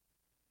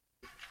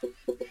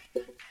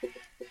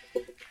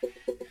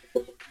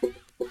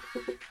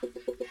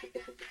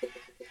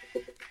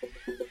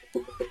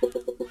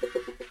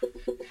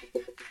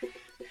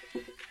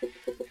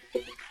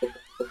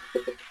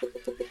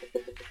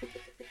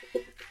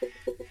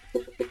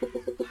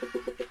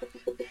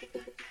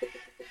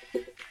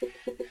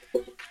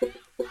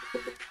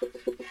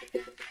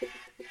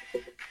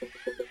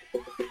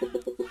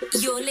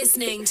You're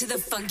listening to the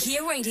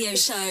Funkier Radio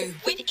Show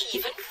with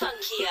Even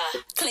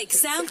Funkier. Click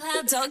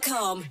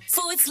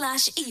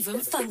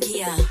soundcloud.com/Even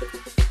Funkier.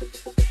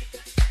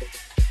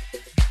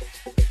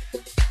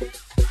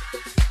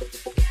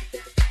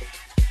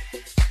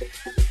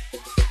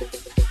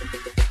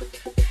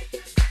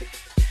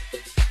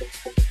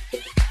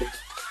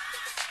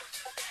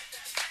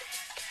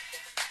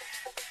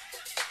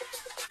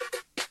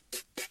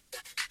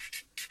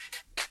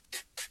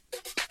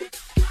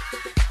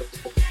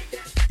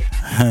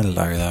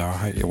 Hello there, I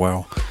hope you're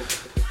well.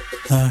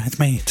 It's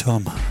me,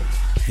 Tom,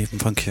 Even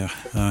Funkier,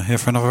 here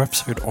for another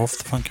episode of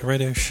the Funkier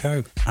Radio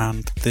Show,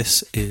 and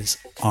this is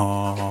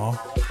our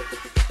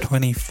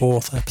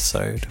 24th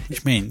episode,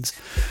 which means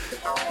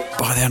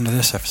by the end of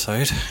this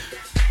episode,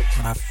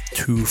 I'll have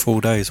 2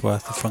 full days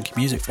worth of funky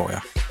music for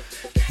you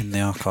in the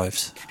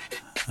archives.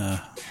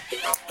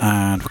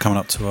 And we're coming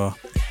up to our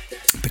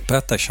big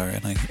birthday show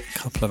in a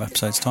couple of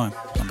episodes' time,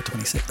 number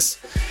 26.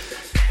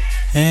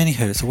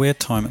 Anywho, it's a weird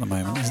time at the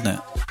moment, isn't it?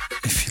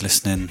 If you're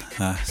listening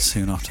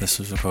soon after this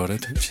was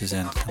recorded, which is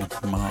in kind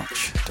of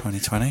March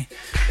 2020.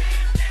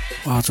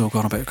 World's all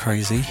gone a bit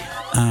crazy.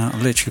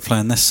 I'm literally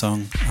playing this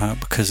song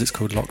because it's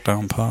called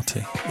Lockdown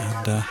Party.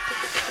 And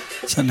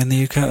certainly in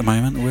the UK at the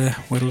moment,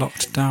 we're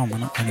locked down. We're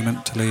not really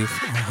meant to leave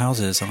our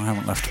houses, and I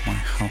haven't left my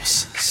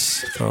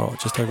house for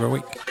just over a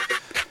week.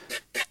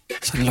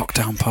 So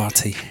Lockdown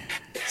Party.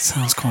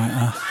 Sounds quite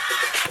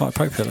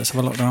appropriate. Let's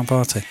have a lockdown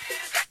party.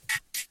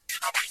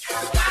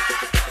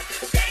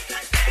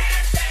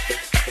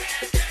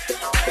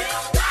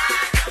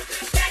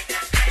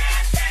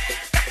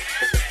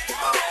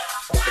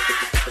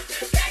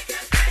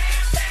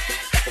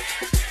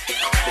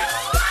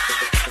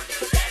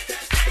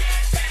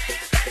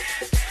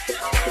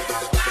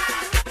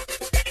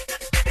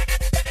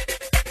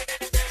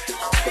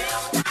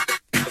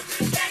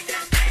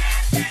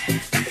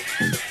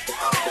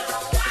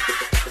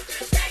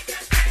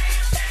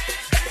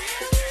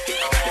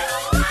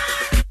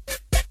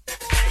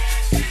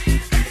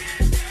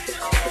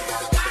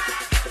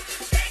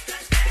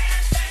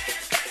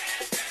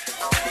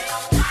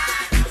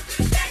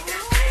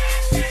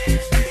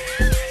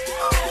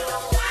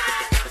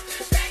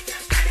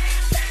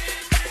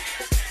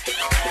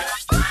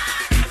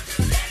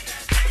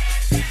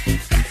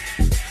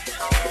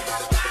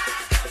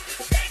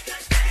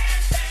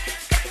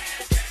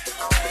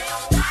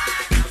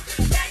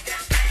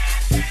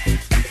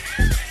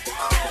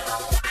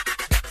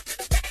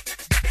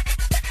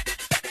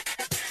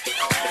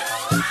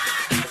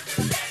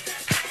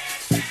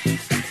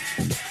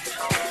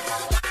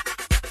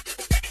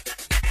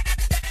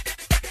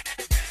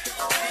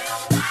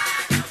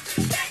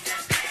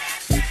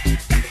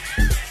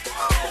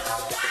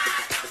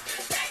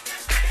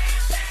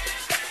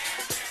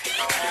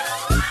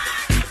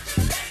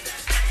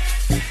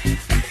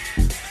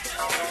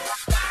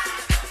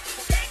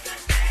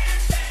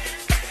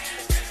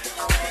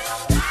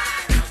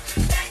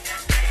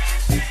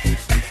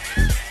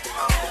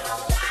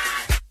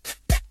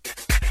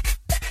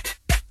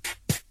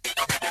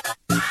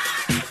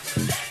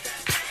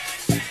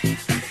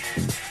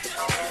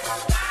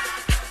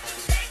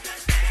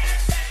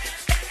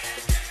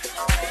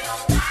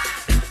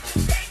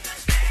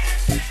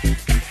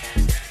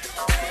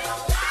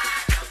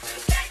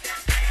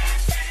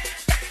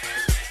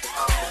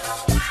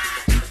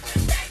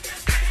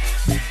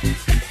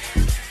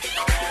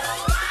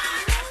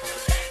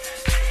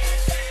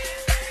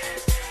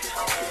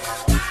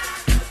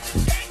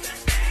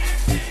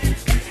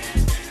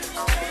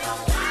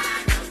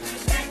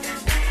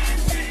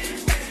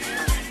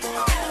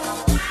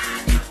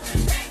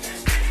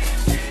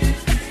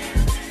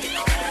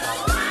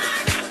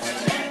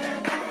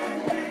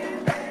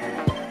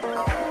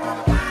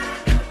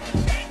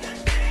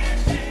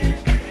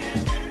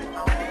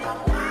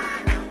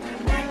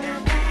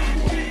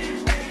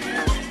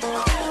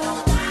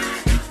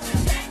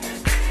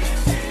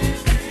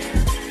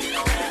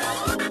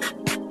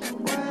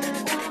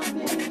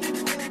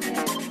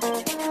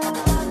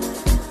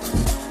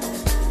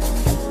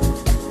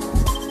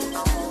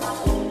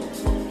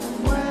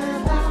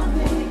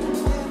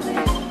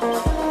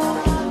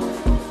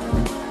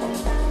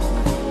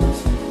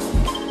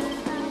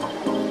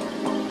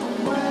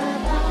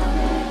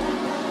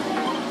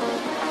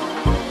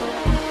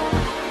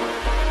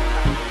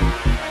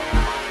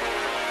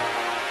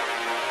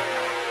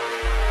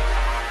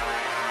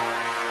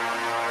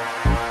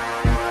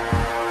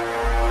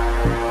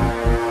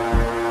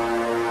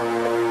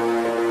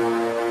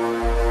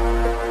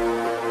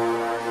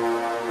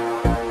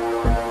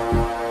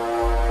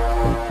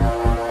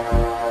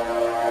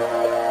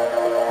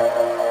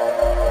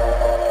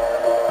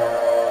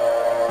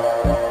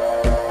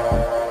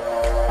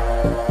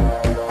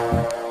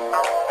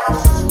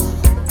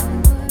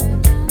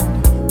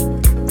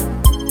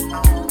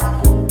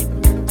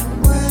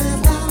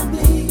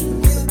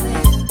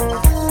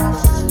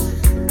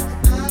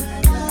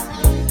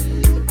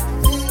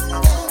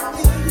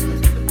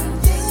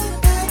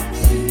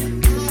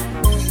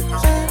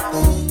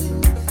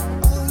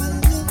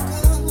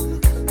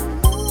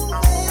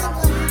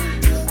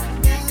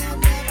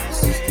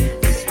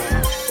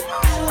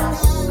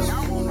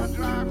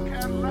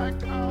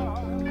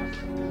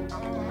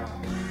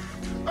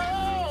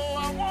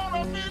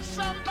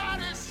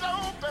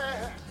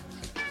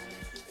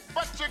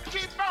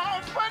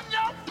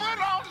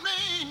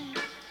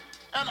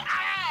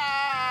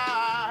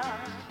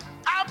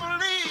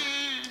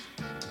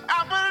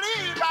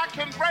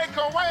 break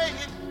away,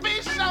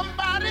 be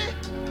somebody,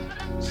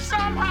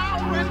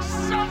 somehow, in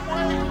some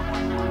way.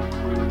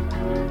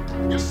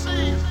 You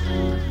see,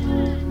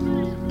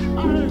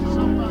 I heard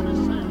somebody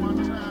say one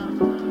time,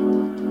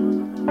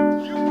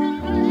 you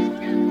can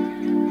make it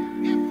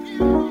if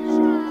you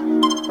try.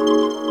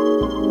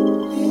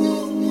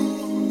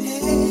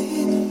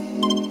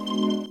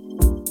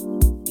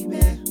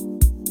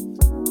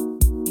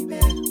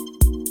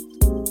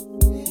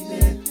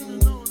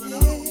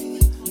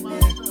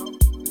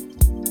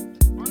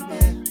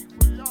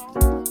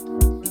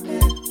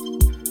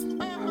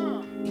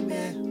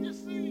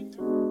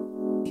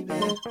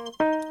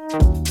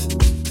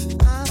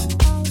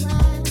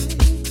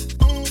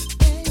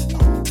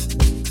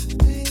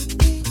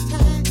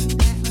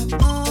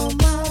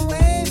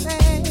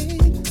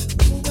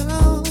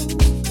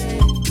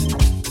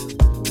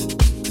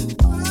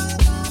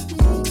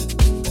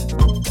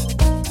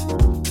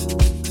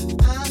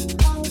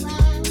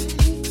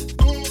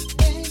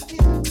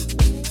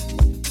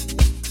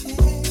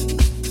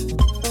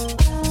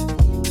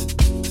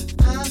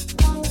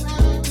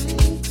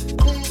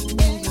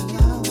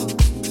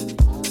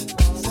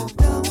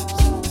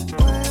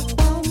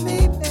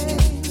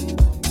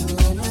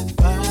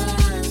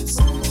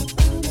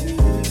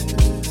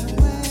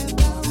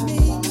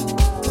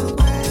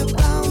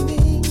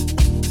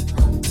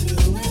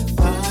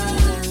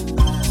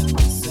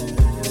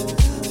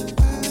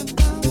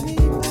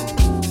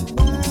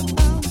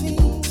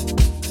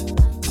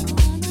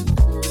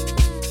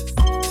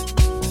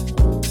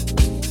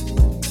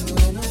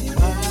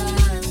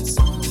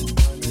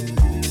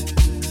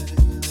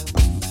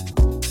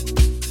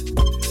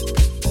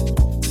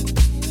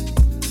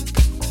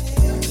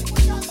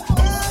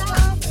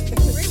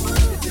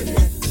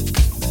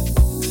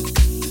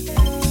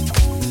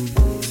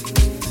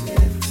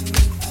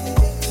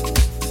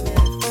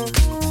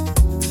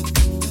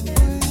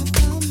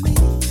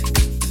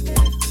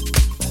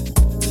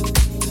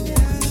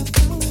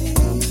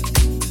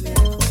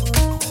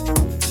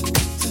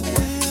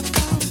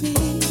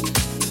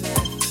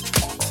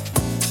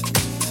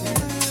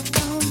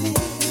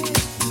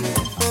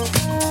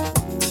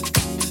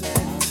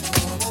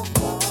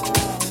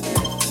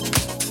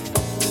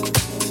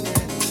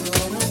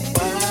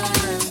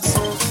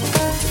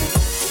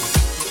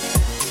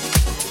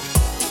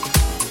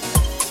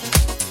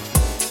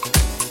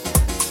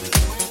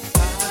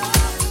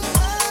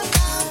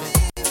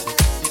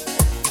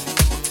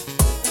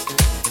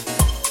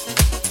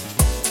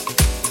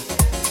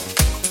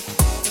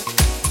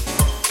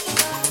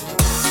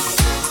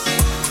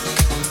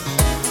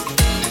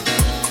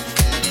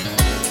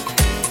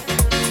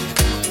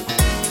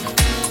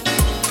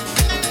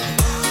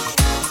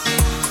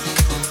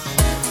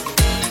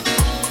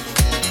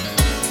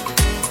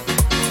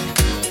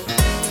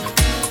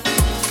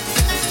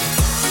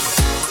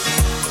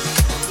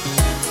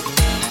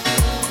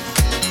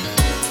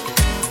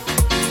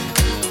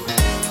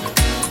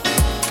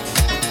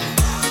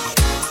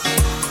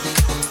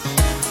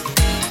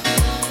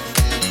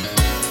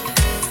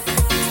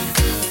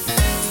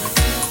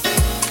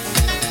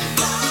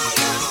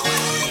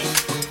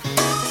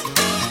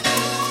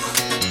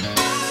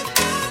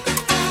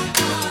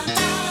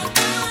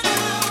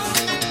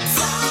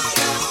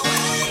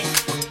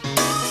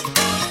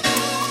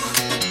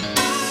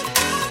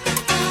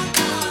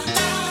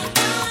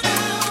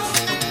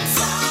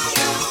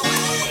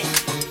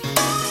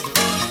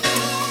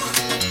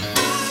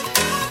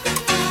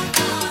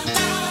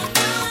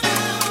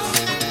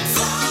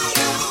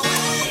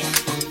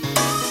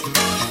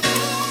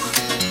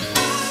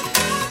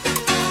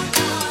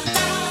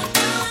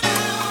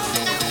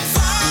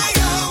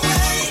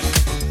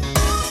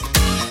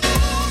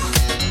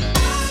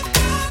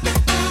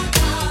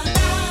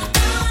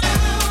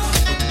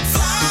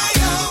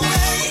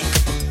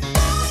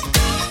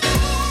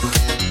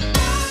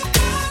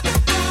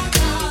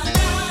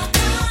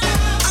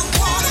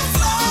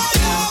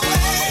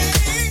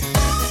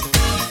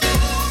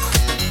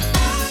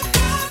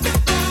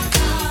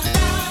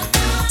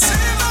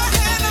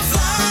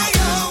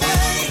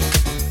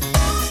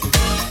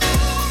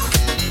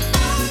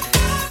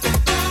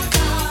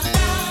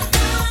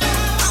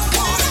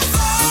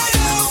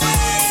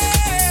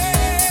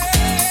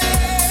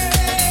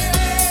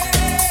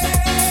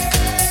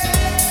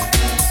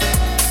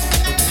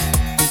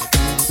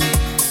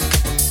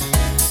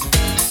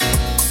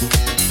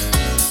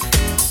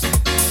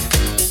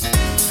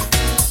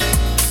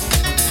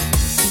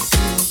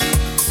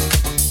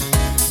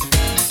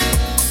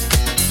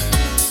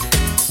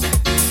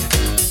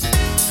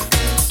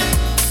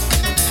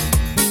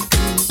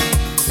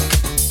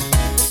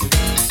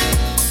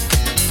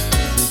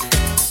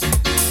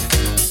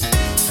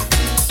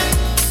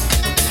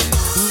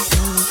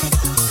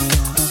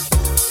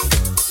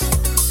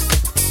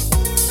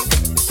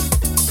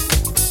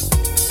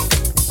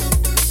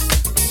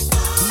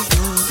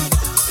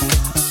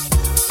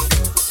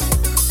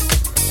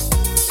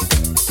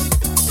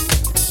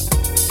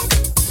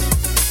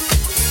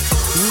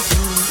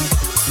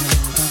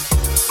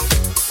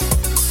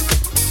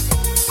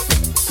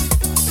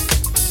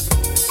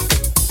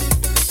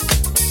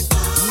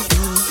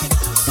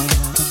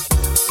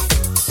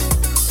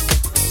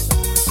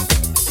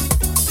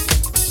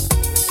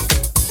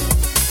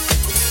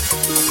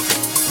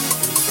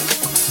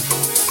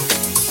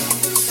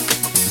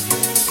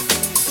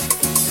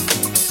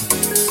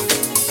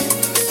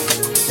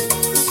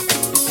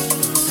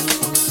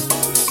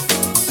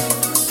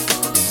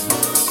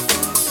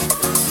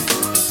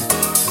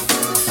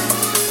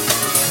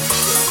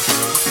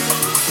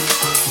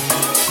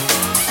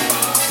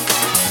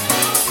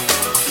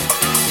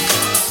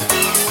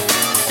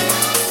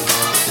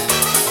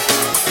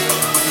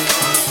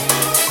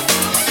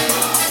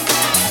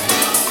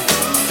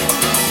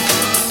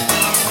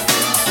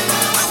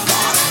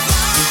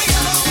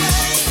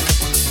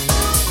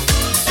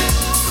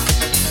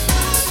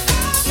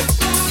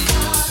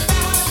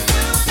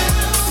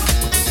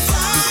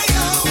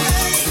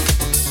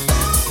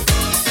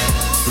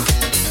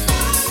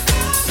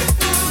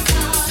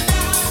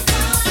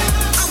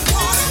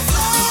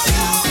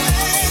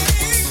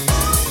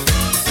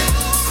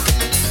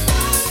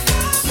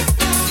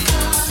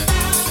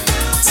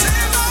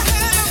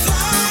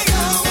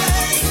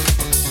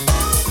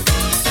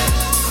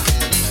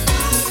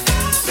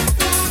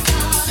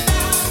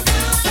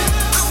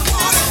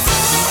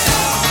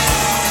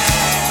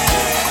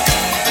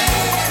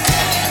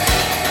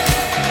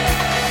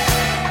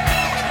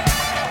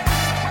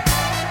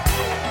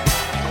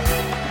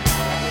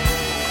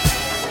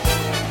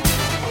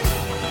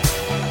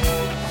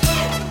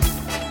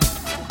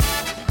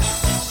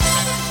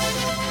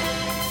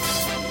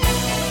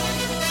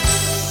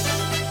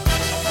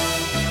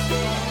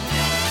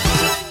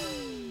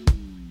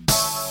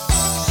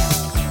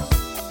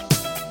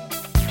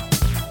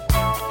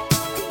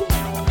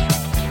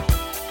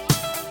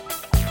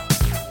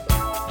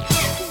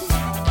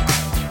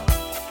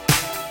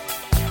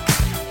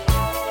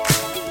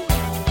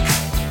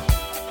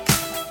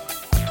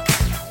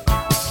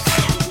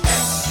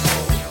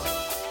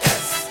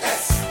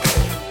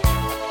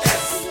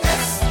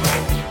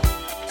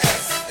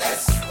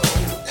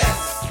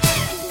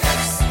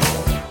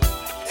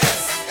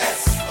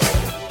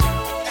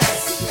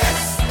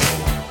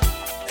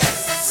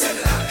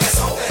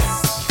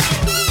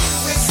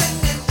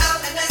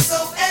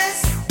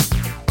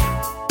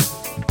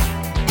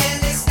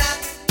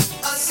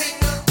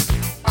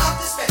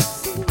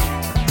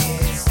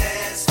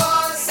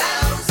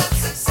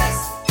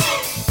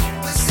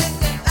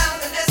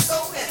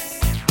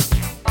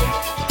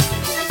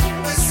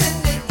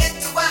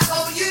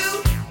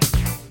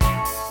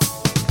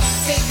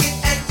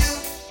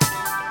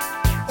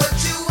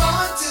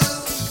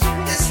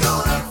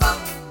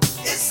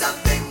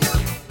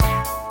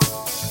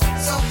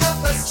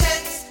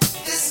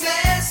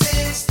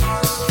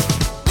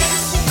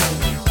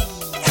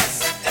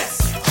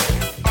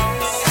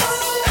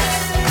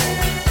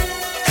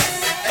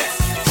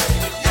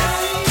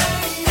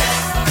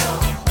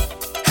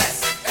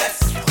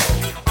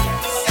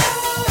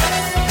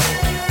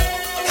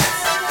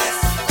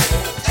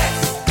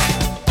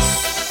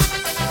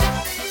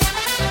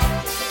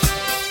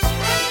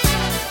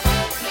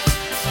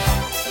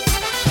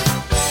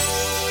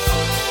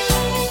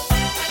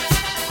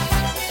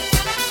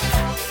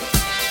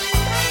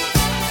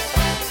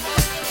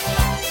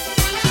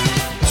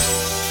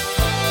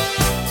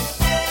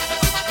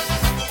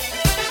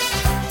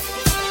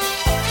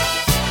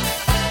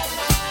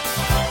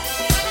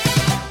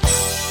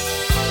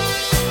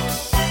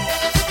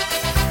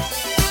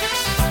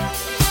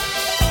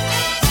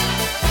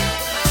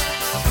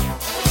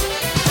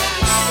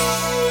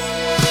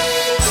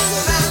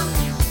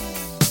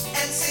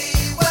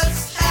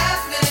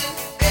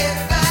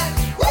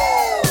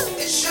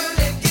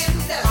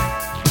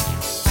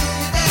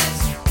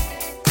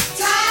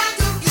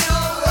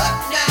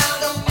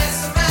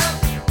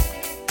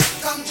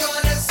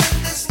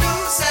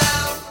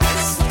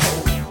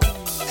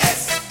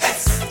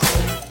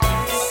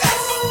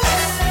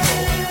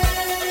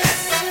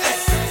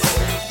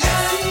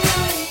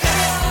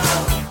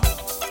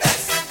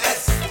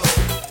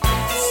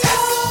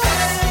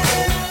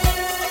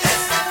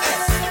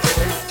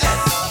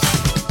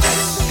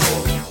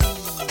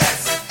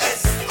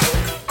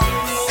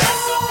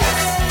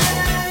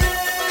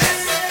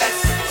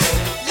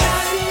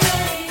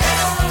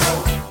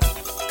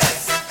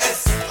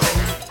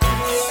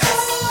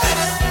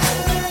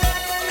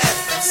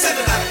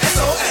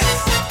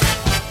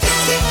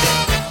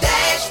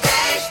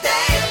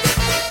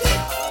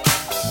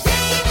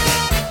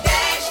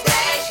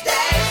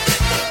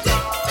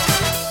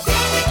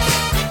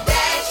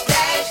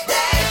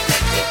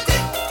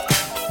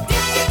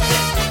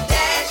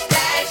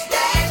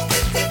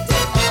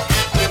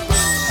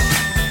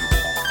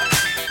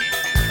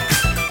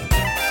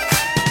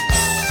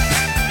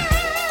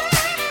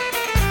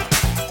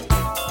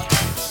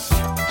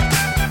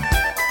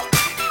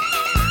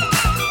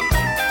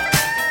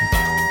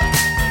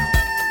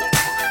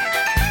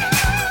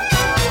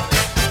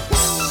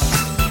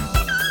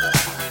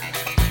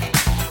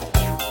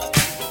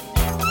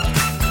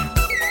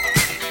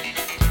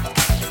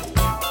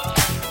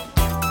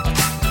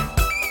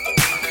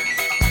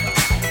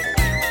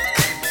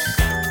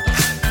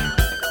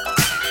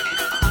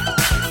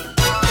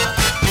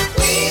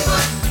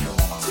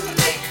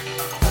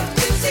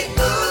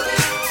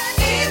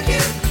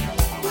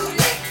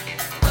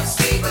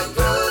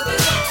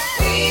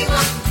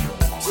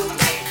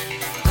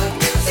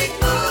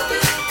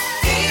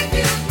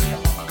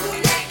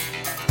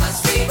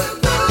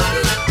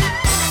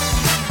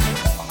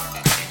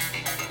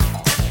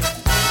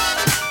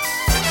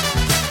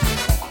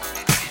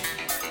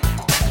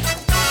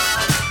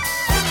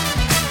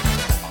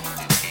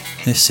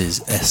 This is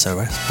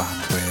SOS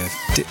Band with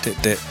dit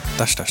dit dit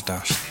dash dash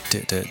dash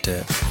dit dit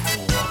dit.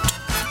 What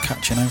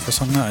catchy name for a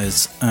song that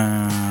is.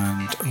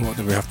 And what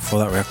did we have before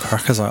that? We have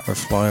Crackers Out with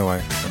Fly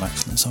Away, an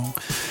excellent song.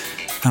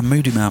 And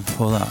Moody Man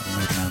before that.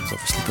 Moody Man's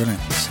obviously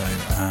brilliant. So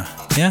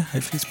yeah,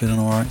 hopefully it's been an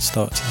alright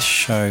start to the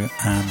show.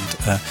 And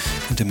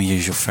I'll do my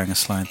usual thing of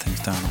slowing things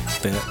down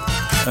a bit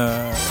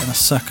in a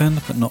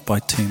second, but not by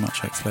too much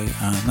hopefully.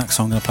 Next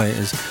song I'm going to play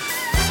is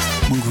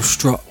Mongrel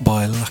Strut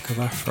by Lack of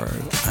Afro,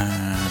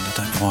 and I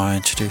don't know why I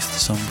introduced the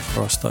song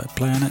before I started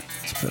playing it.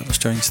 It's a bit of a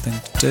strange thing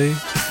to do,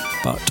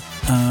 but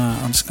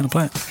I'm just going to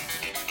play it.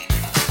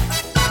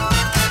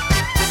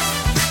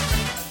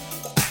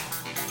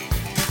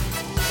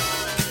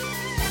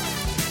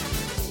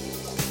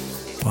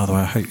 By the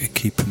way, I hope you're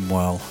keeping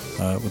well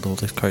with all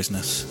this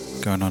craziness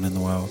going on in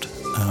the world.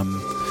 It's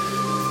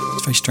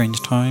a very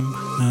strange time,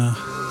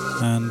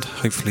 and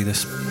hopefully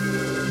this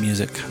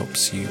music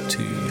helps you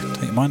to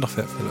take your mind off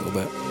it for a little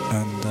bit.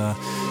 And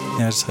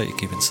yeah, I just hope you're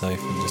keeping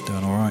safe and just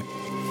doing alright.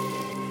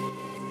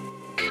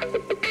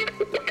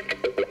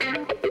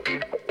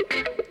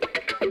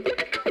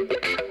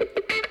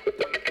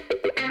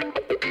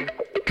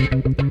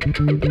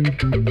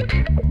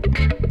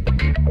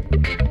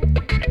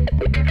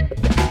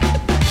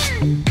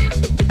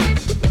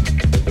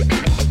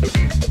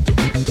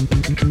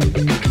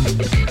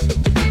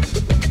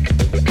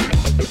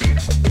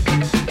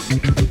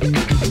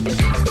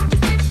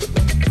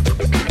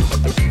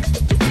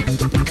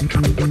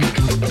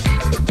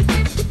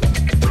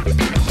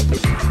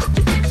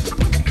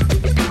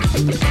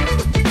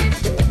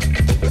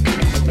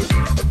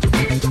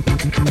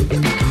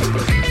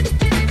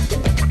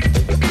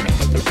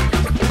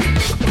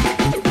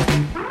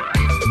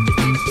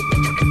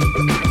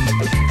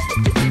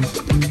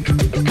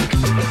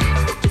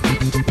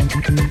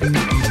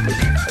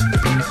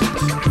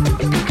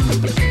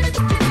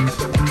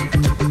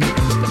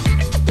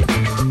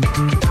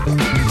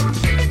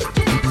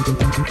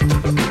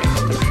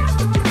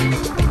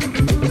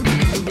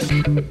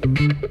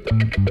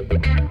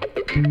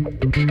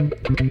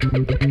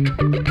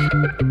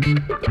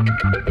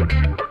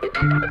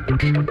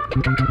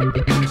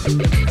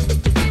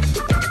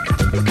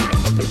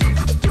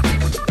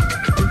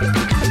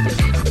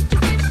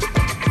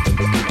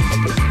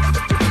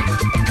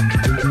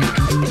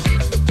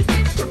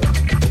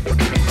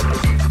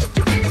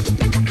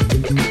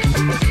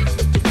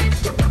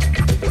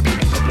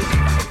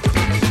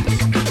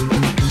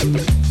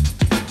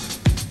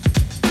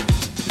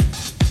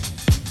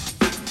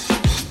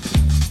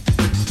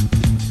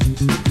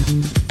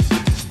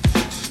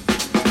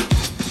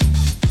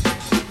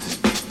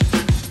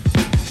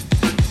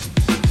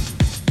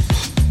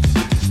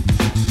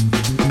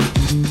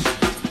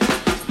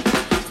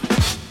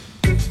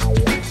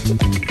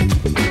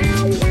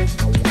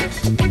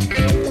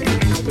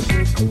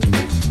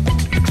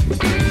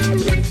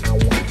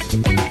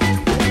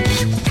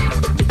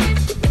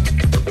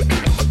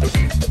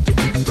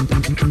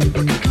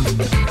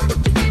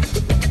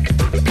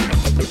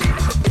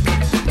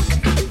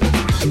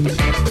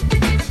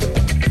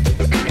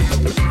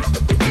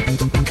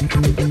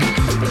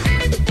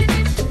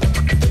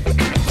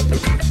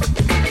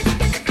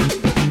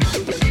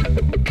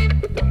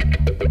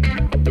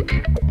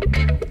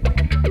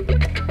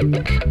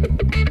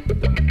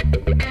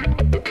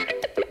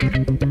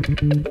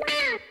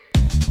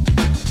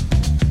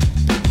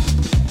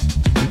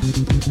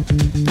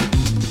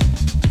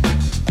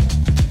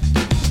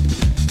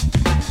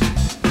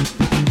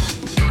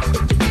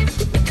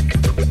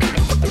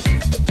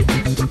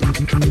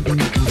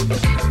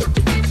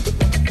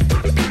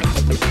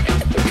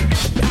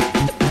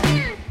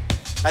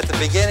 At the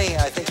beginning,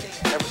 I think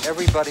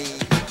everybody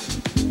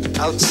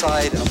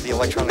outside of the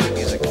electronic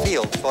music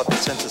field thought that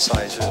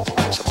synthesizers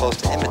were supposed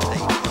to imitate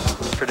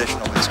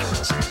traditional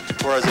instruments,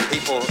 whereas the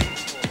people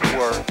who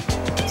were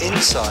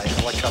inside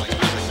electronic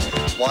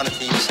music wanted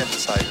to use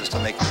synthesizers to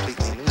make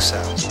completely new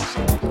sounds.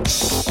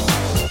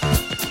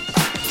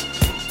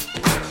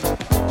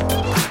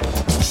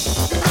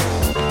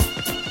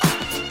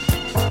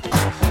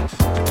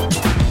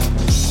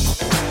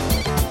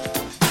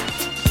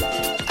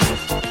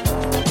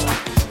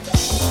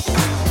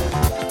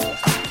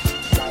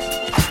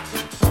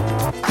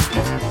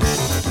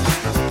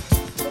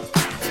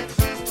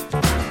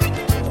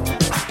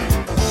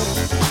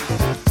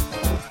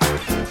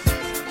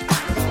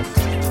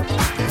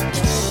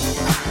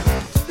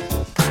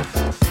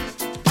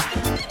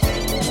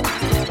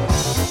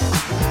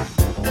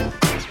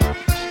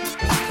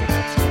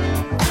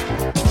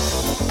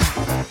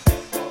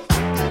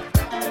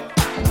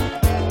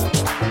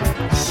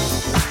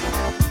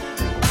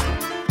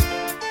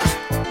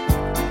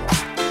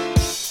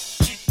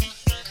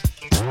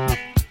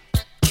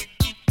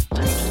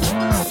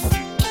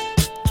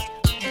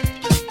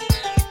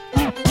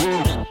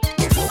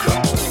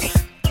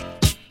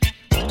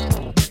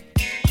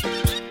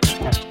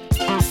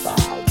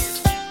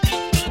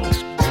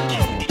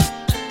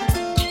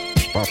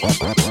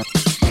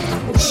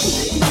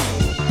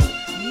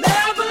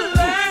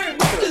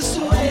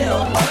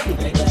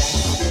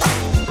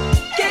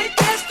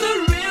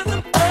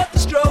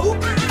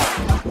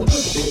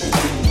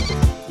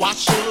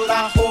 should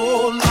I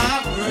hold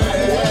my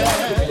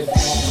breath?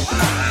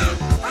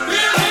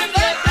 Feeling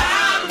that I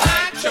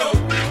might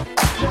choke.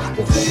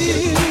 The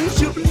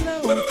things you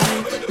blow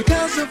through,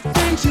 because of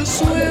things you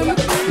swim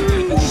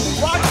through.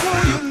 Watch for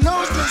your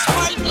nose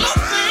despite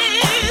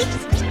nothing.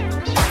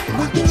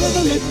 With the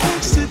rhythm it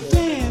takes to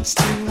dance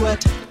to what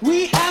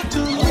we have to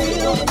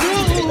live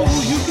through.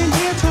 You can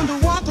dance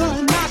underwater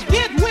and not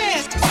get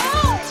wet.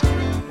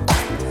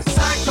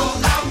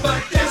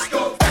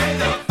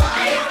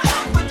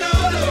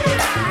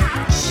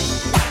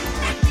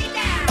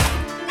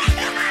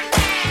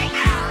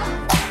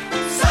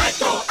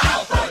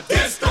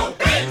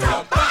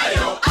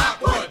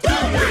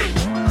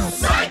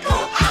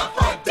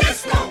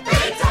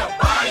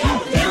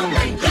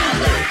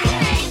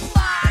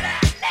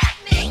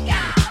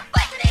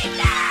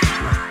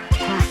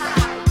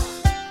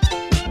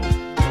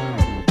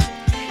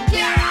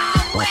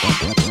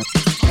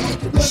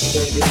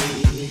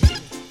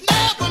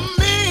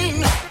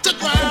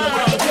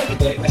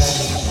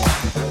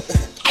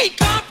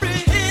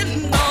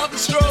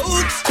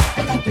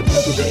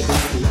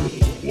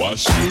 Why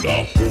should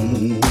I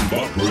hold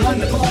my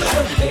breath?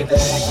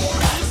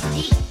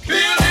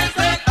 Feelings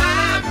that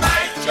I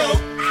might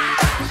choke.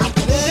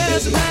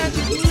 There's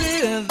magic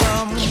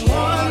rhythm,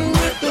 one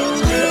with the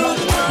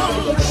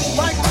rhythm.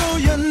 Right through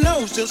your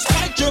nose, just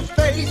like your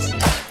face.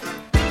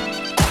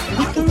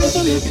 With the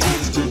rhythm it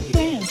takes to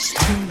dance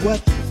to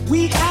what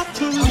we have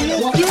to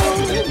live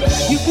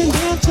through. You can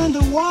dance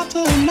underwater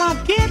and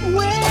not get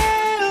wet.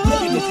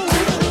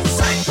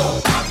 Psycho,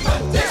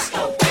 alpha,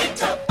 disco,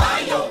 beta,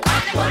 bio,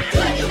 aqua,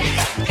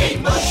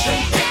 emotion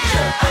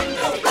picture,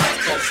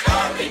 underwater,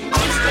 starring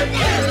Mr.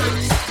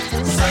 Ellis.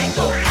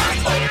 Psycho,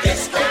 alpha,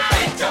 disco,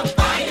 beta,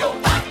 bio,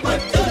 aqua,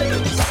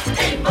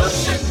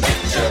 emotion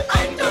picture,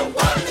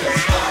 underwater,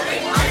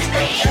 starring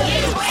Mr.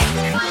 Ellis.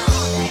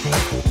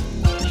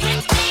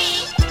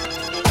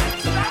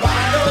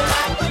 Bio,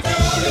 aqua,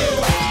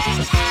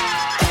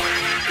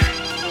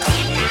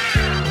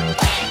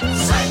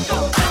 Psycho,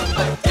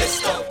 alpha,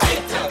 disco,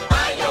 beta,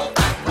 bio,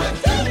 aqua,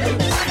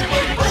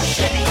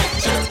 emotion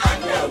picture,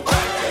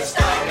 underwater,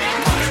 starring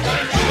Mr.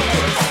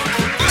 Ellis.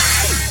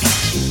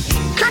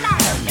 Come on!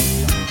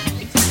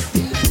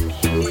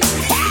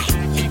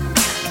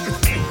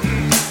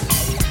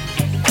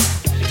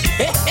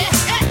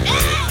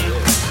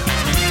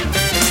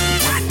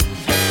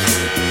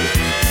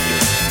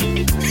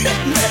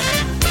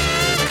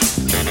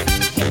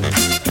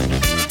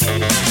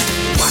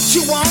 What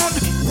you want,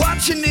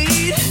 what you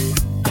need,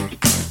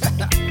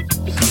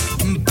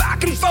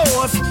 back and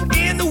forth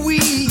in the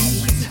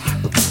weeds.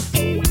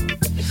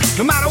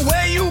 No matter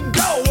where you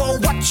go or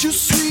what you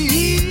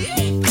see,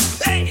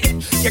 hey,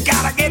 you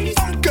gotta get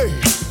funky.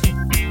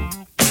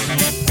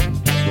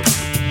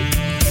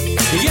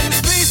 In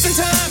space and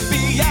time,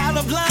 be out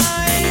of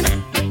line.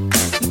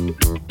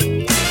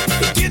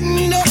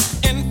 Getting up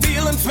and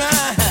feeling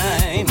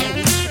fine.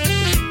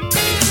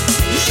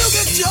 You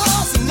get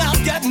yours and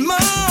I'll get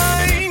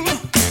mine.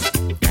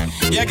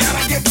 You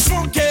gotta get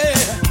funky.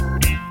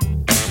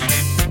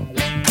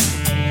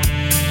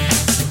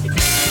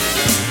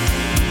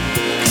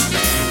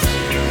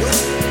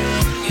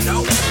 You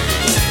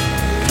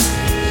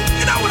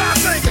know what I'm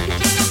thinking?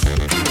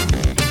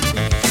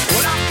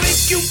 Well, I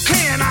think you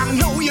can, I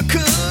know you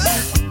could.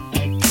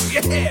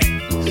 Yeah.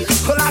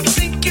 Well, I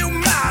think you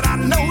might, I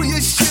know you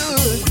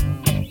should.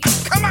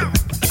 Come on.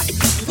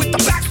 With the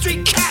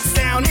Backstreet Cats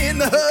down in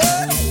the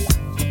hood.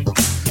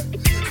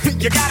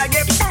 You gotta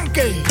get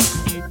funky.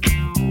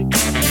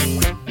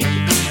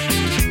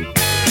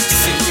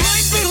 She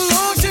might be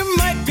long, she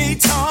might be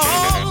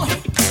tall.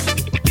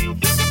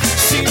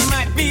 She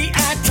might be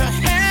out to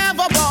have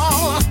a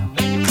ball.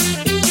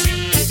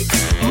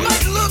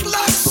 Might look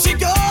like she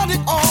got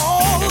it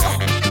all.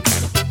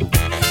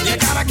 You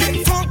gotta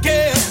get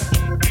funky.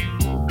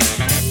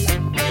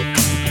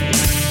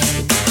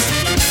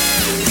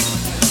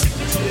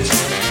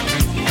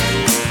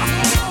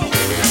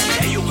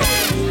 There you go.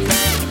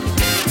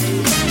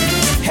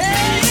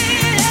 Hey,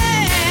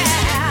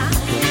 yeah.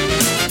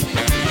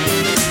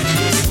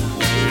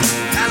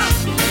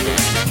 Hello.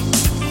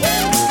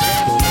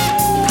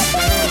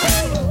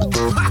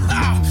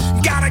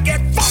 Gotta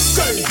get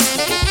funky.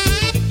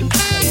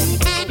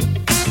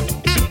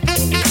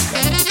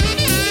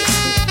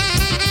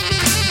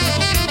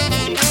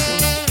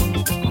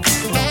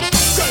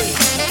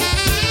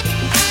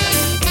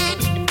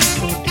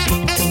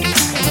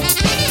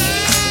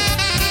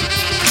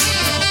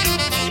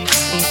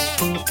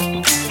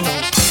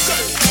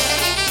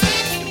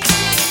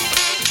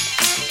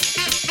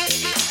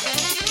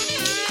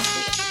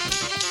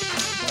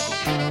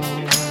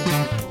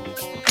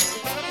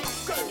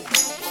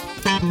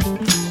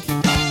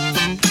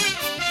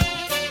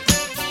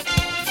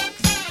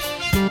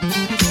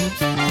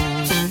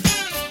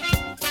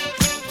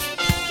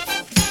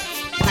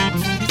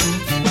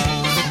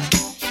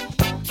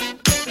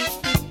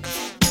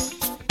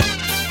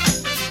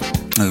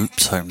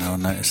 Oops, hope no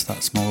one noticed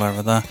that small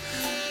error there.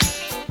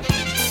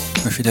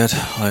 If you did,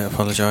 I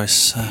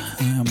apologise. I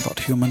am but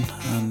human,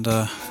 and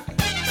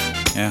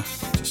yeah,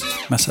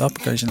 just mess it up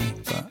occasionally,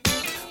 but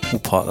all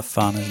part of the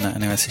fun, isn't it?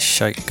 Anyway, this is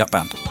Shake Gut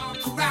Band.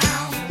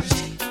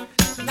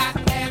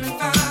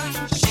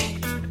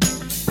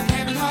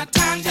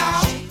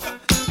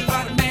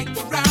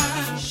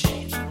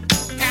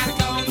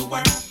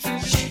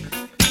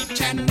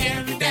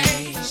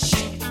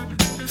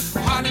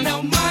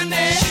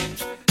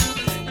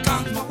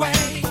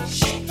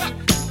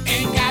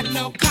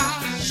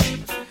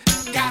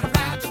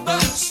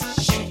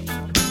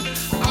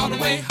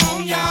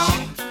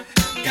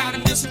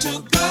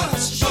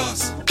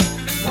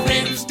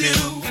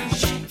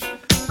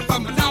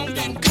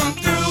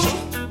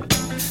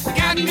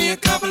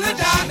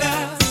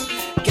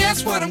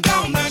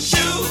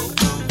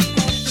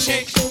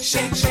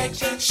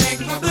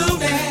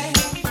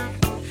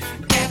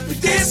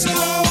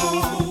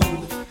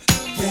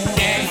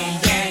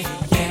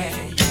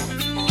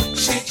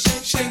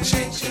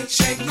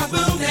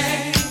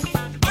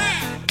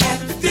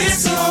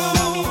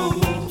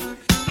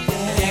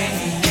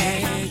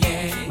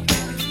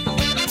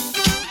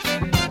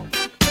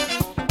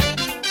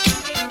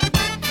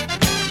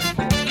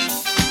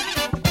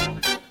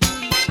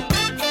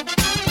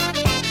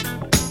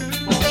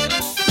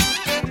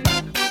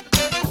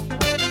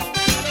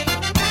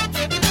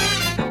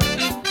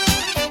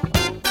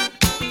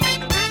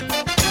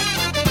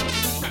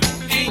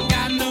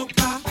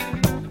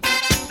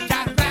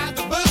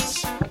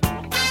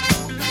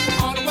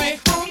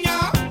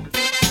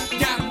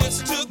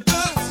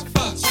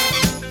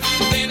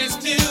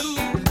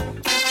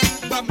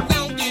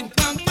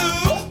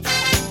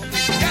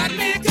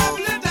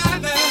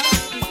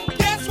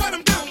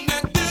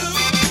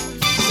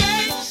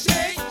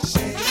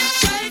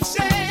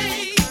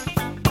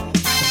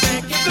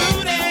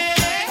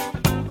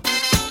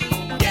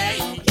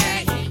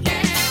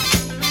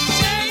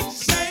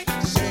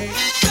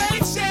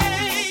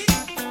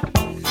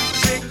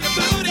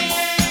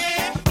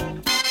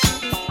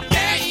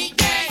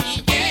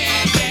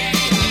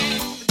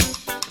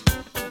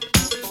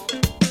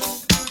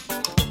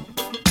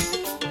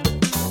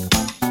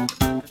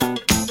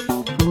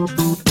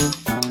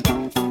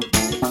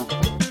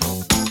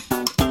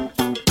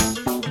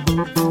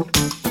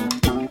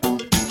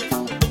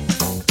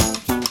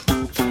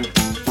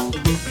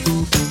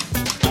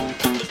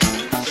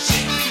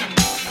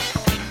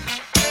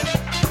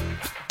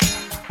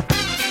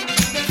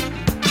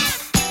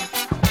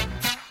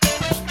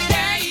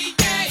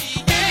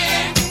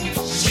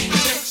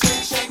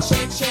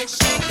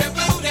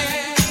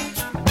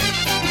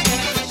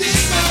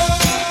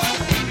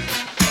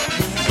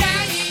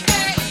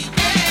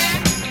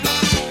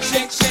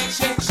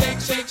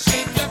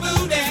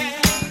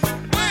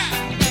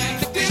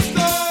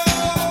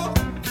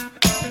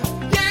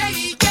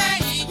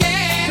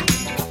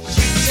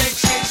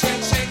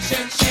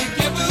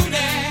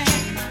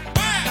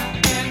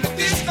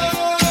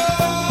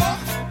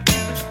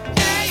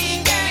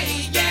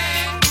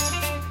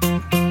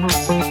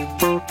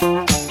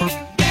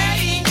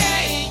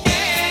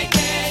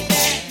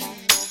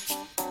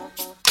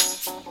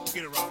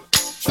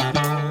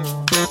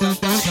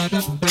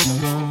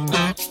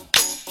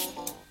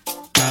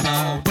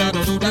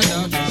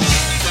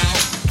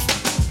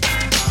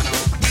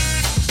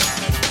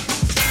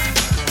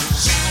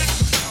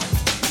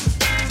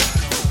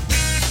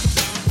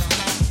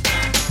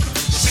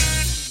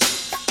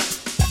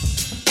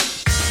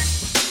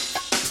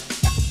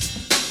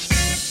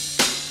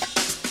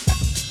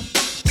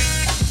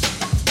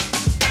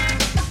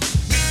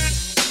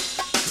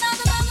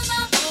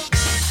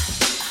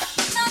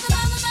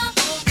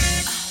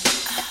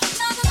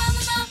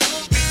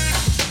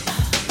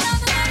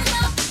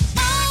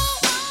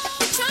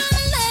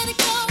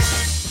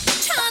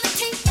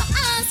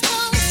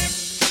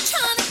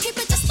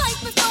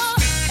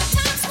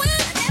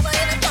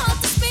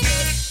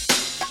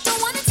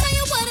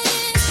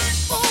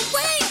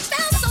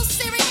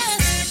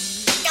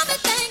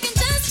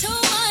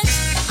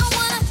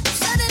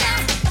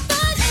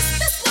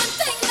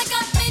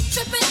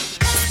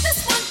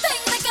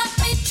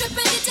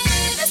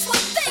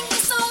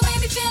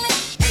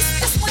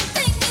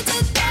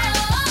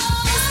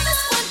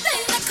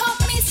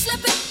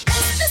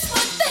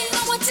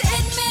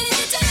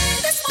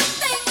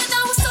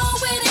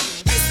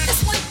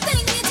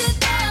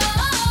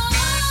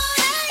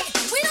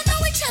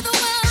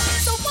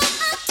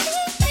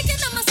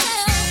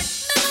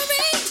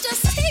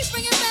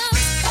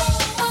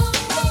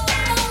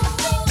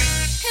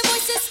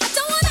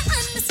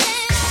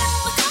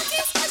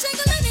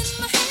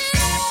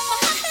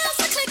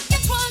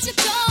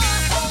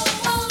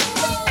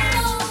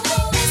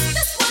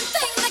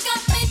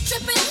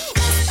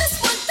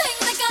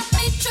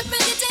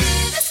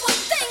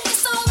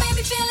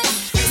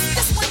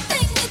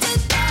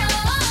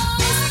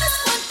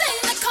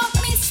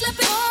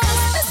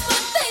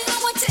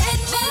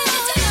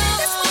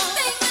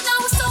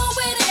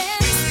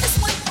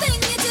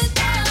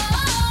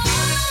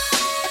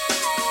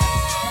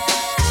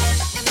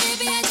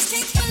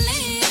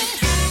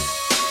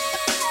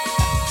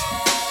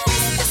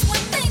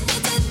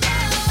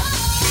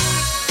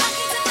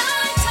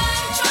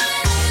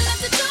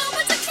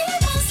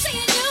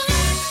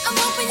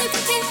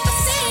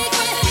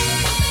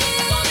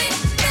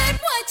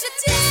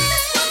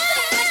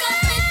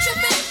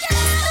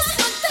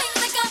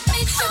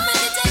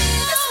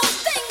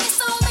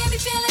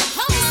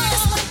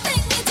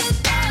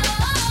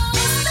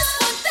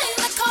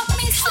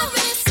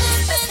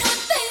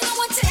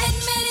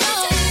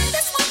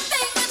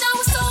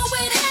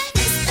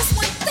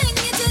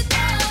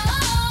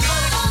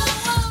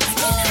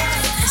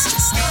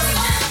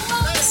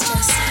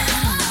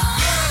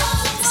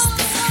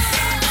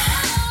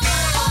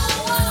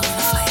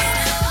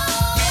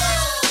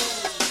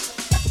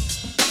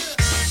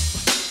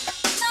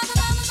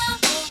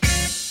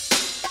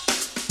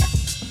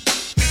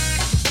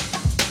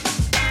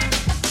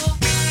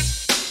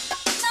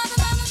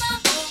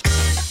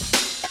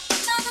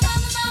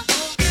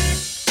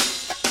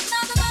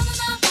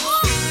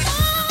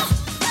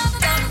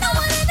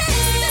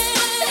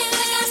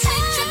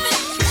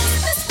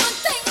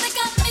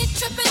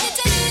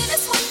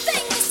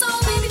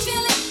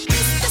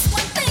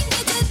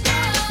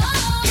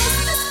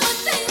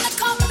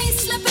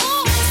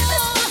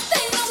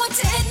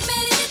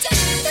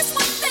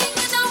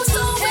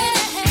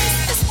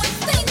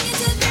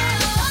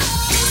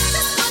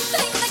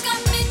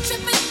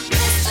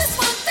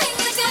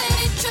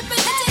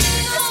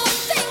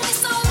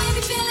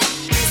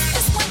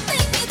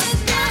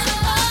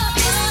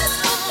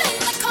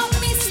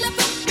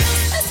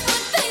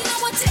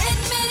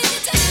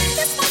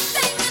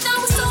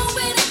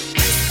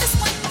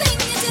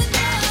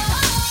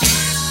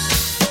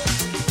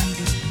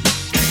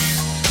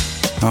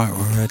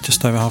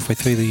 just over halfway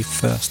through the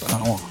first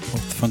hour of the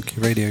Funky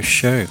Radio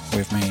Show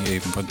with me,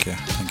 Even Funkier.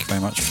 Thank you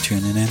very much for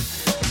tuning in.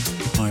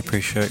 I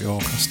appreciate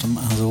your custom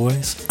as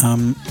always.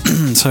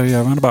 So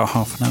yeah, around about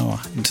half an hour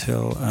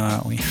until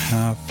we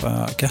have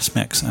a guest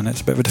mix, and it's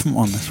a bit of a different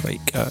one this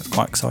week. It's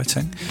quite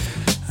exciting.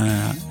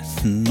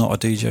 It's not a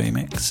DJ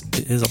mix,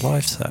 it is a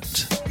live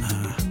set.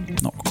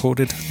 Not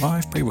recorded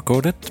live,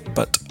 pre-recorded,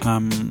 but a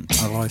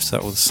live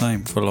set all the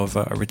same, full of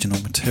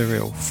original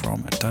material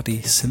from a Daddy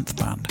synth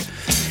band.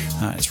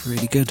 It's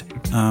really good.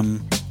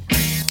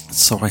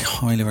 So I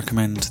highly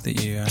recommend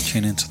that you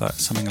tune into that.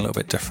 Something a little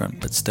bit different,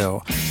 but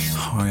still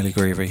highly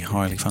groovy,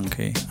 highly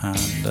funky,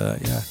 and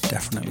yeah,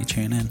 definitely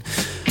tune in.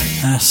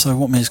 So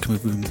what music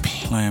have we been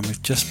playing?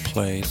 We've just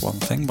played One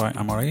Thing by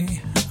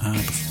Amarie.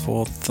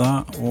 Before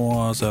that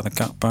was the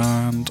Gap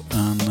Band,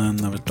 and then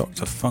there was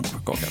Dr. Funk,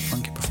 We've Got to Get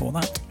Funky before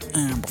that,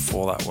 and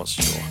before that was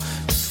your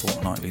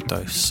fortnightly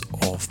dose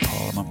of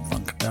Parliament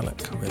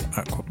Funkadelic with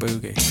Aqua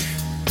Boogie.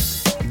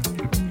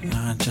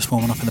 And just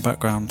warming up in the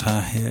background,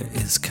 here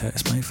is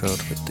Curtis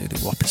Mayfield with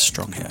Doodoo Wop is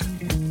Strong Here.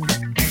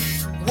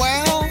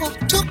 Well,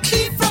 to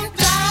keep from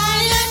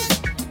dying,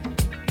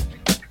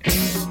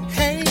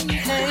 hey,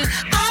 hey,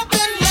 I've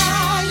been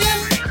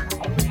lying.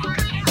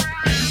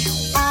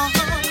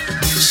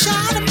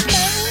 Shot a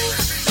man,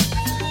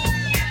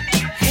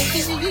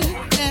 hey,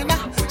 and I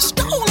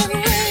stole a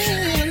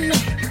ring.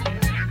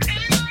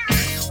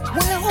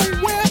 Well,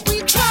 where we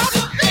tried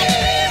to be,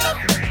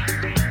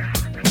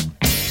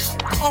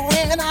 oh,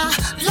 and I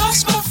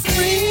lost my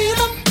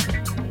freedom.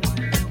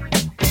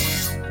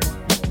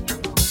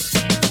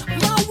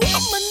 My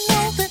woman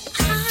know that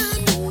I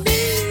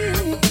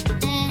need,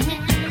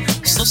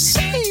 so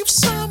save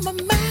some of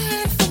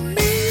mine for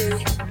me.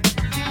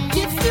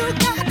 If you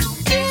got to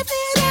give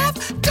it up,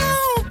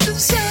 don't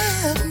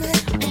deserve me.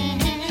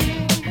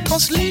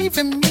 'Cause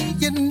leaving me,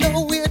 you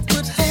know it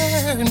would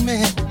hurt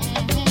me.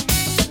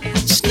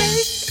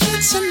 Snake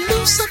pits and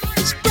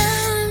Lucifer's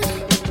burn.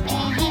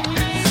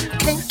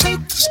 Can't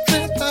take the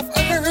strength I've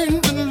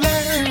earned and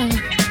learned.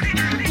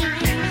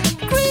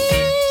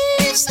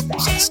 Grease,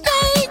 just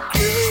ain't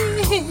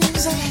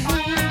greasy.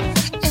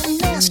 And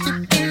nasty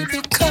baby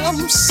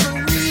comes so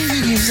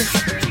easy.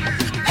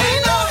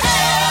 Ain't no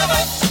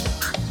heaven,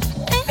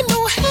 ain't no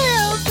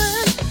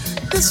heaven.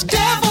 This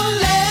devil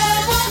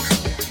level.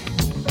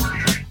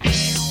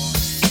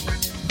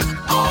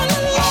 All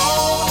alone,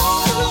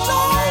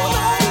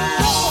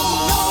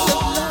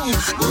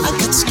 I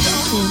get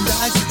stoned,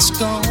 I get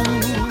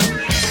stoned.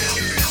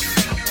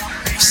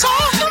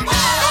 Saw him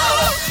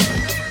out,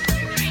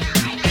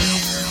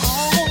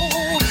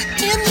 oh,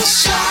 in the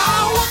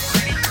shower.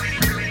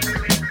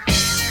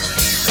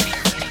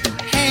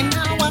 And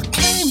now I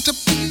claim to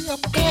be a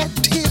bad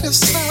titty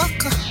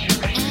sucker.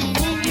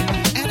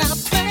 And I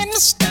plan to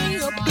stay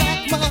a black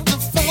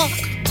motherfucker.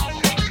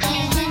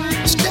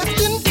 Stepped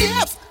in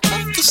gift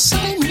of the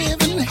same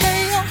living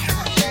hell.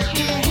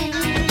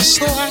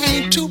 So I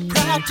ain't too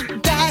proud to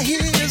die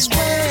here as well.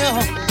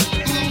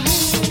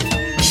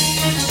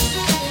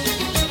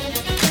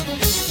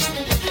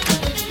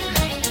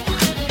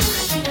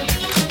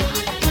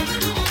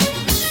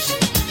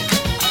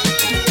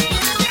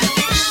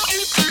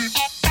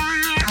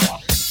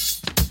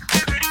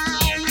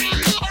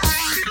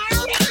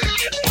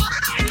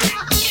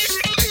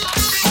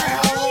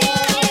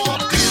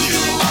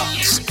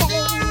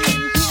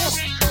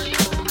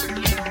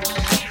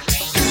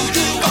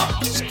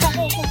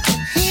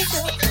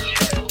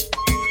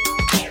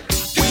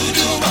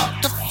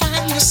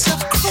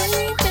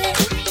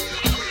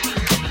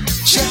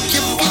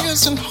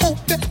 And hope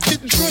that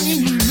you're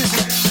dreaming. The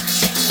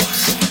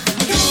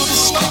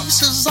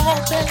space is all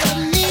that I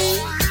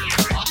need.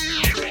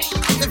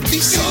 If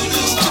these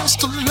songs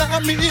just allow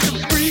me to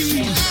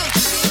breathe.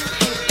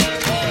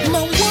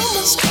 My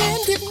woman's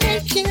candy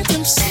making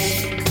him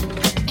sick.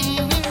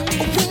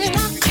 When I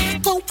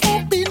cook, there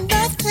won't be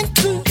nothing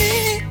to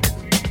eat.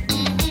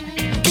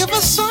 Give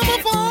us some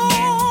of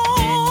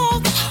all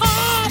the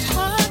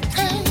hard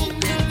pain.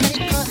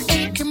 Make her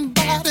aching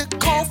body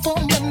call for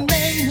my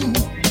name.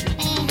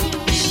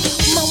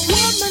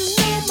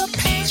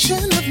 Of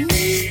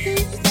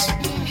needs,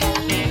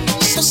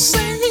 so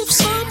save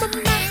some of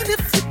mine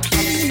if you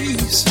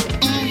please.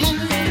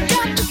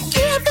 Got to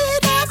give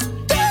it up,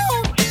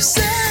 don't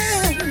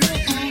deserve me.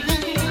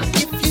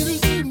 If you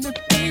leave me,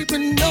 baby,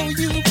 know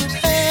you would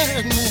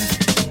hurt me.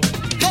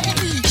 Hey,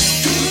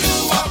 do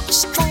walk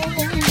strong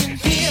in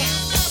here.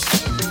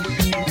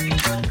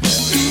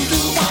 Do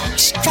walk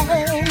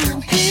strong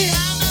in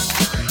here.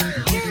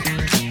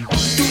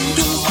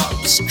 Do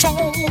walk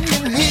strong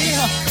in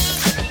here.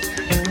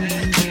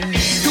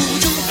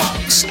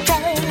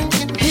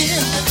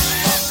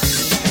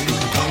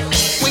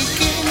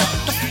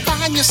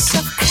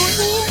 Yourself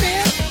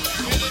grooving.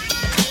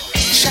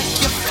 Check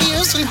your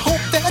fears and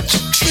hope that you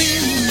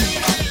dream.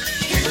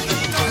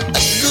 A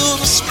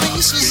little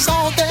space is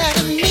all that I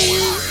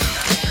need.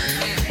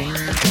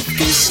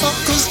 These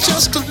suckers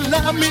just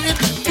allow me to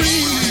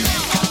breathe.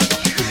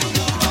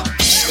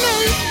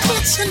 Snake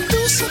pits and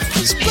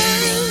Lucifer's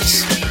burns.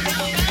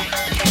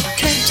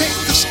 Can't take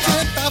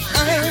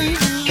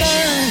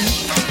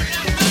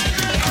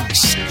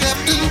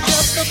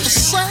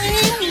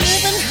same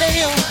living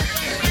hell.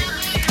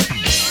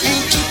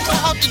 Ain't you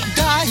proud to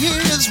die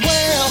here as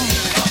well?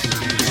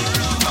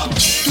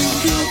 Do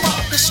you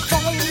want the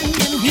strong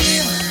in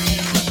here?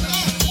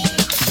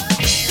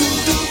 Do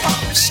you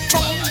want the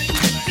strong?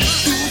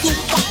 Do you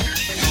want?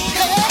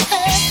 Hey,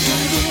 hey, do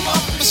you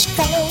want the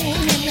strong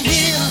in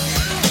here?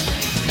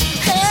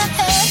 Hey,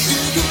 hey, do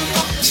you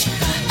want the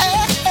strong? Hey,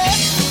 hey,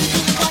 do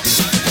you want?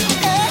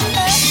 Hey,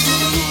 hey, do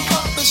you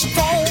want the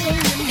strong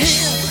in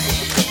here?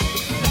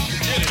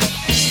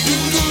 Do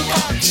you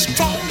want the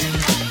strong?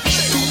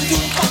 Do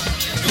you want?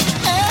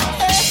 Hey,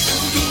 hey, do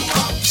you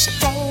want the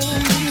strong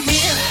in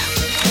here?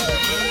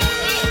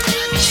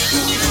 Do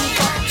you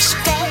want the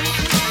strong?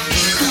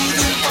 Do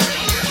you want?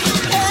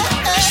 Hey,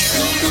 hey,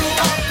 do you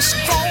want the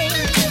strong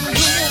in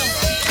here?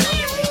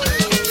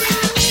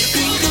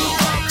 Do you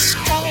want the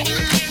strong?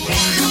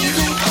 Do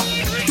you want?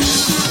 Do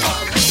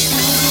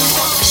you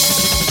want?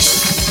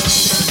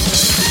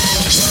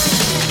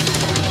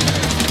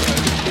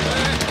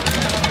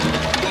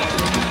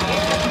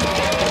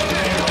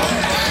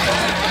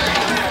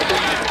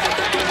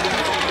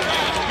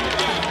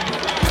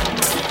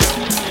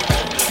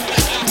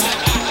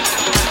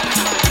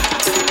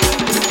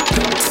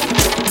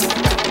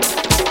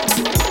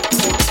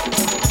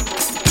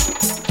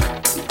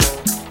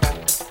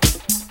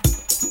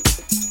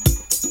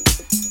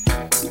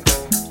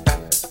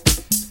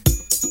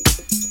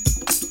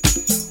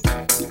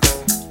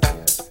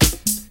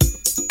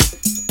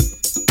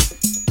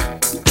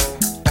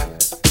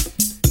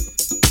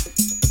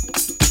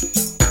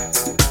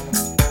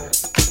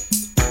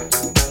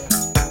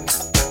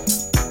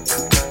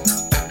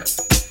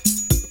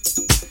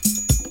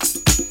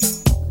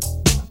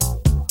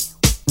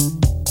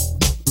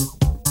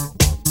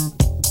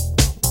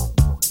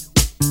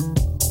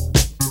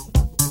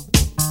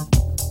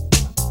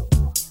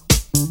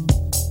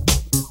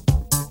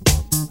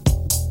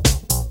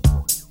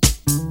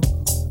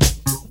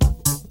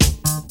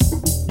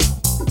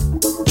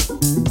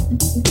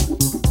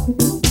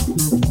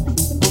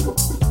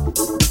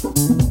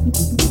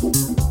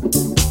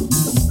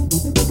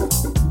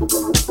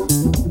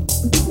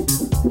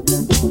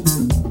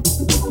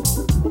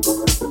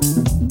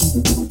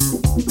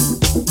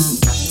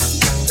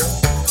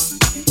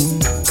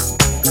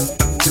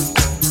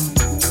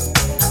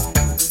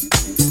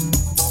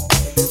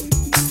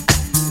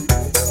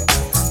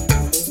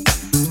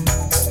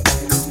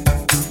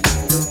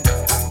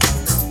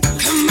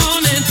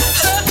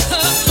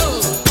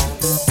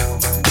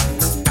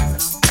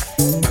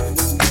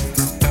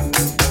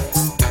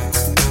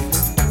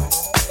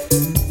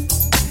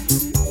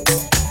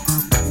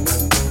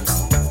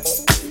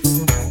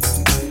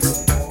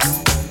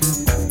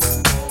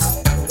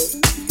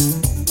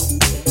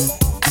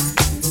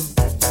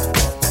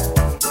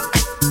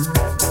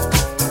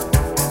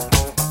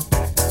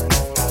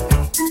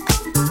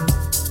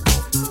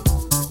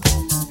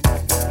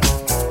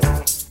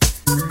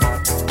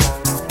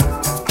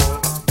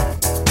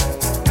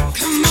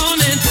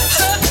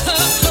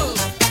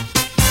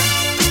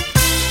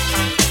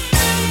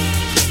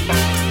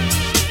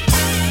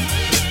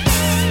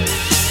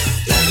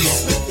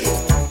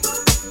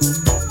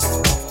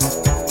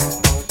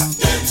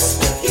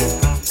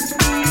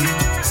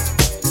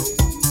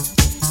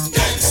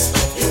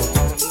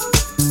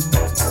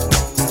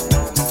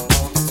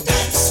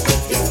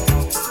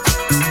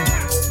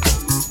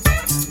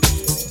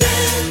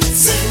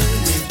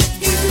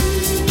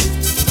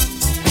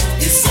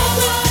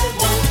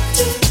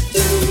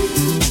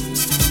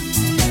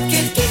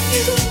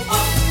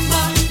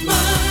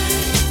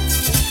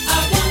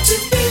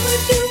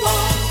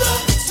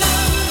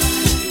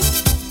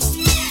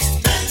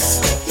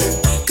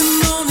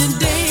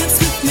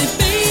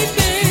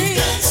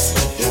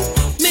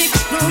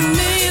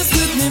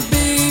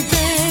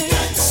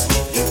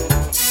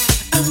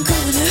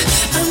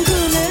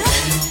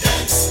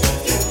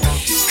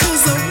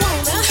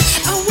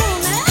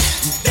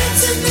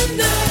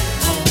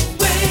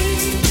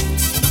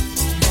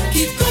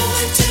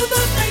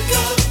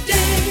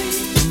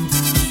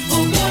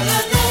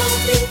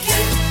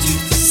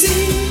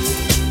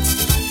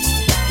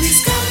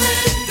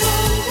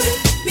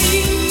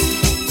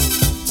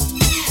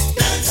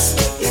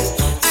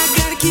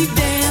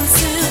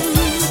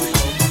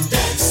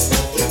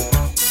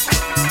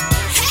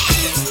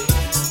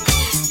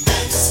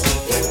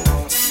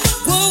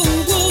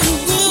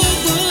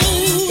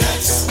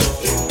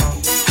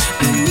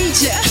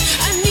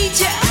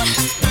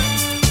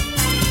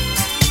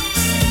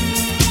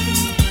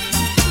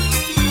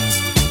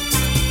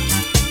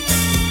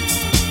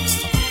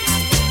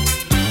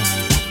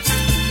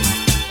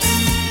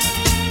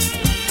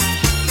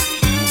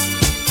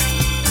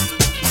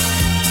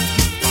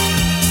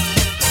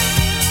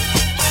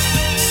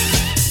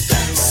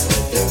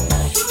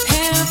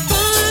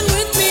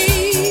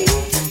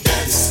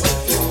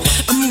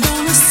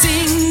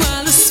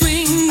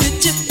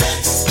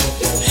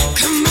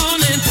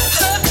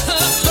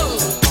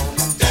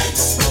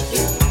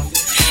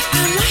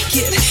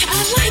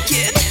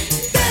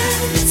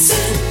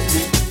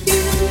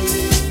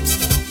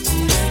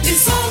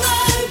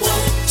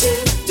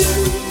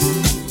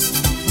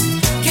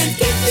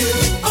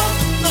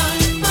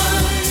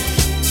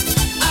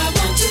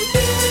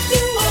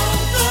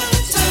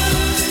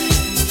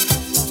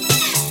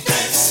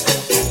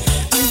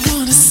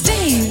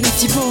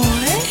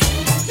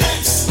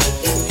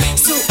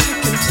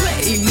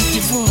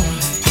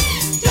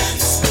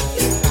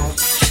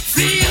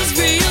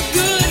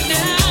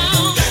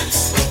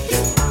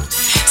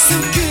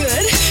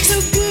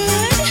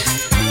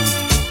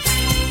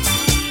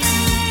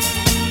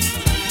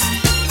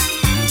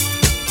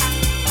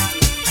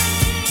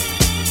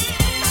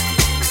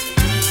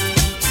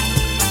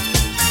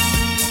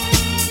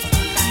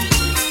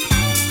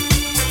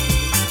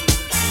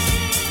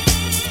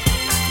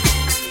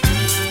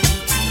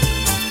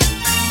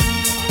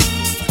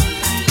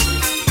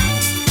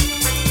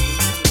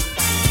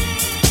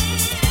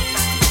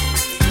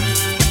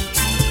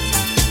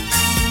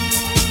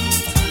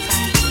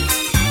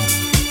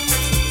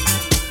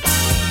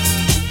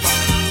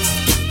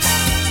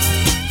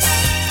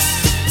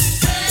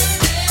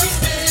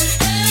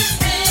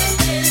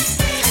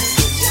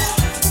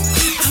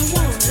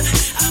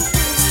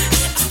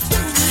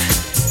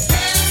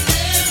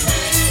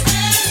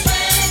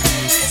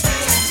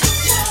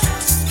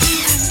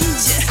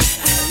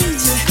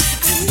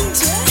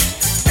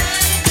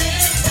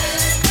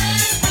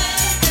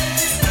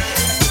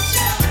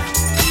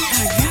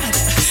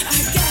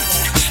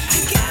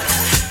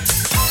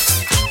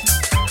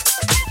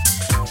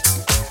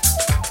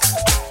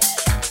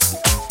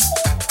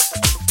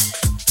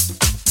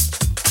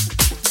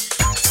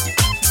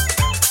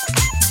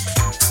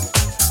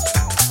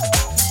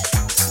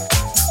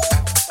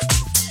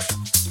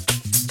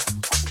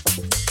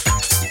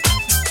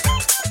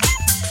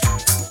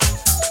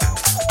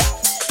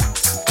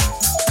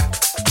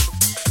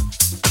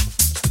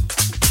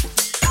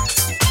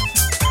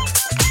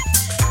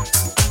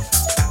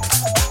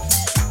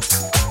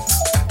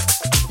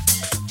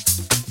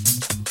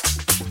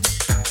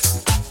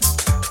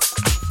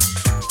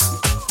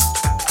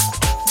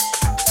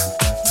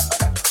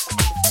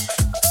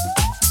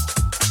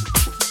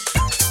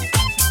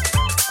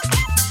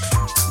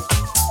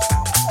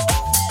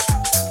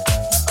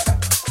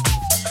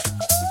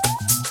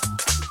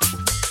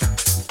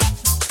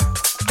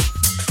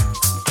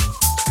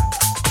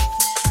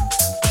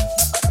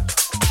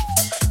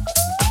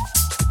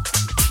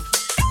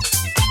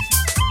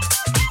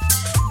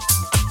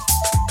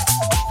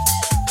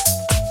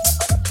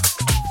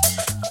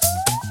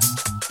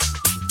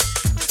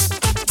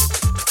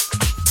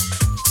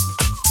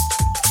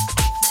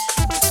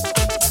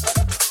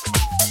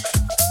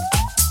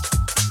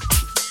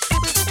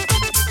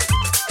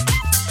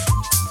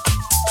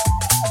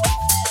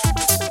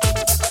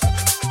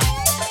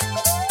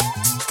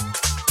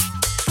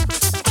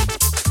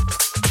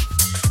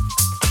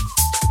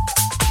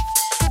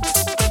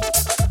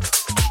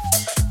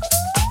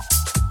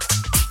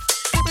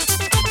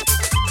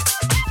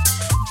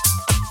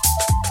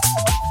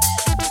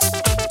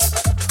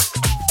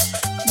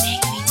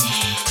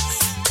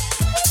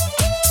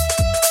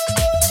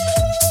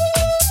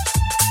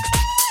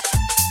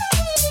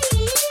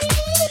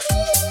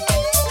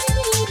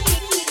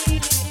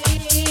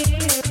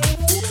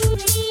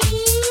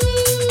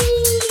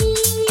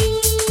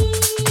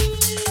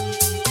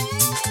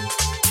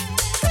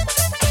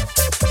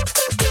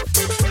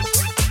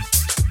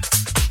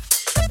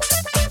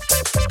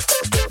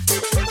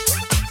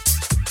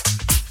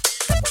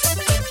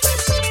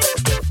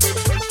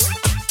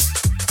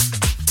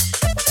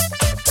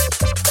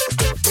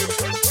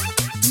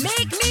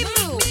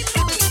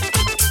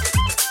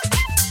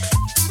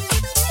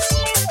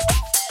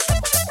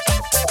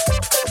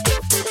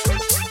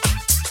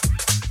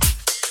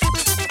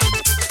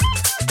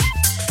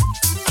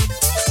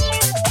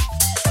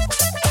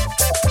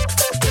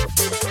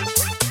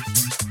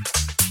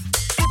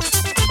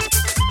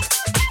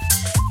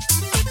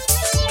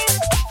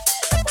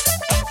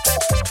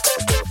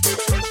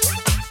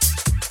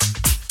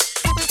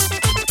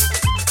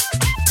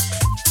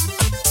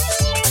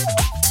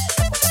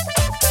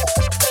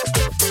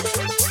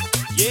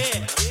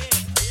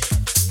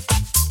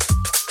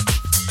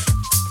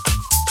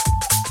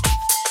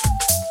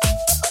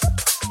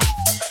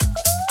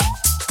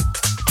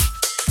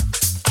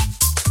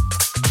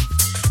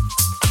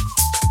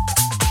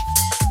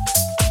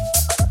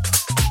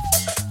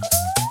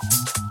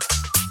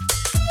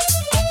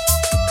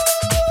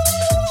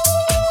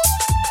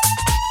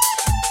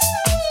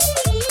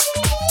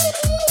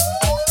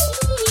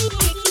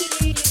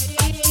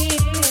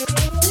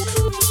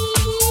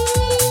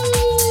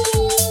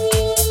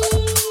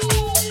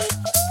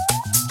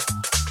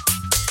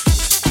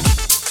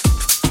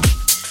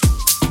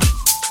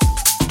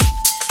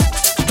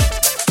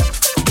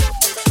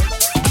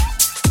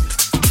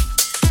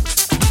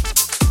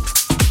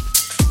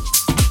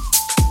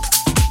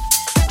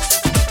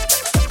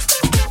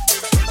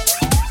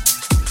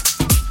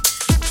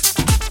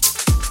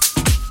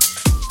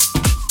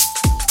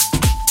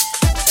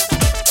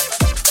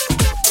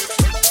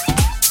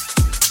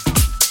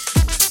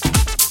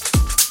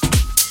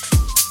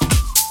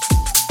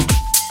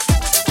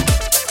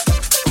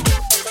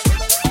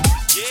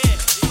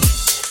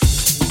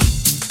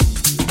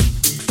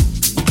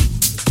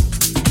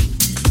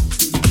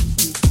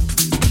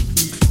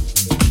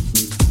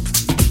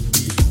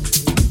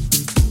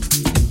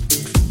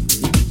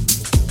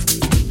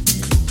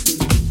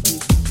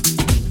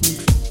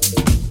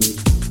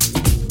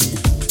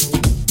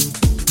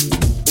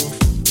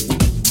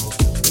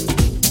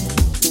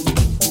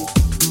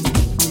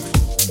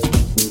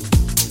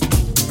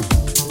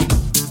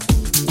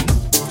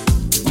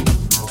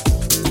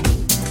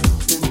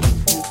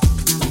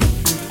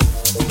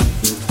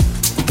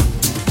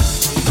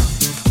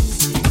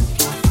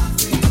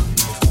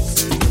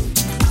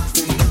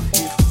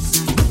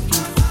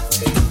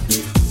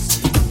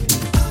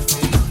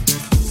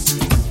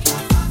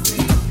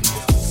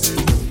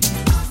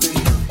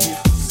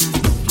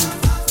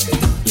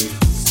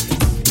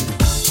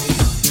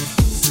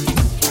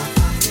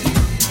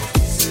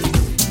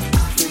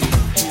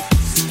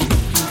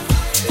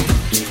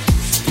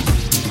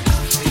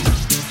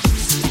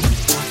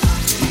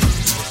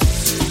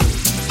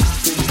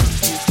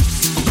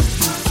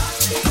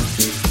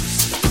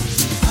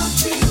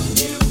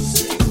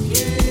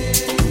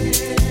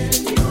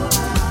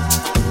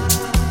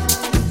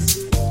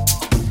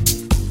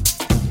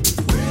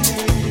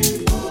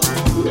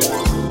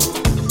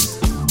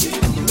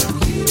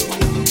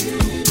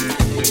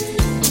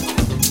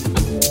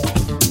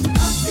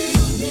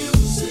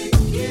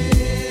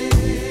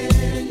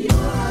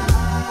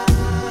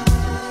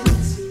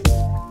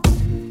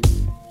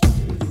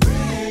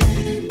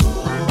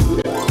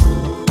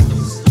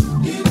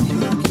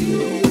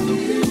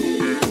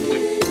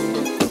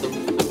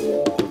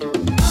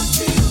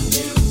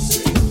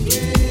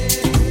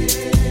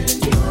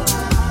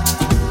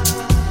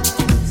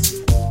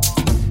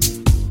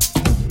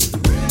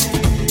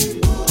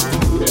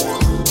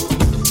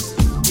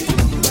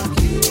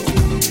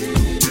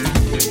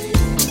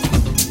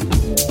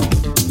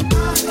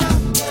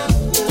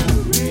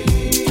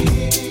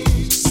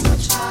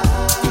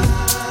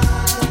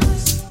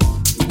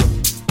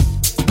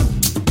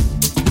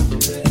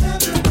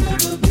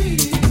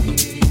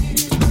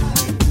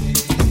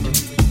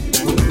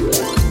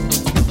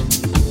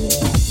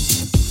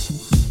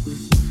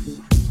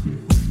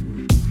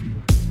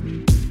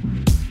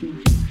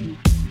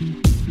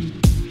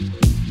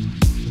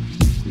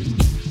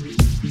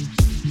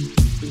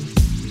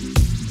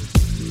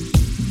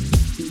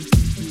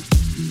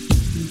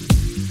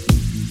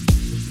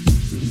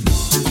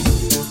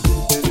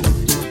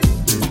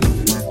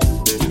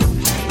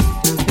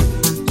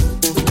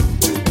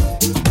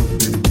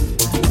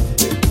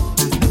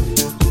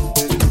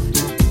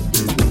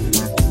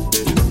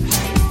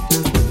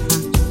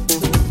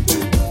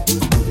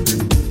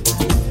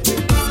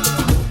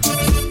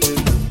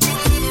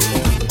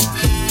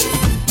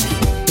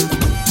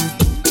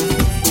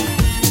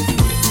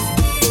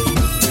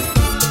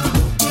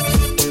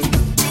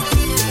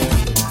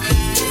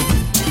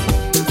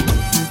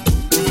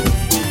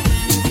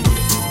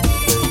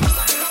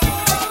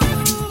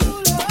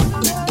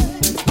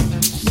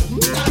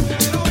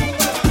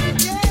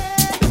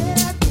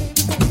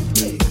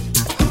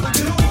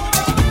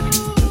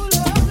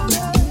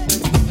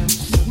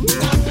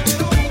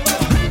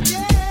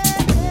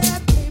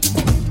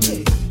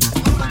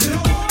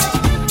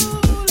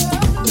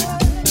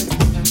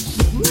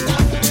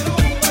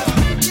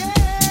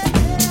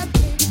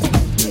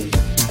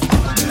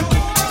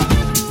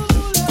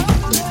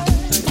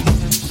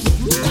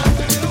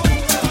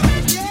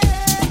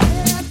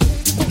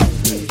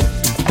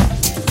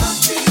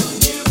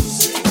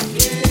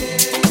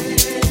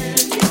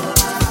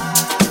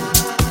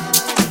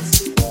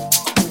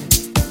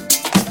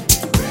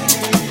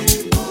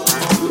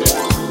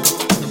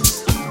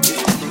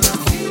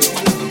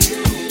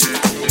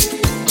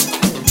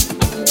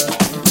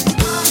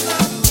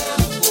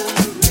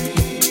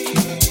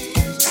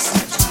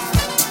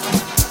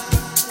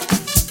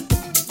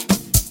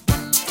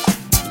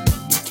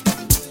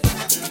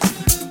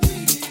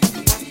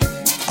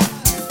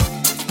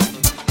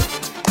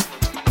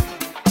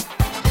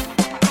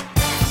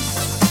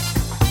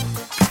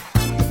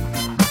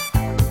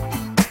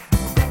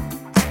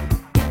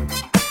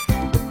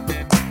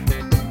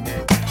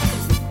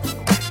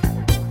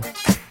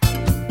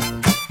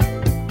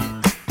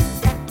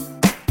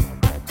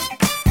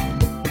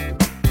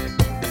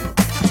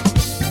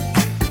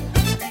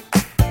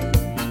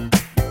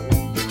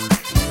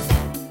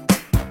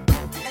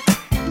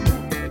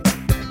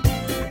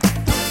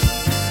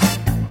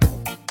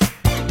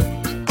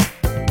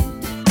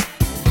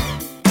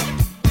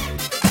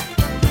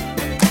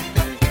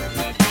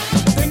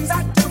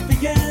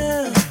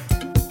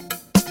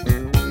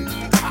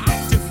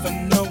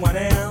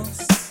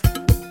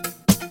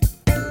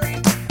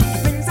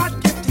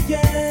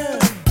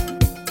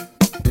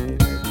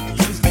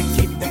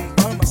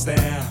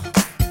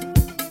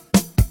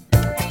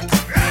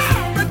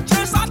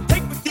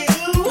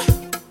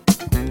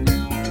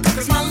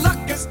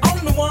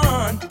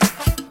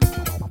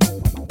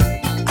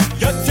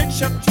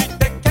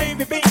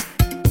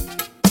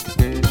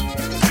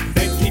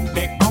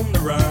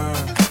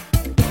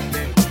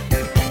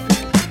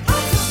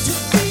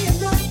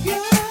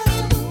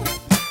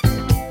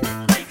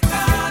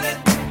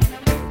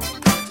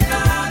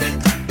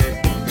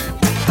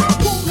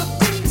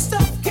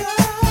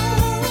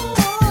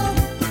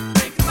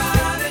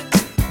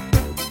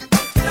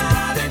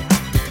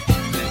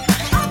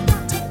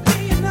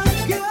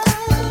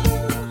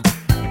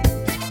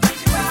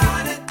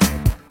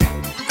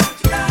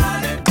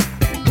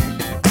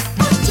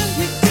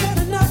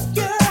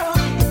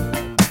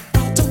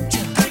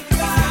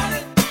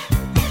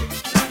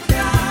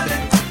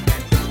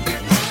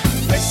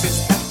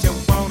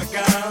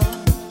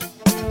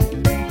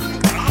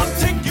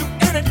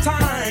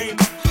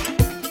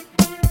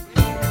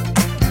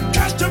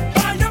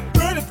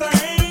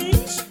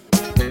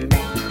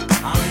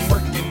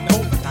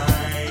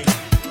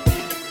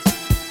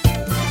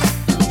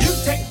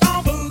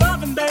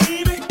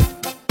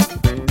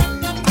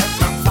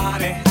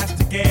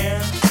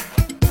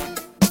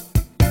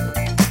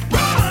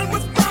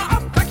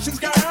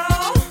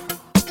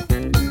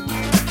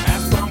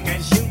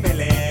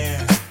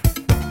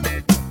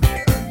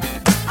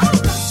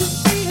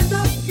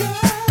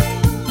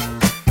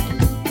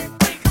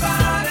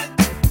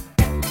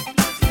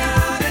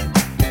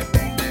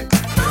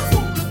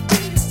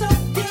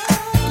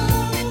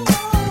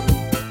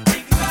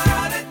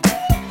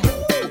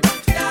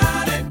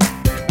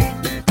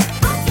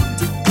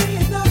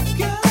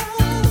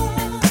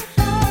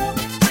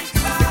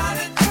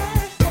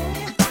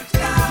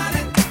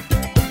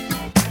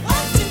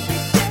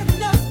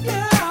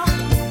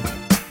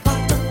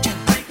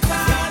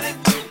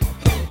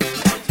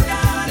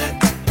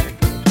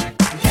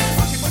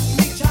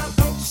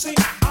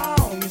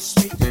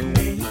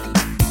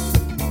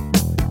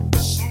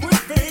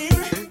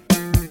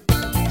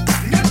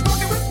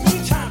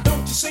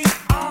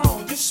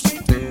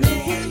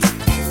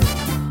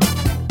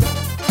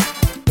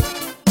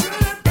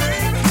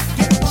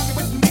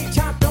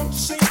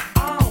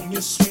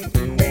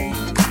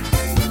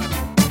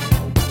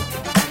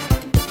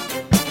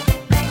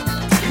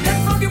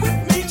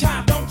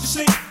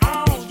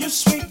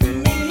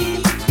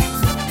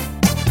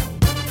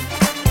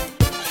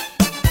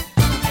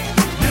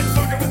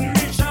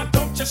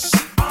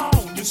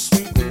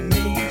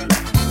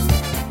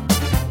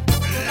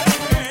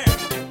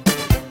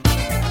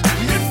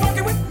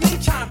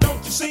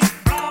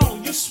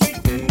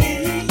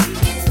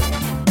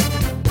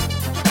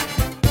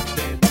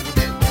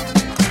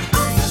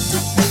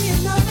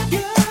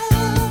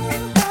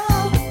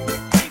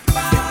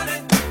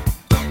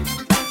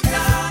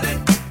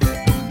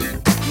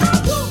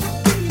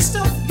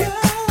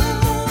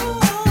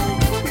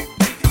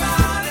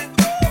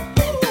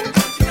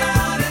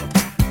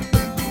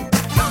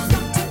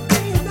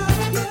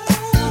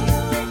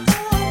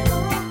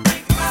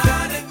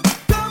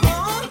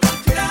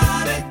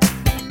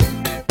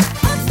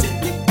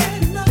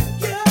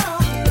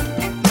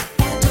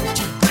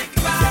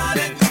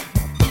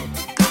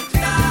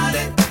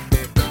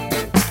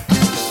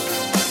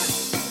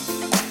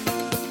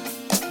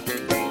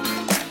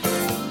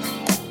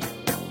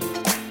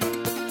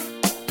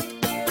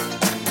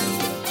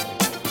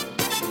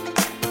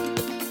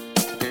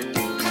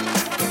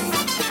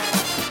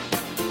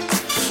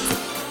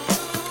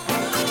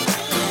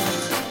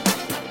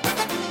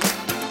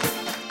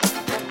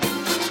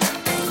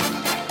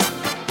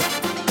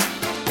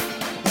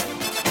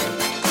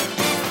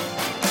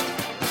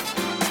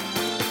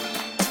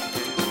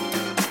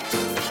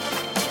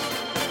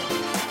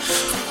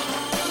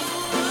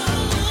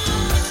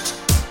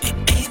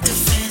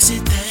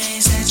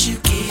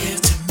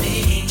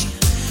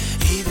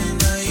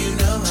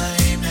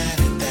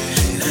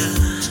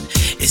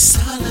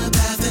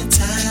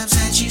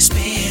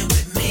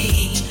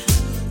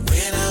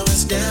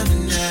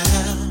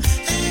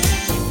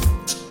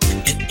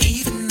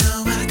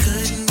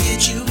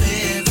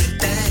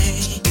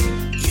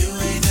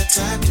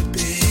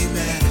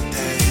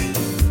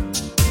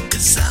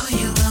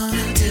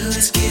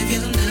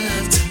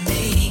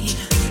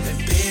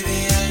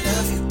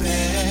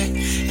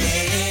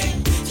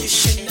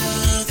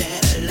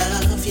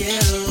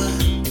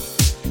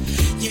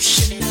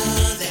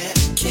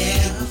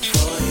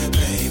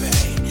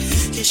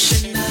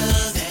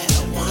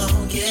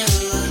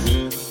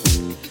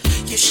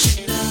 You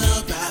should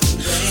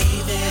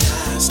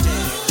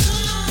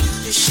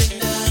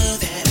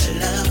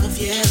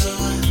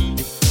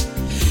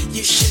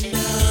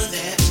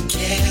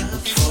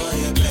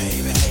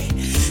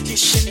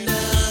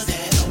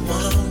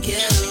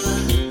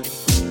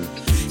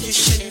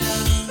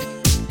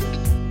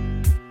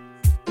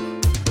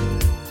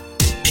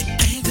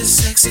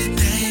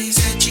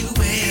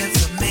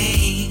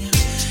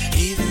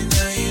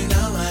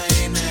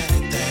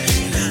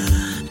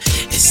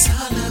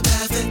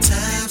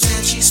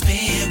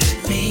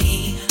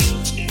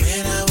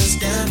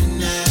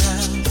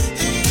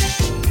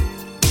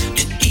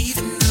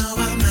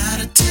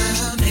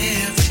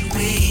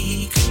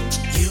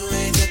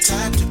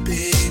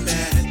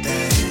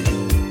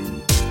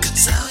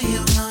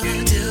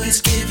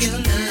Please give your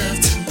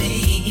love to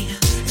me,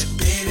 and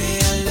baby,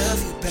 I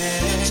love you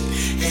back.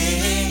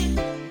 Hey.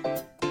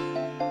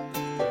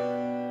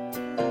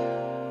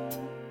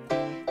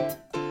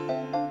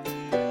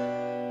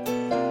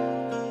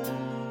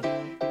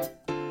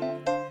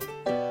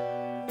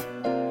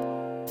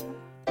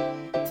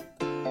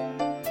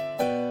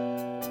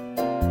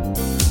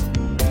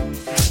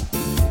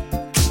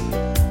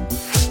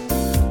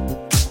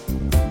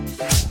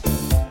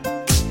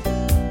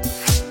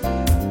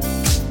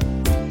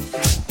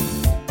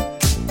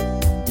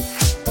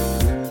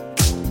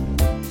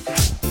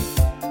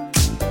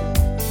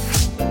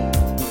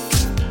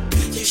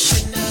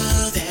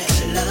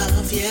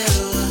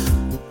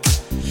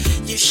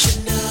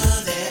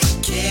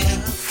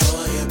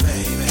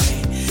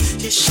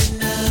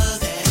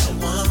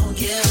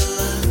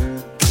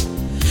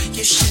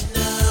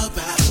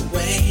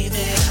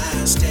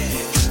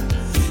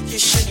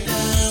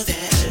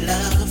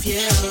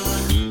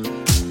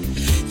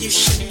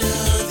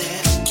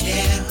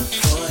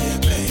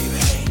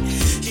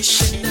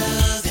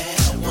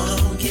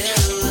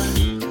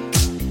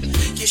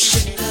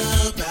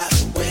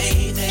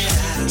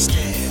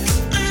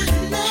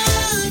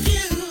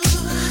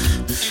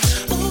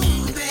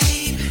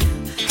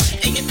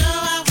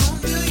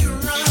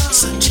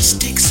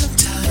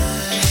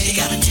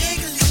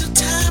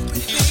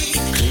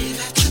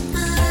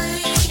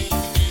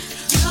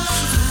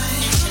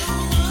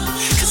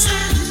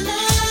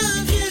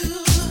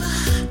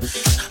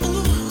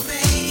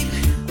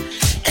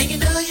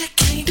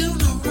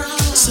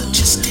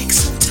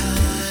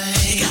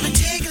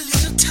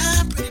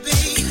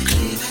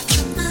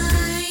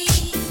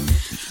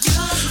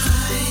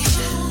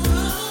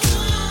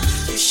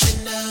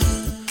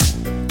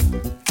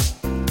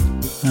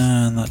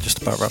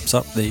 Wraps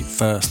up the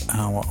first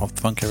hour of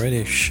the Funky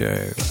Radio Show.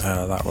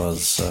 That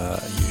was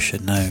You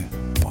Should Know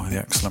by the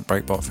excellent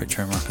Breakbot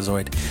featuring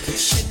Rockazoid.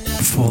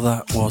 Before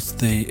that was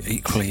the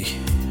equally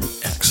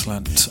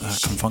excellent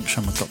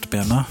Confunction with Got to Be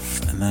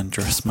Enough, and then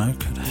Drismo,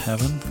 Could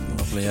Heaven,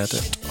 lovely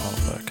edit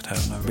of Could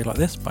Heaven Never Be Like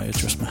This by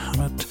Idris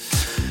Muhammad.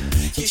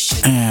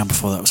 And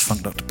before that was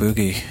Funk Dr.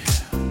 Boogie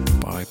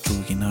by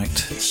Boogie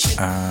Night.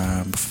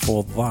 And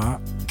before that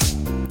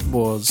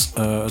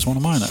was one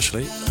of mine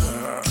actually,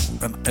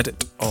 an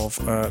edit of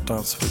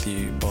Dance With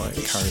You by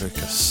Carrie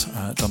Lucas,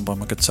 done by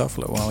my good self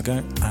a little while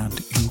ago, and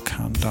you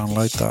can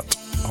download that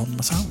on my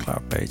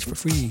SoundCloud page for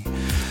free.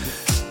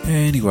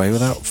 Anyway,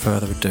 without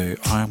further ado,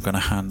 I am going to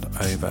hand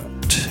over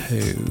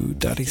to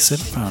Daddy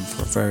Synthman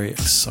for a very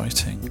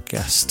exciting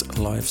guest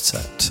live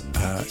set.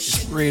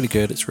 It's really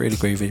good, it's really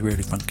groovy,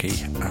 really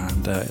funky,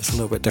 and it's a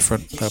little bit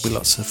different. There'll be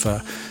lots of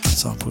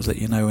samples that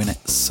you know in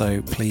it,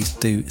 so please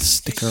do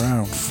stick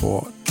around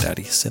for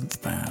Daddy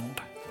Synthman.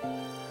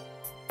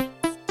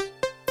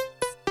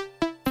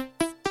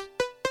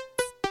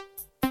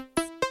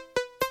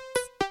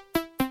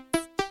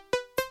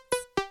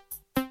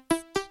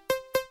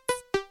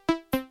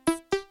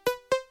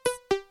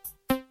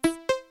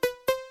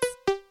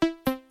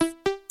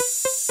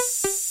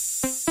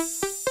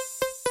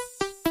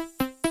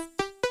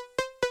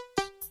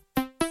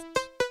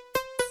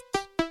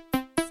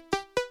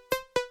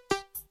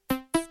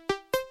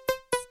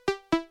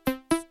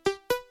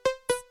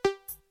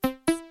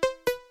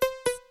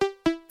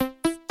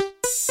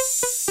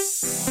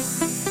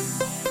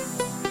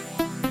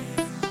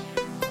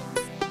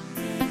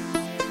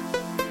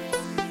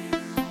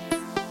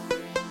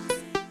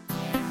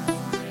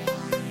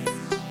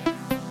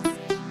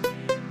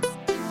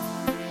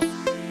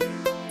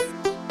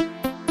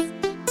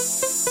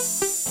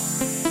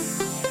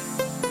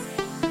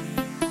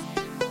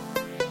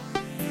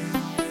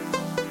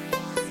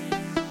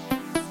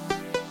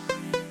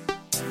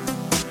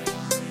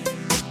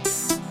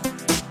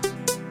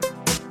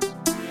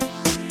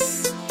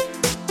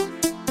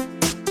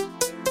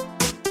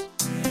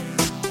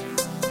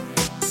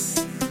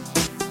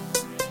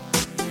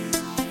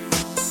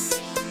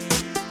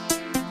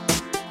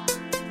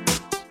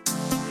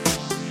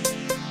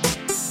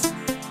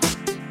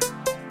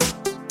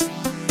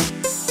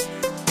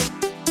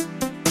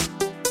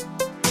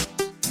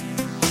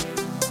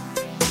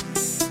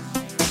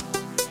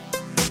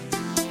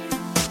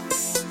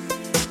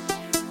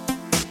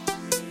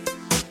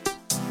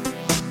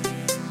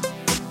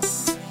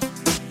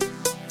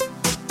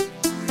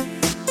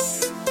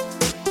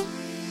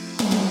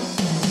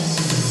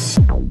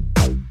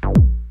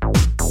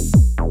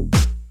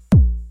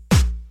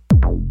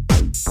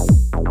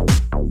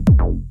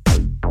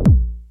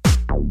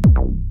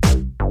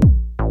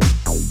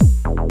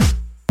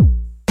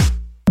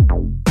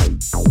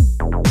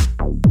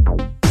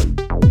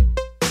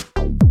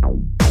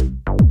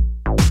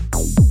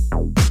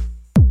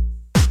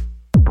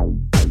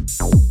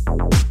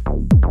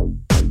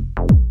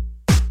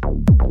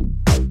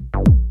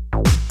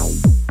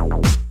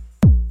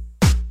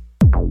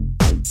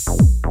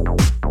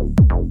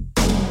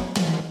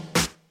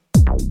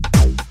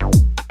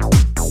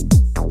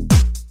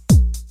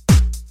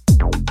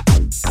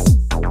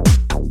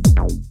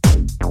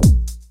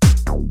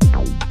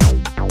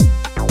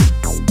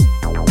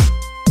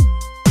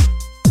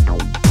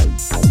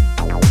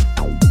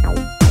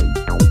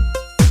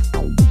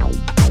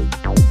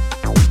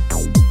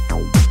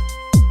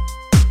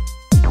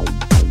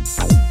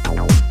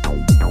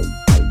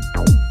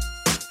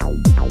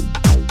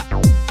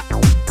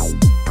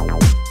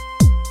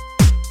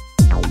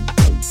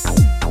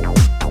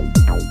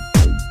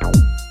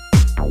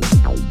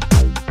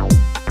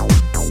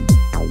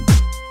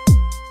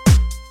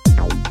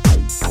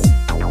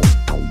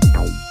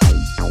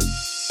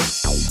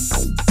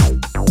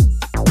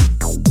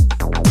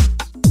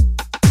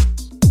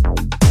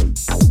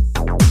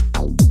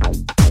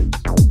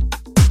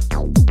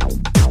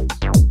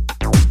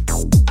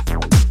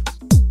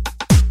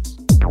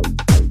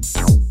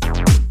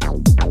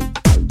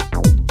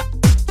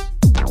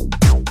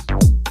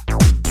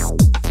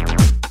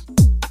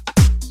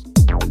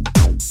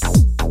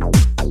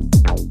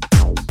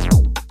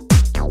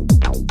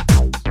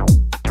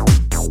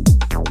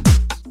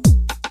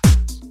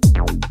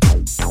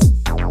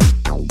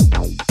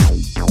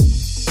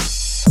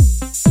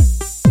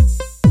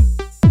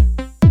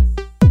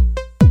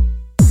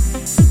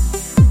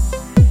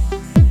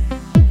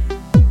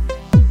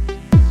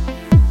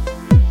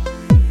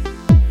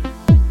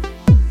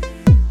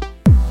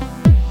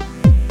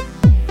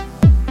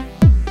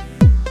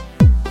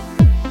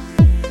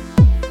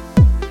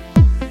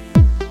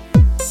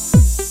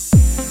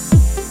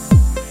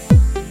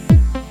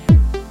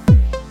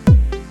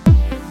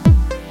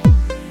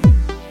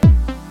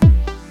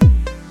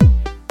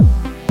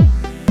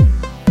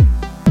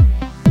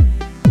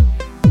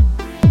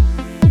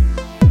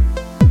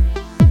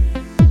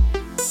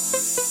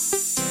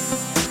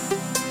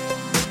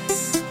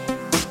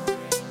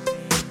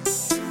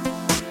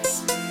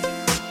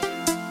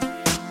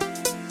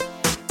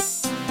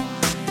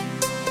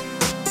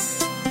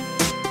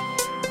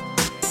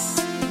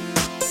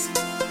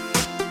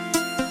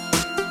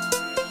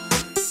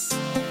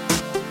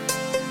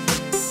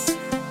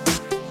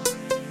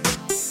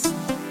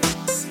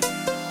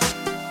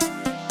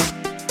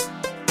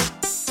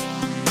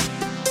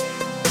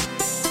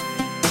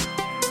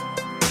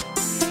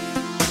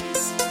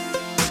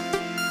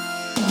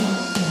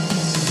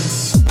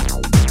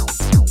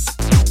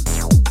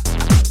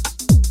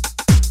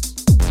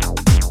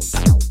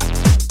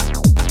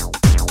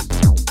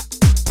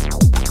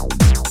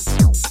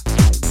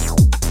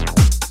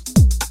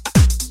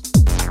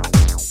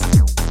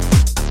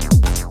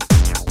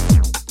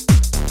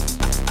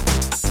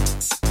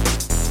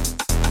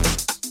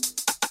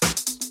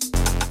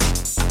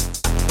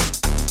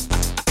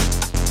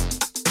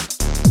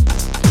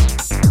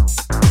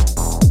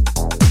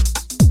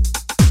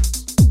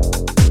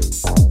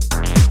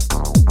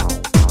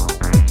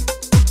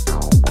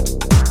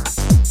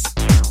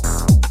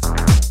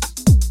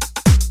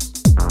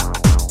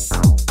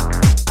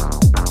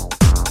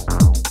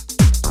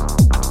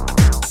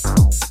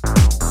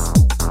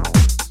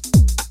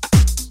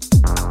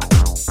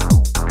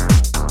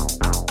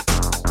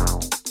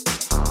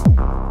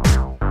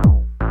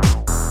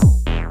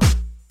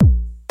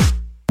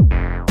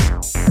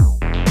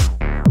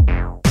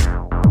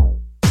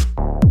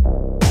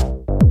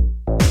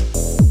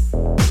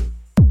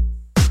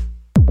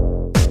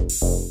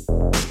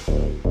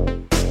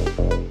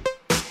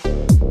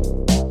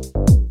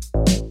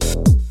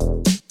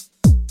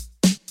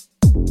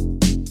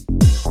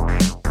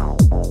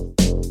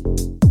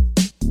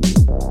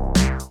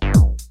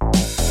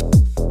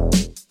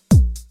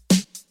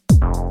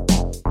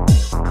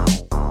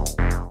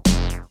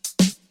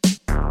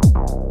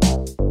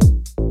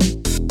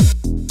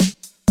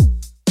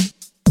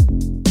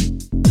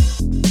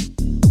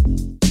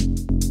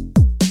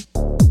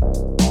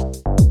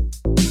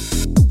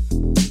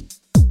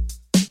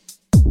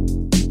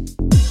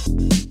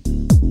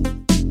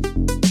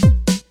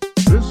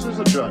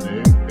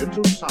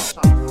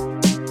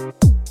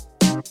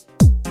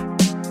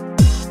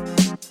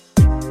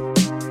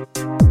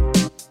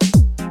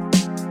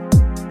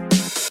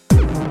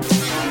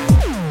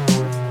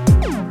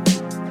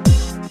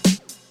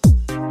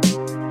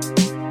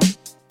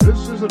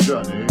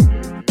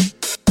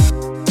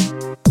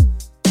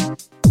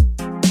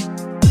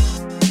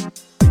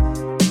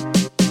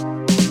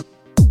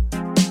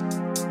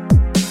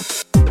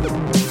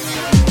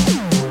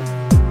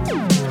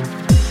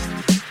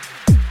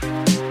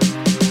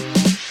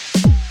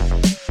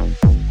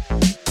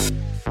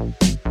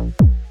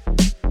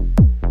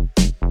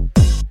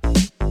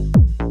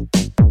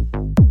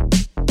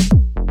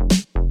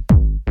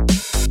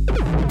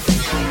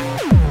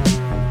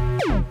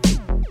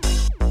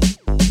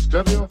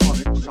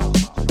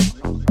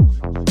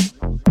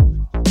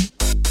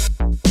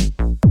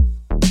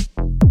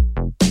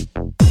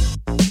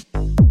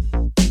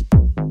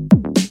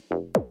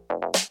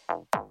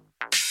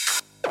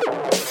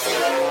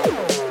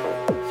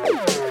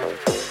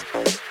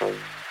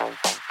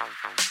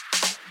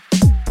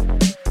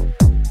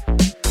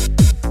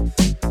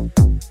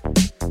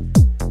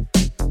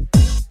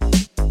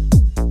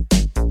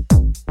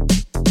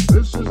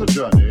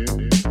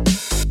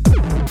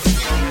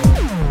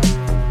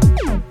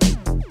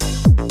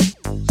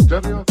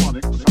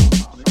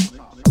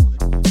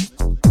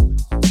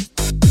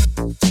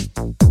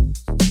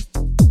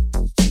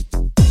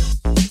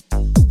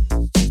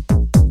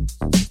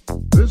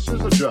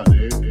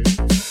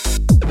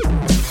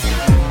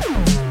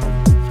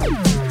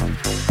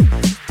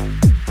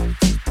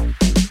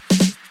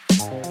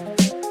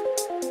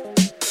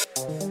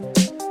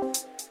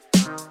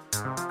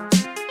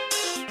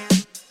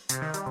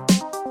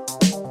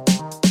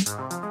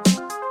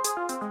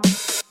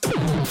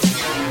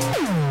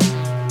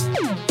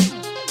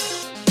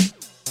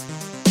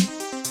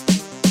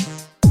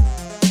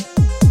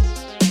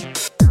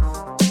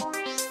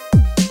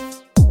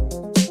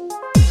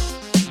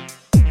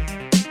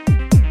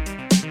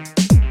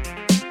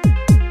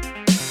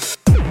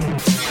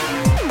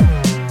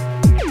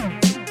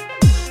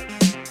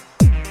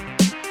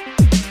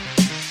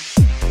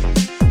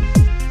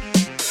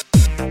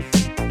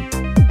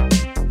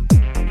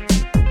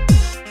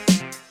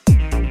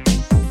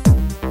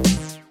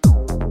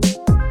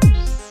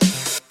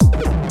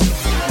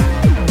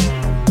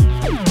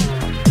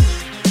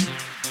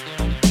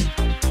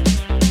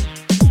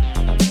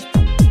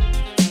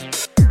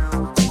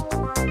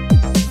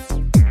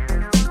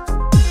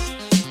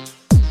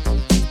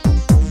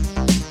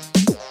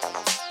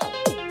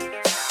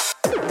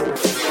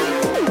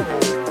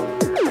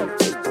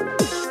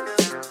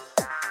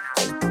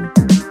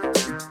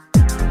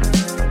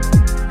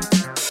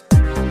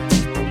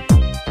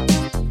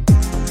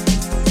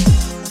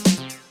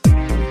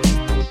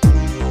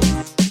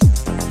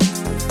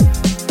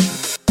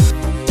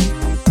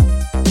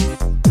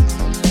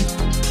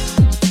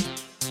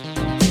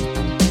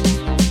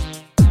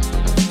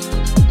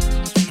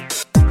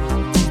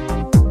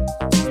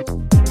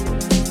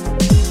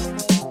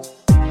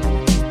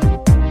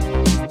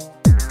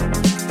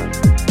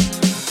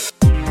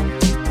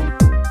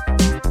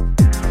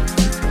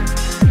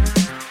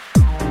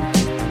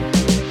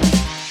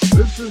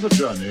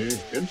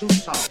 into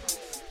sound.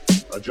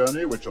 A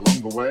journey which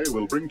along the way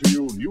will bring to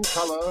you new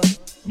color,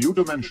 new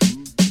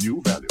dimension, new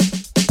value,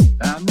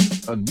 and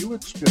a new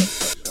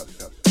experience.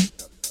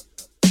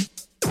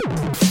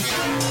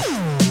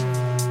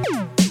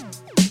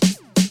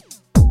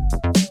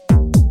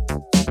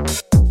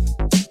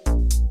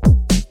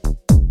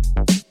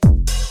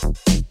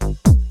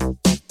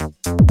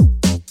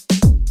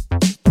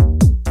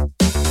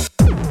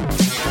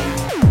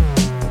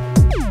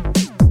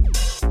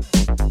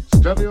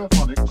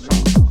 Stereophonic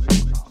sound.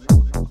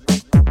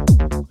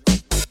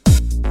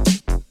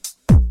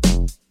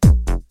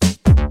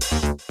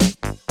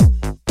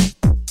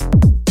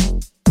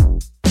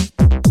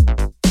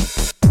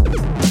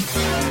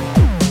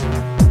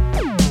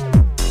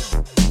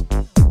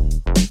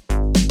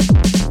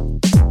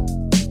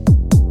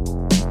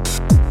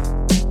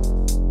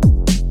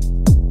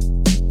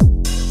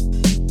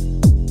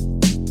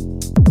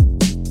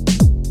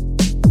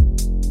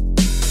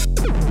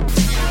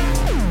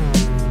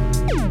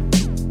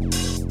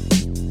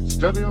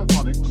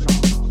 Stereophonic sound.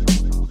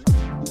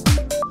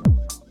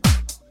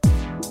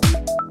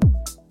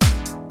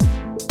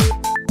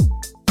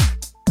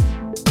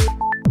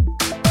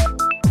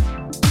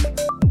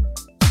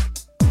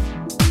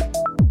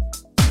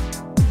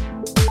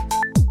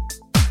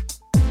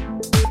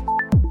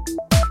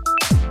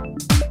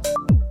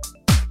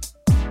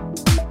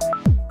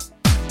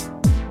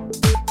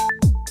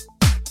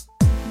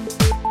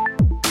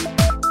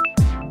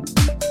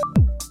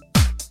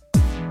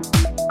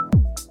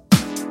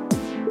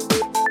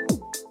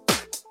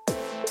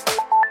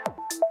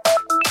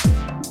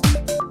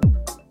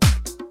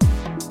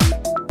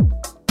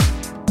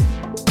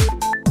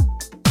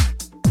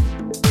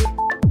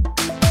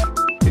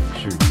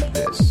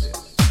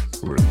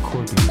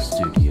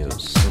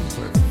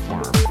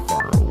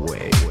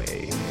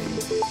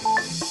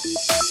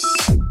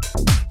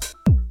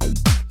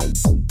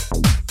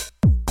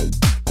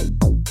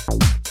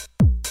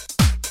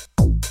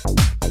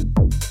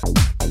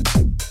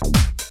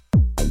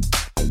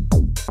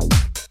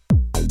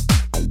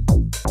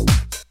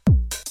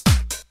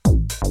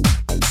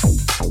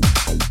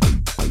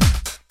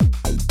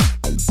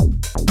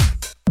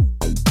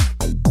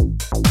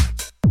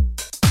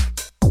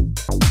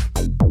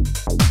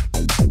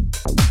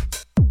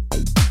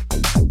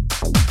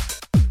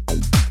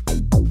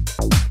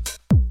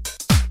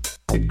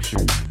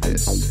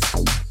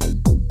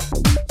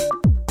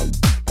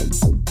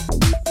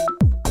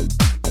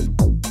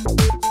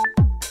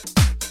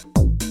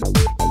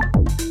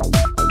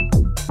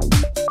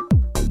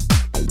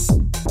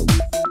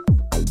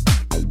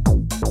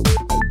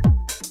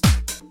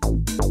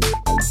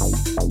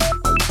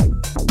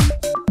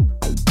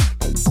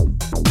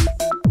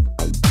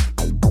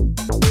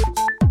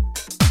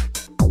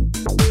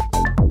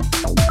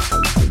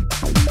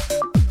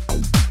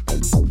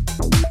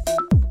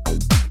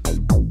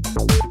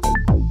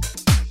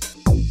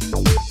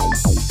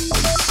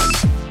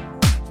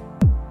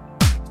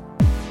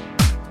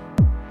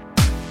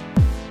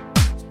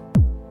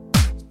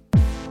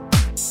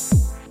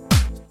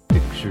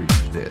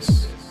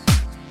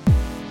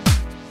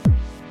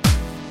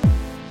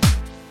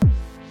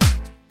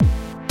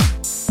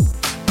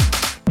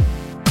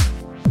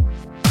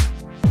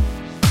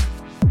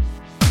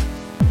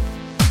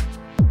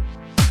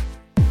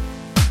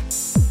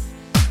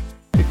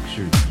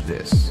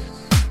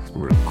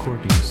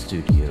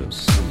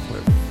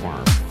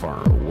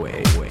 far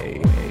away.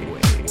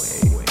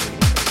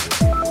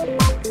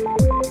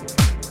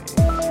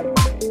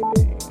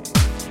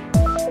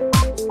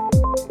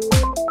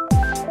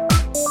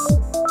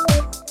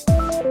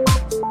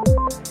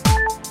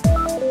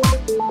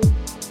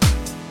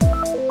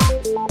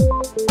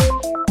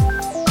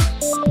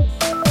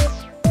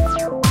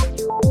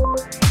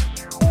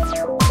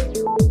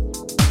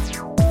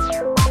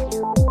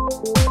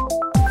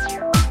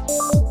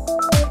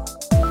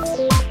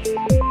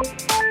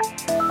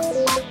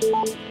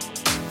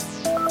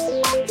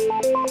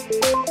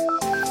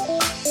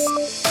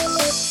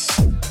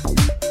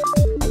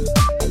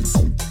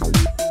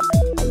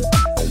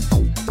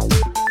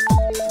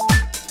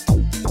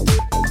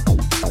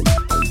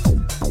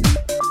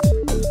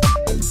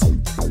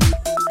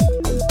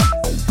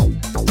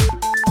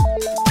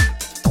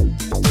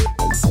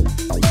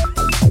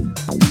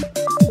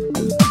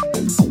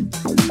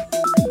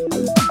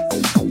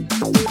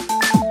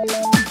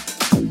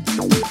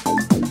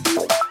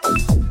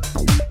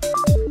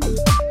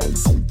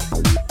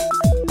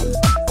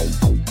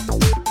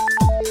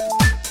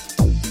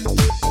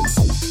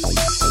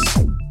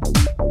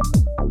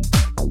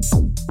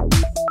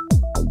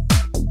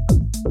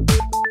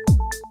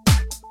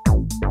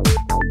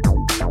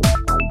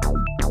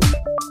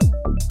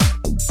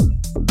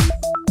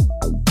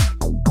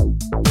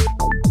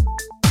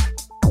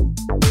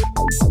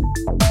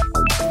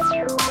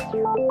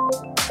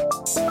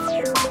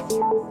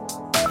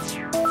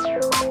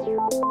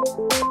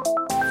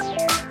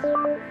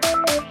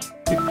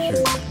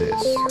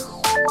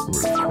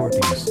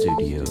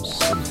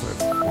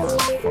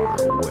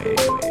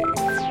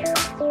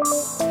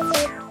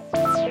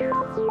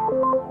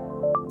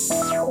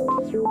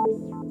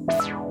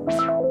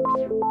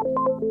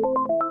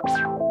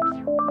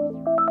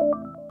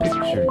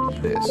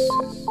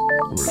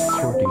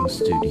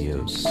 recording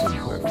studios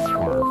somewhere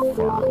far,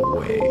 far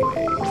away.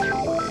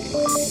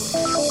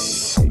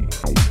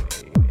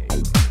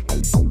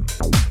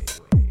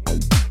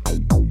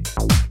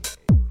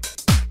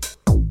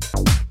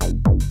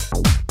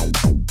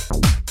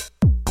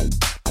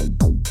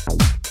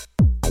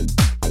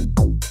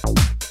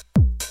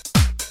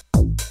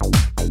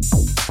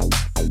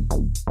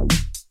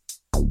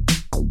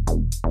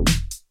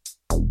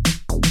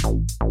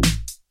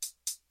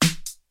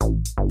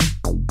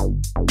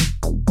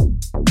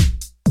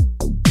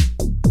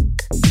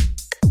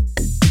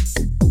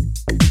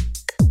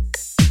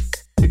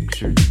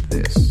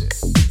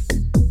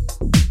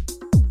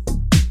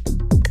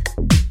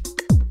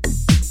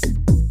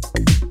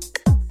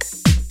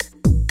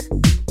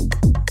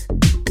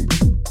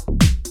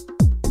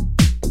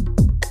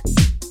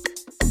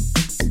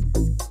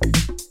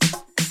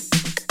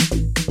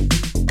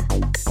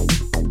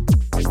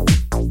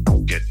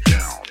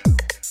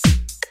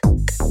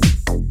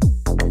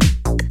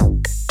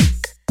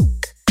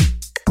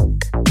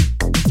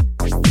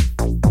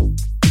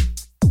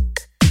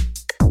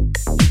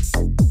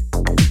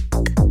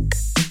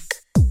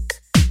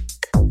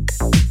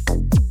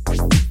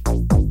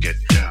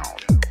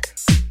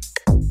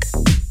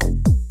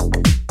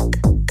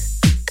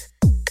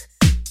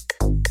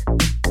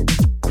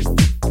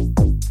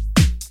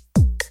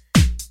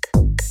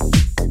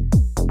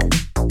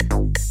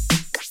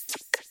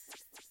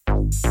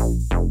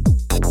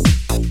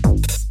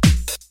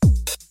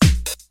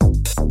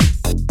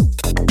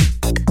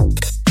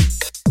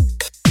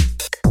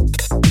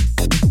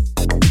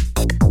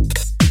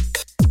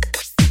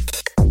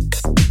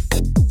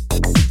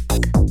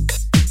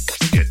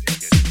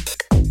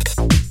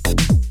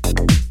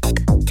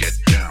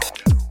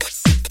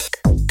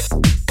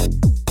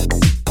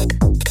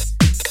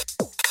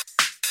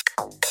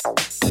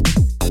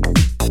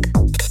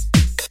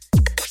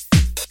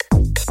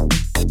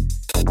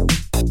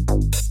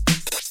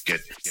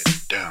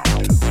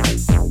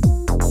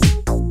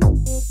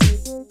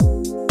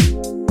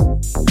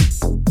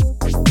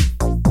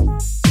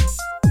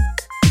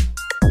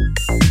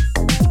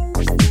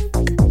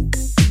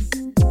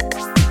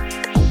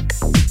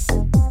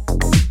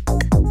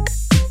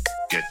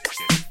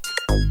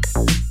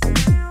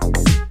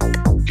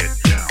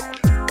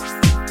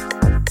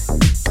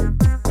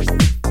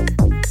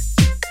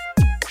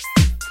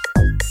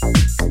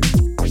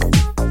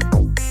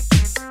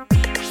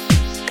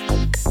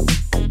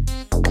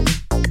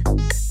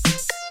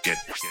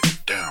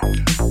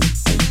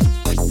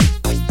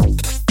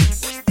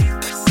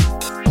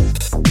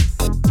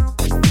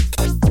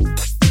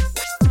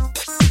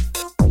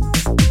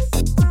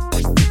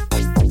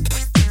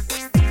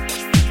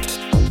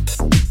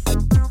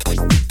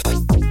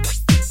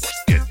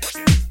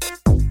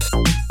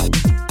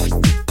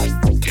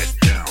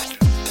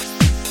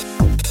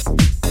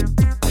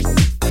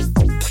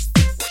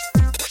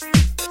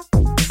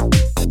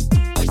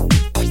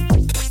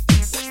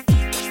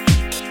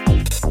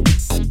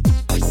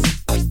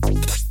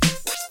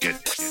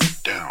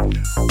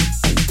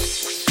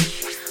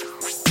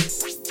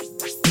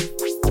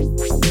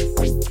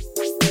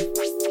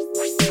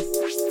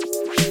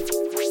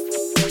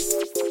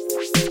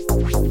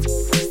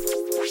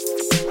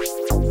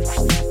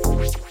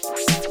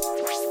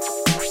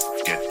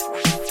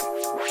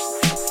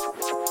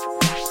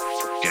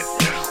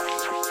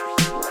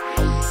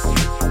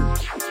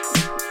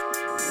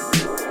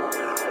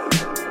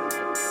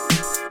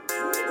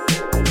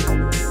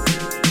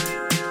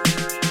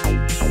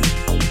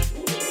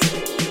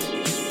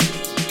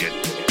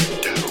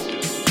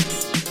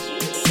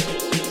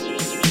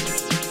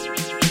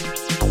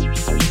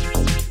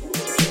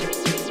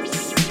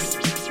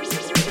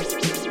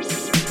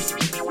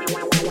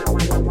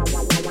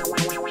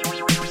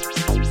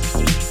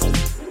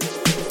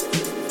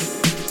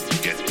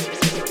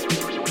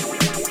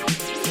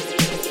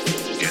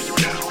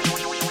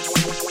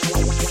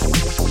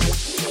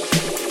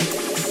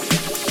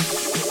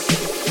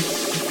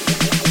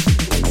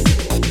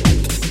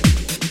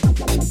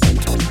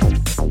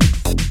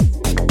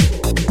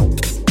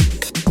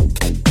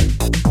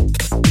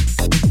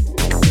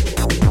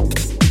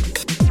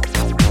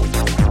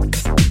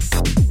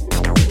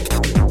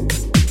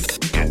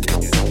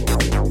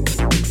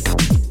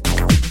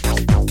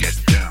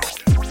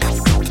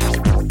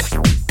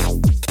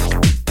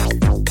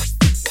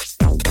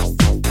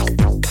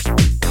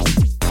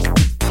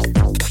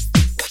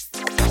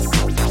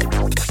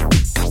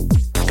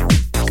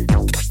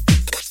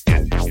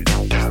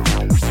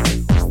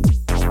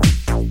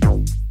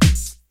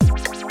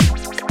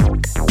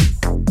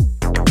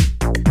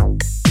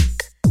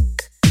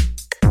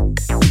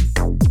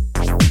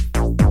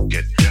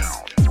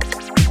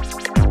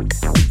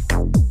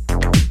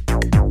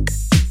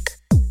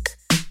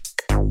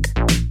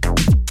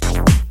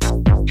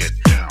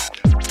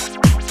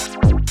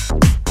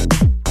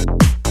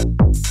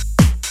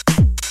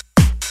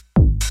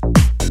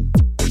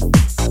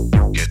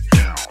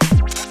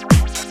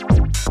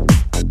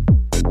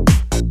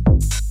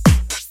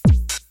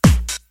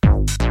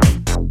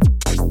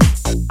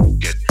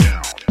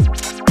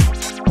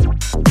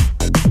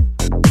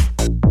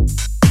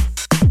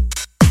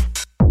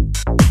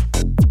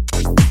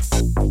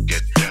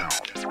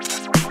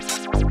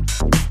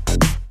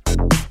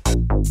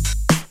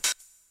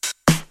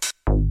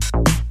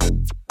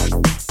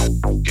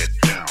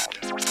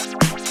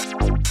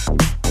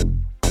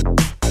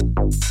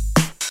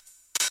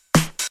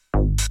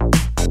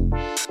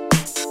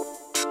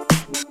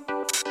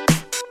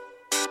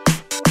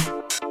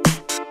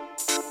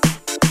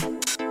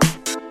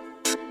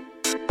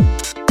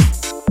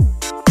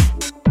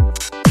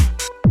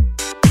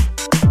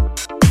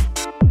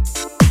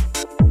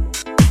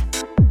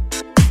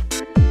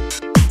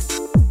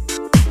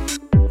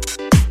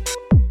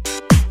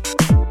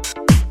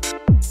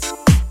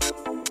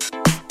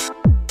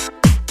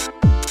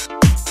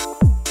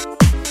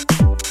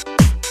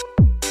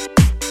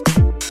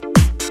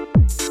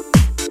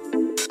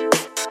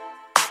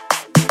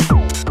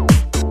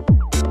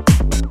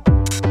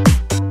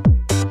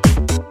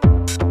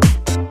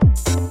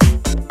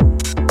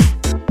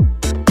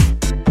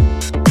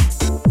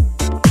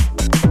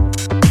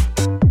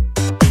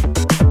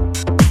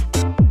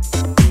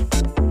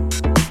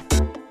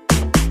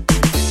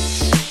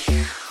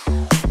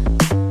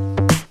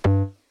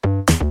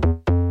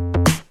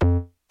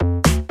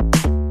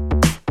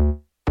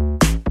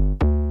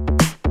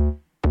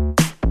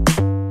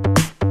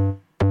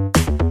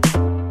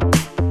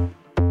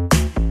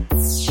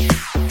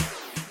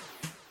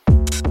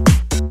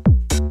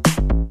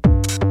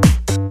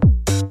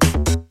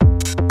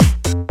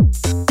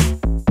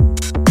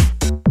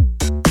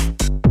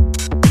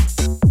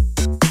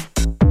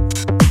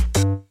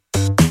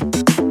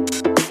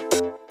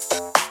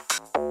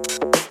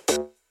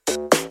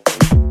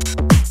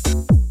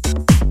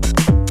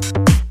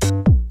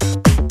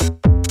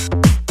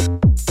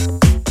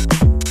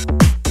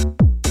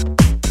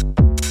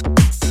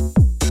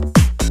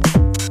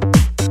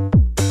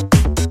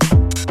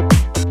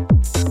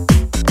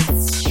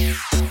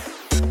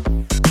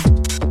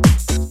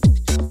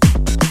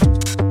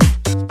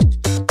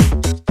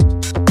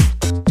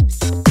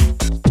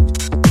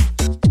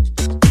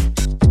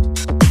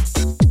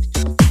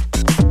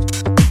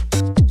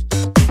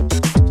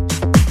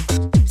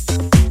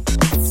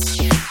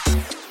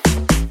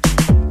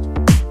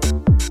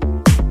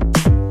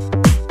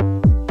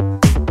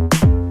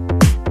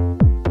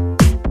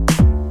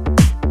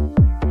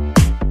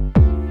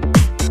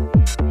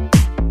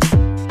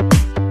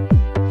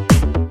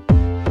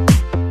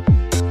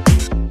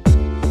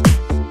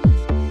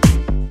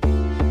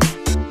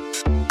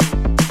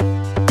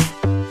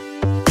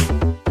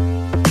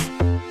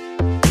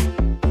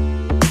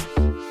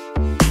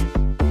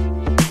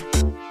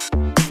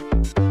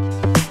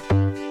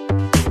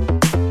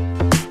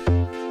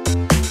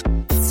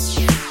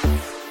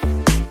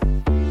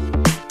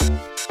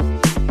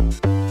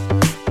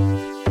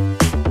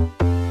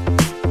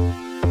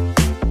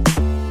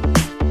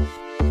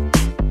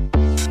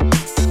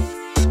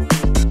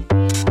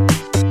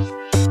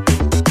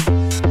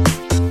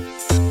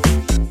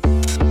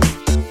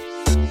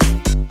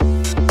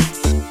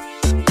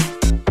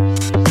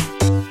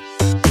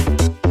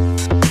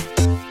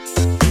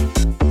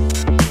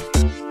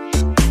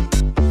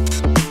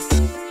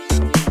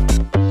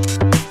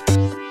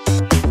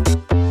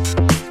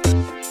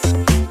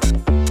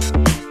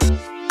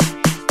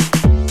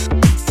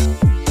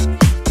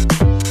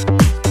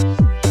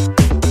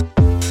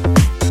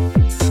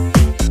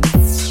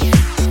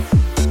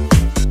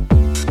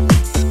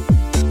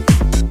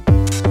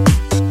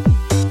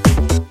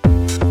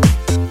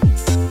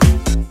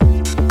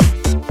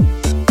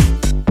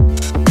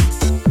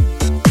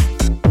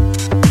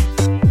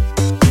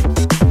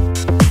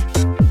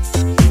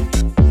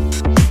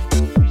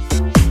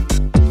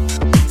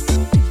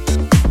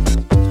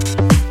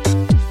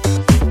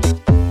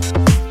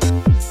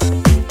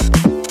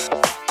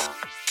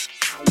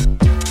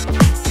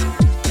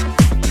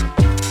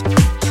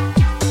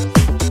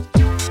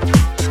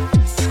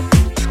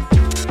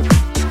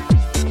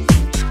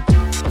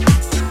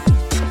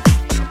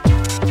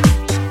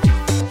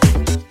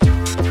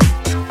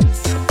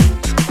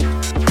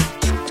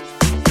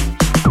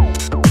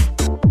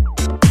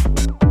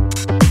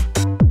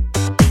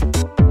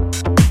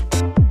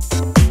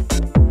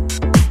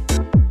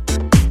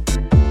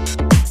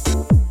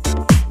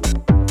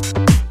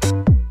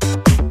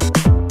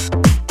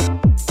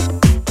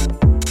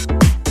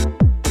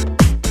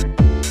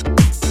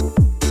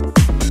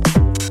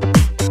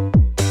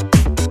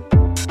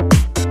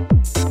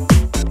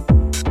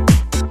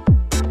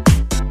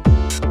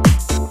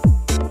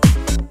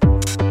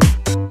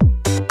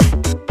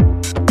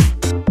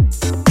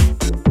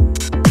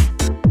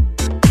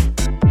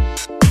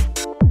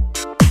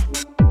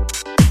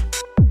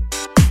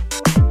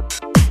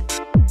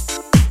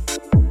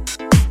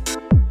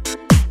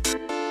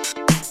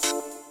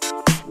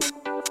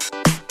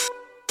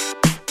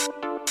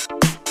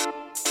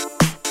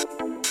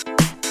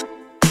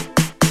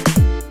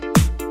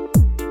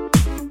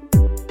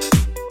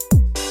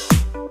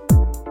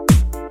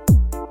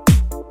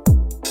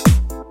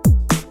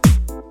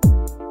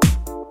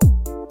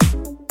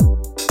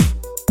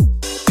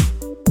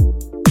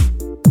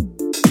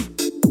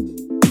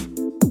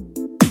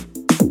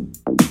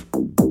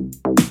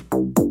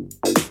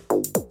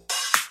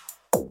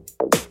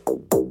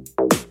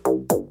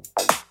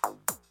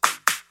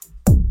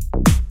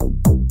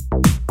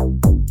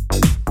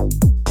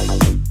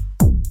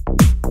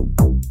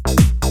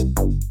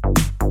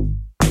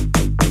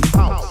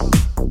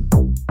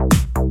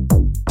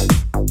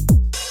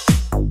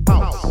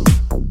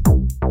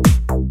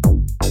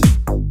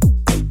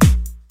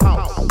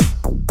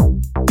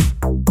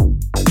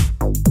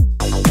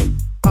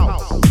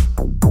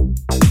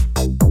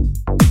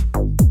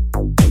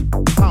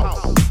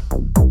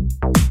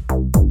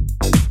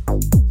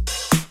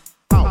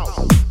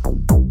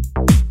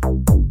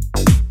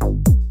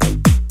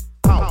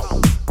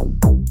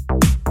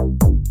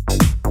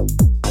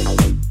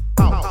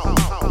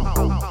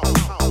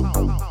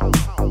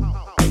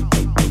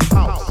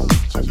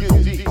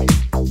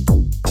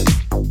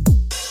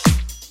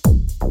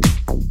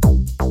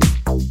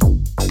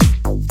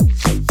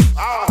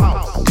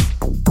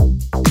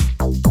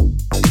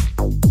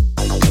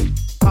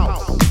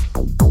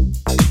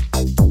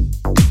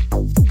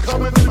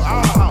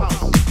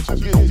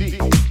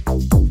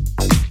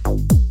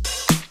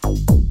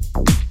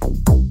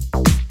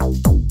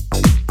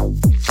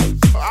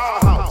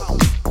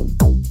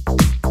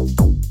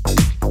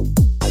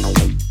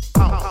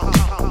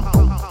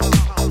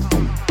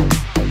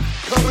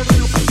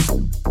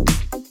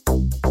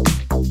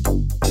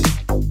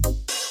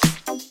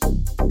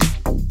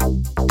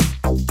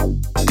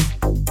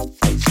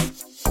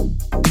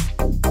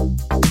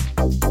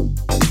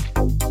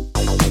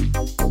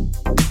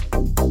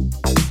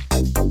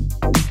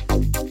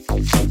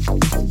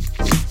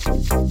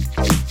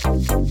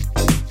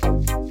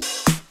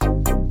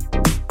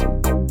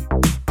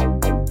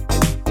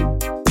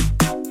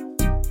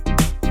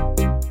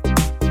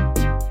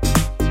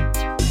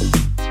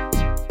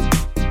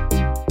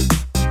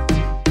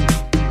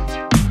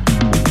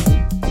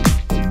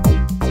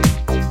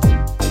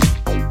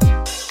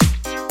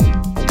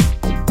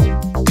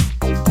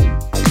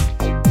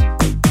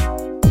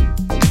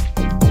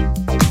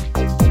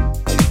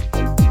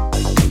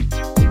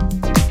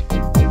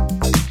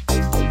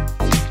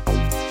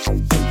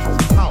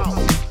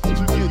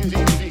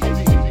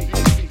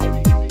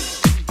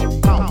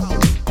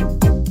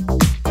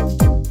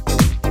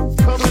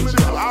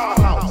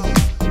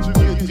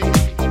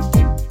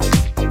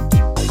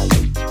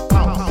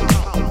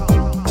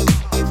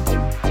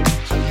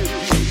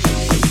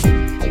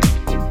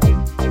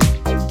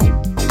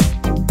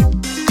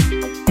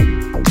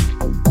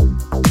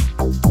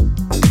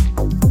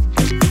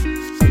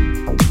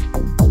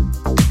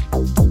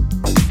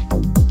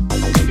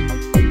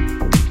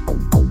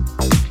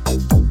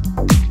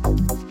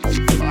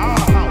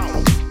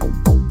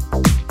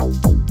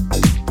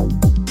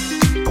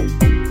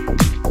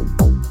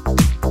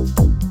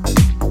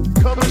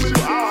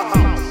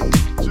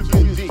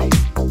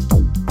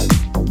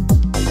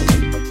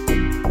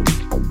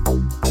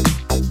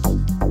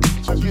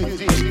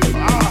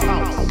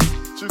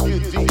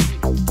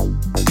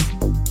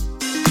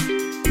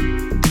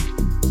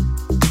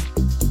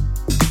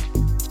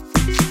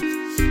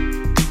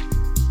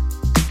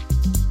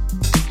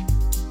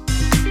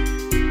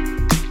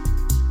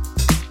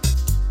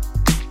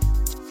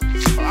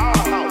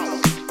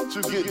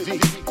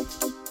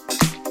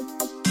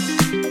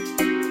 Coming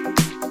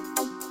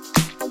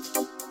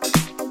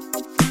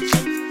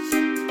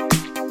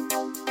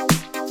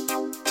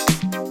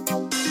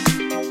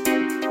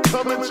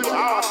to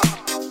our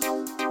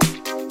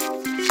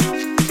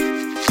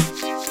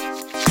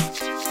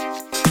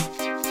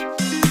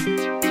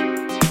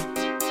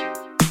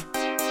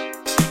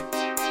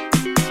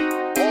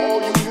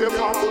all you hip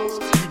hoppers,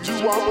 you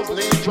do hoppers,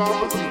 name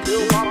droppers, you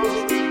bill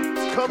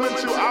hoppers, coming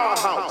to our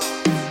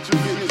house to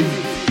get it.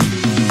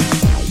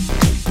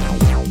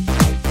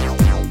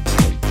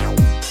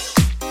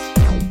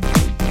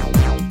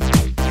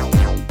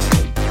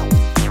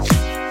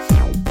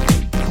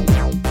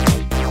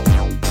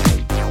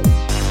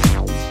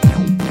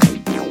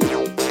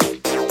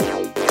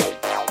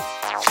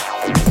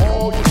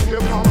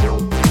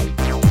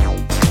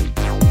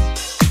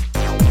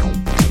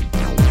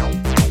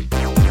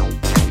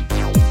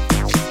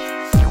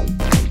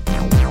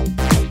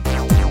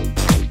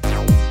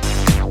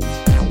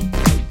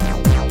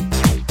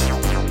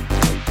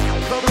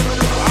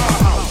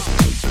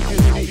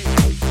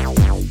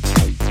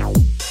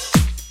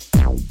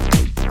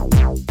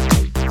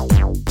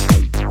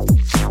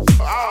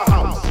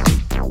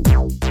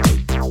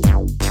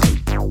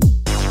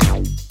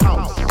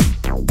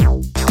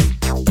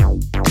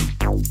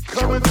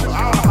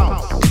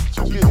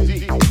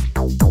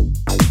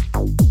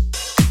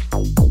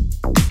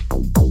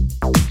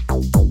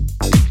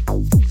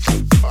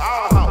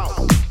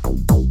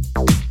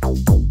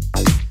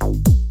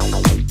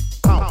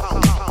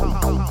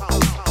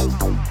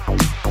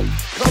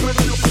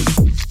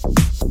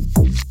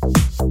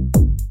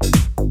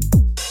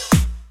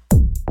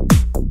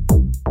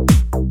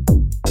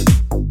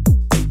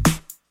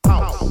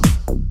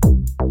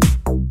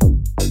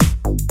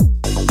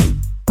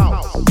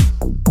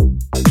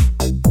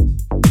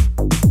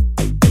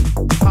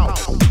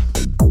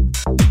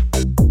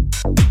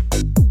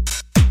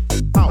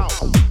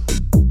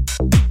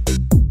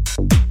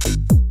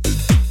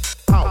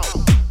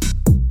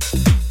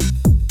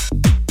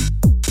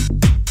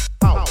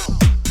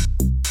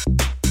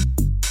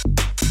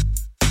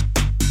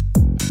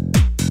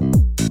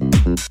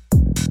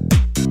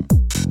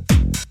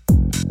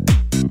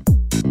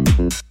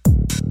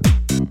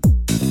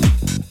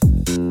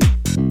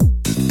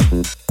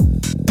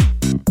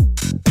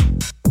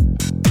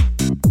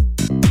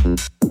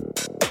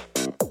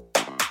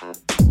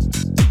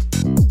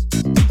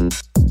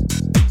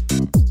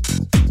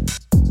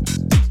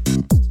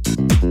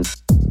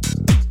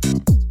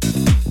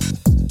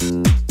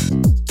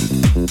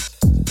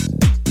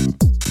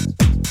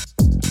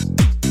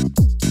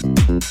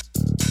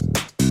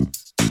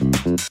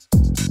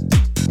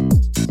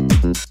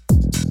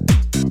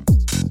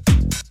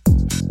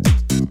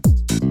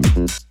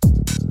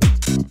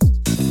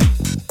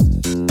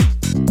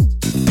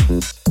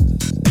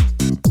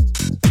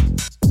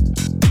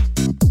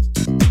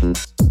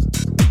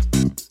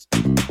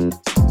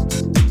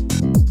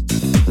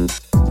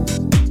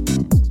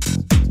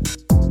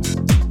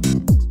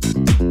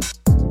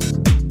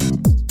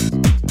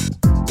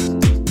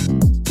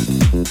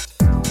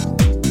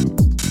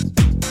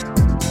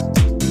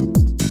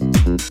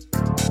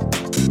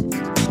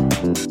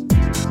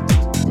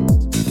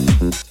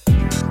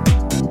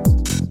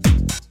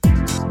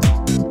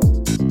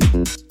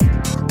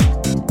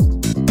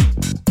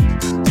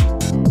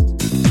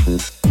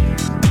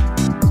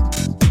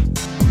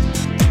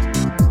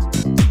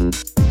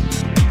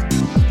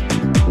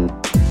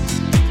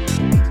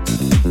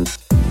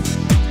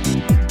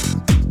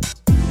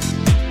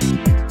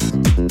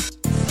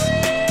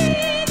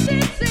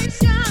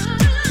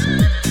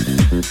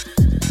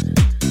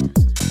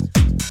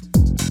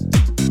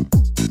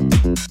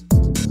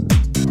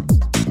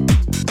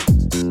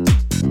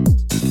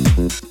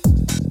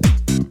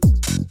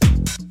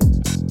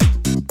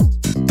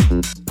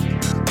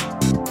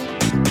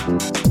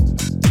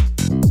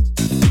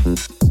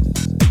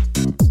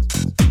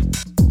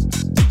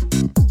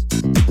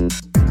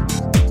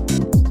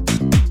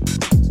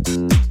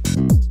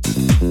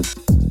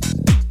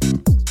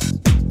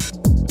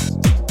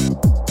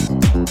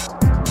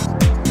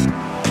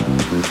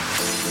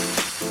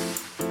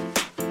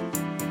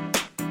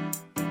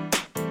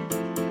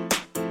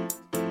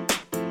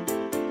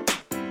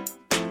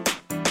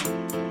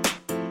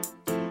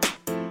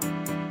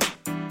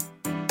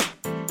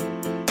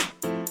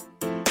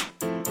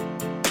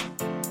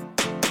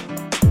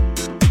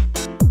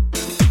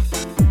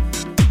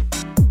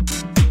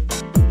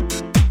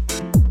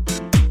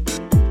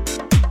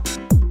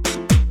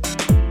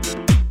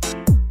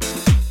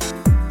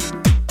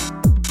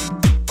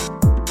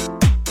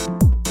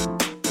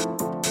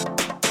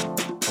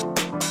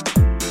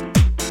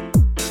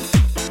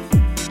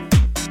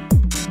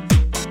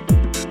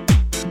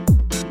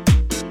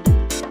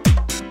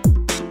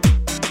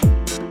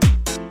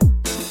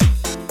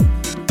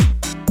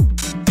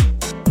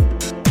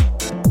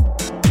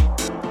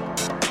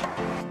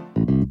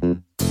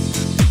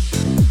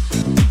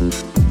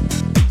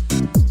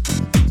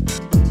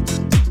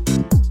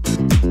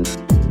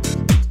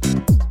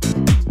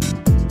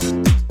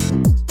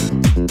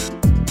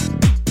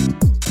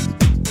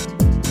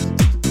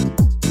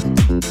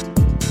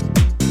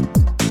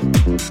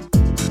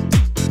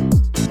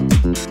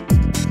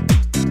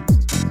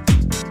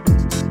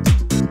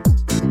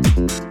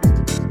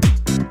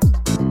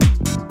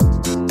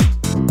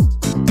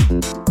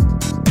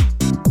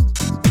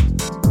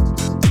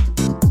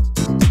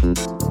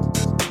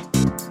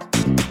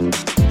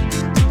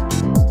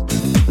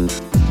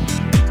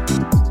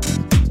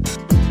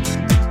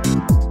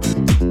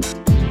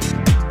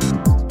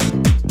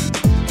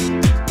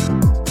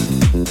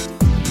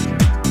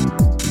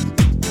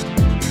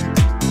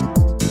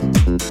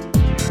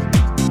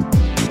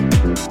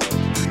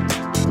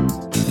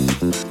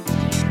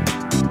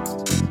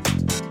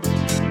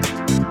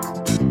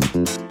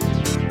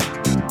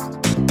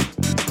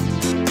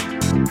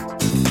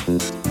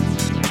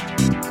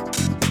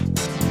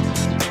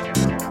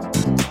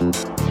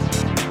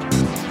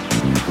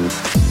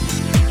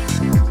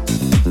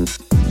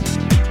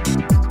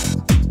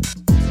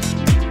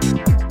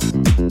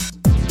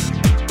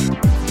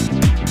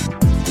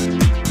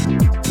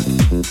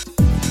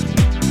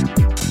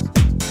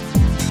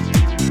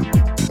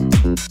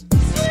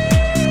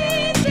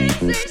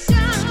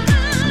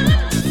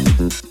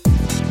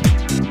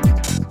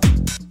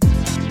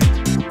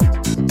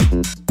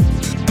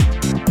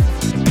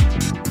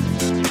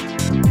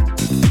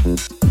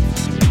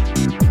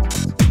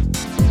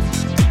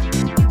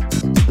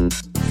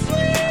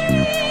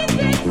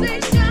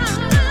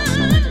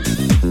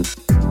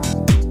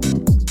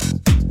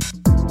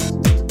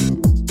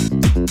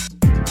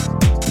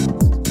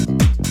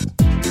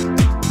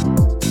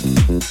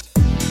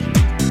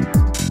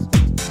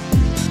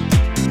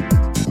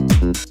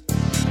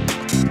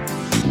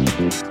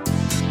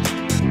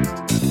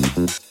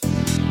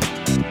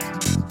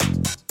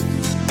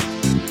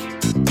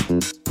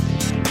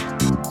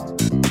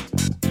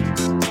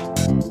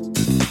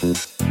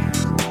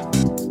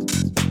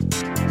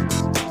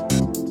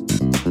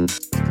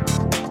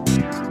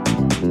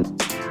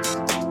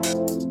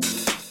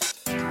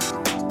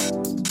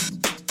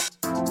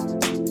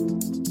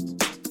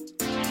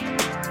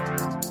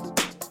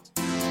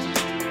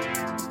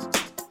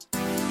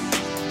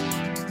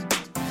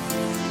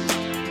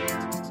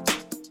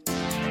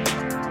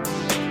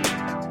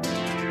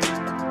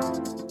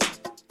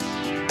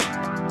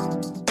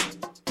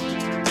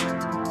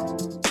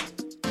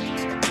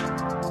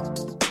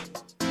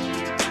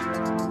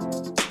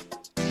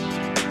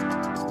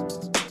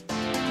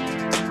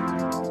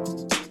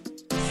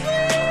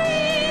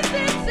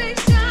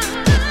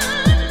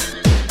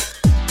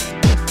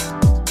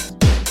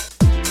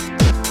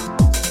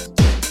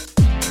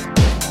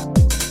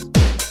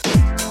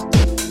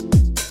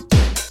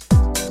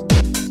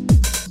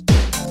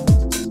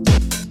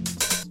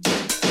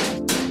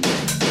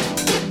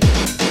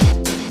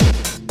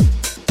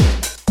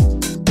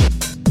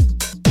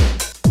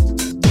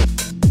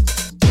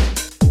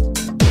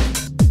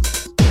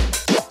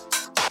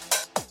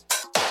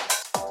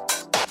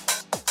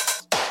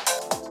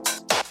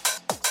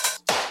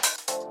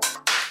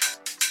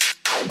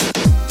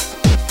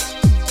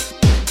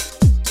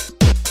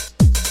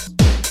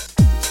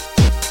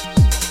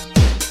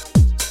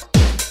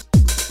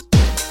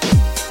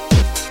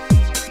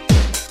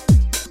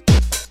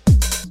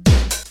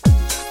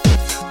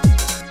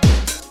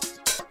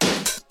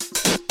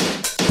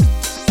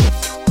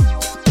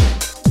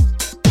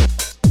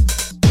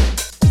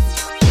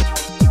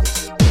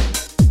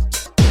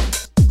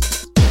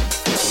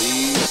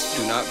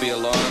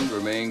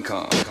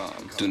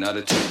 Do not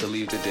attempt to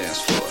leave the dance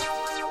floor.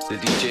 The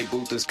DJ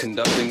booth is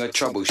conducting a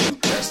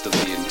troubleshoot test of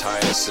the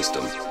entire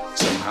system.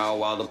 Somehow,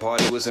 while the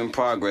party was in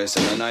progress,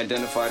 an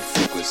unidentified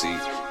frequency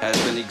has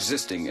been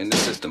existing in the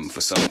system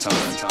for some time.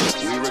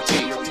 We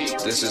repeat,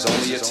 this is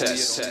only a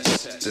test.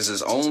 This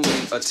is only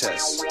a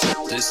test.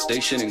 This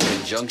station, in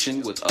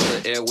conjunction with other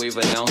airwave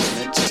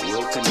announcements,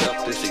 will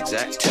conduct this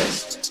exact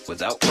test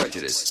without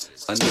prejudice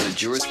under the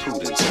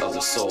jurisprudence of the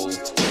soul,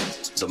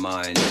 the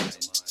mind,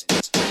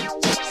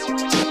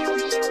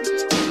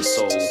 the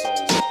soul,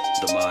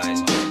 the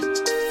mind.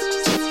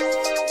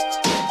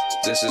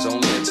 This is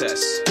only a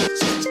test.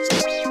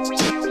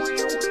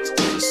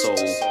 The soul,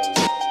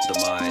 the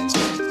mind.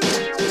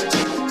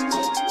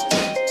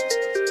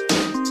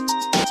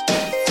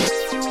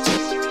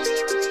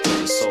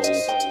 The soul,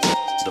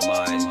 the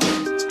mind.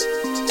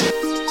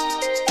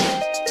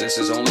 This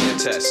is only a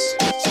test.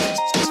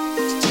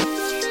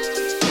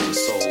 The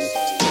soul,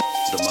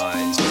 the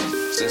mind.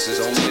 This is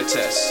only a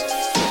test.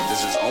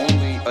 This is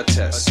only a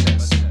test.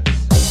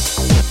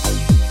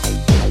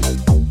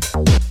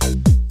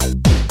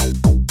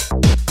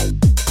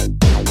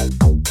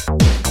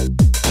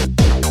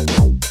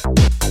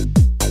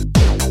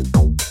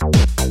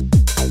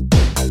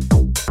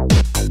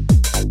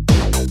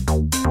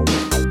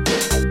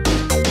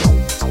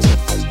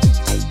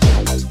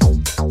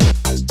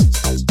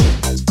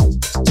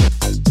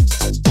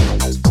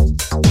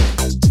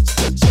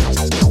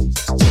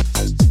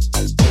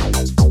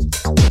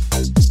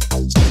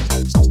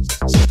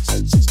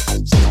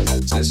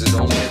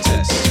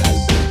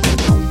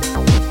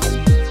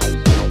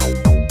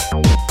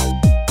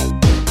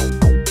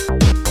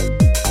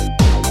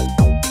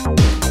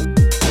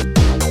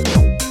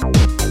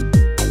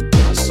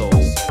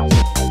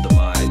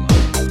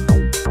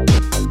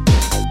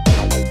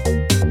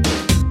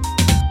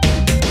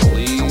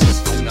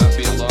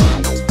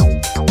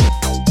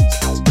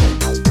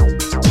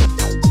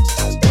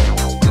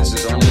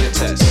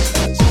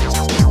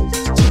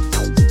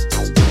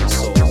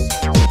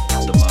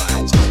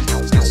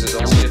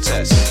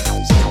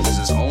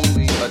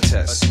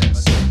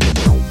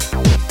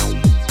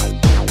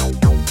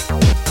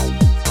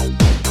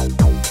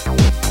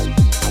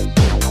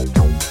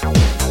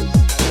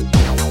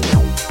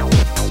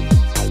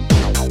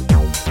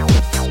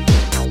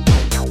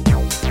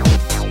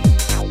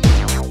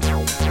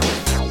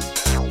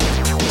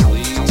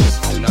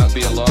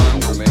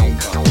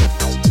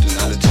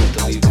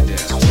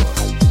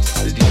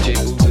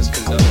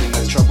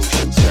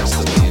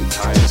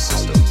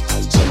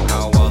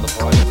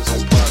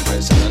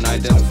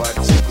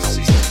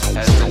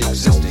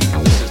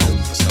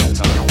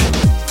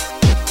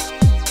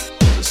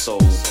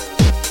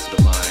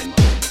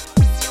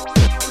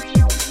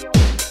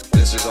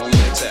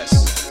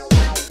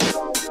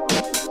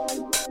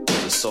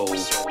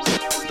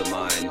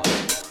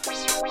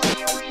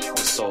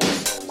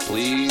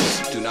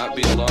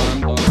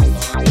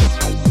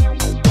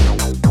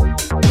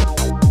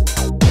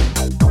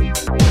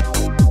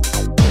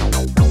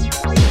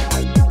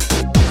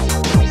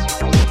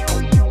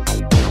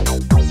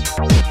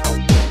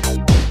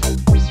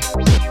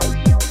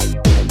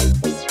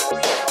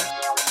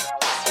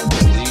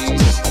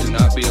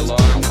 not be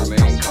alarmed,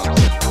 remain calm.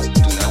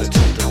 Do not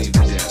attempt to leave the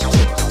dance floor.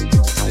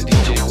 The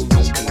DJ booth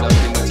is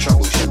conducting a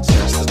troubleshoot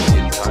test of the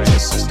entire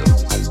system.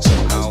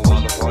 Somehow,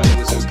 while the party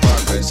was in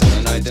progress, an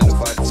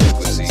unidentified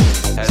frequency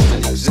has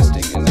been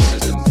existing in the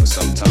system for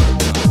some time.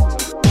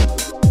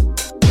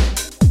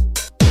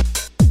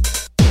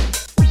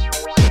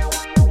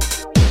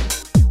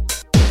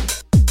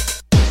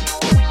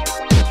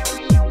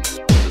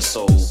 The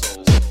soul,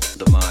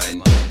 the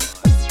mind.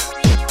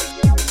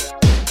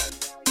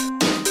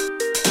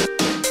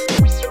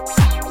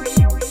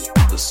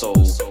 The soul,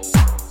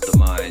 the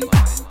mind.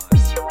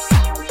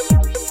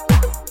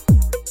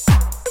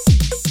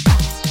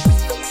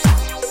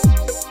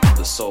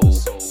 The soul,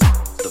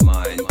 the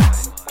mind.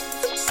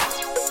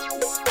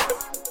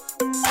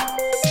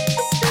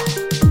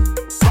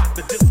 Rock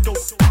the disco.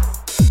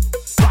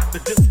 Rock the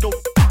disco.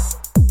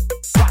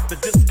 Rock the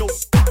disco.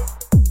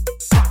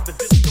 Rock the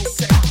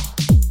discotheque.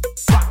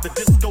 Rock the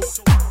disco.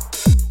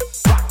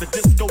 Rock the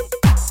disco.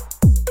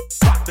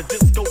 Rock the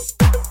disco.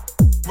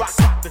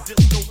 Rock the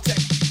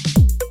discotheque.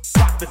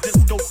 Rock the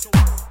disco.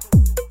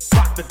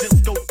 Rock the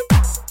disco.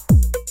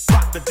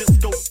 Rock the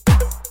disco.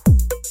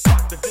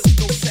 Rock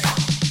the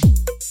discotheque.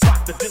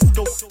 Rock the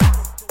disco.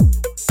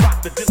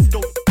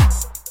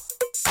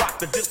 Rock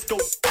the disco.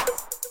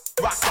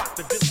 Rock the disco. Rock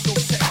the discotheque. Rock the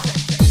discotheque.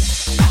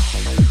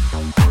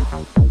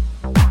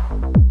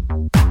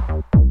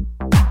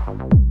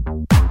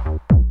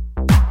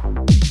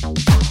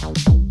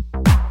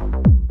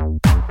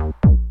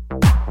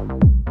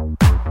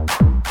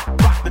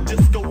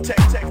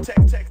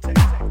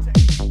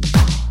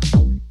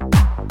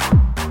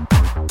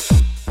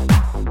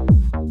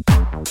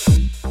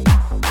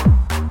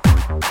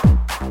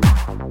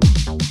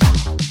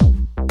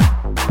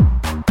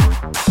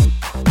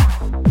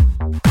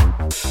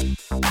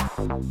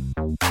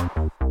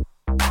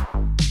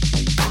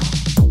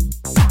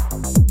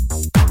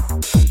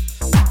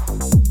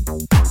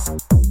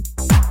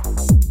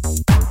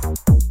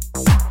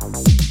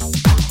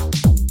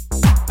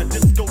 The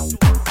disco.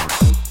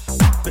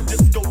 The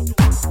disco.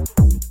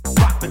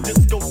 Rock the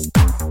disco.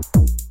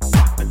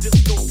 Rock the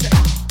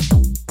discotheque.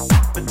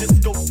 The disco. The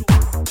disco.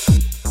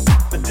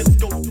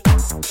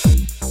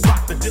 Rock the disco. Rock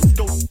the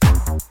discotheque.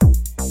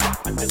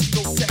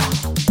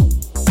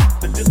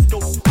 The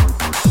disco.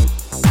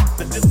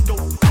 The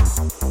disco.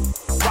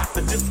 Rock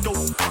the disco.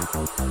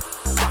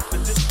 Rock the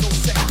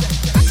discotheque.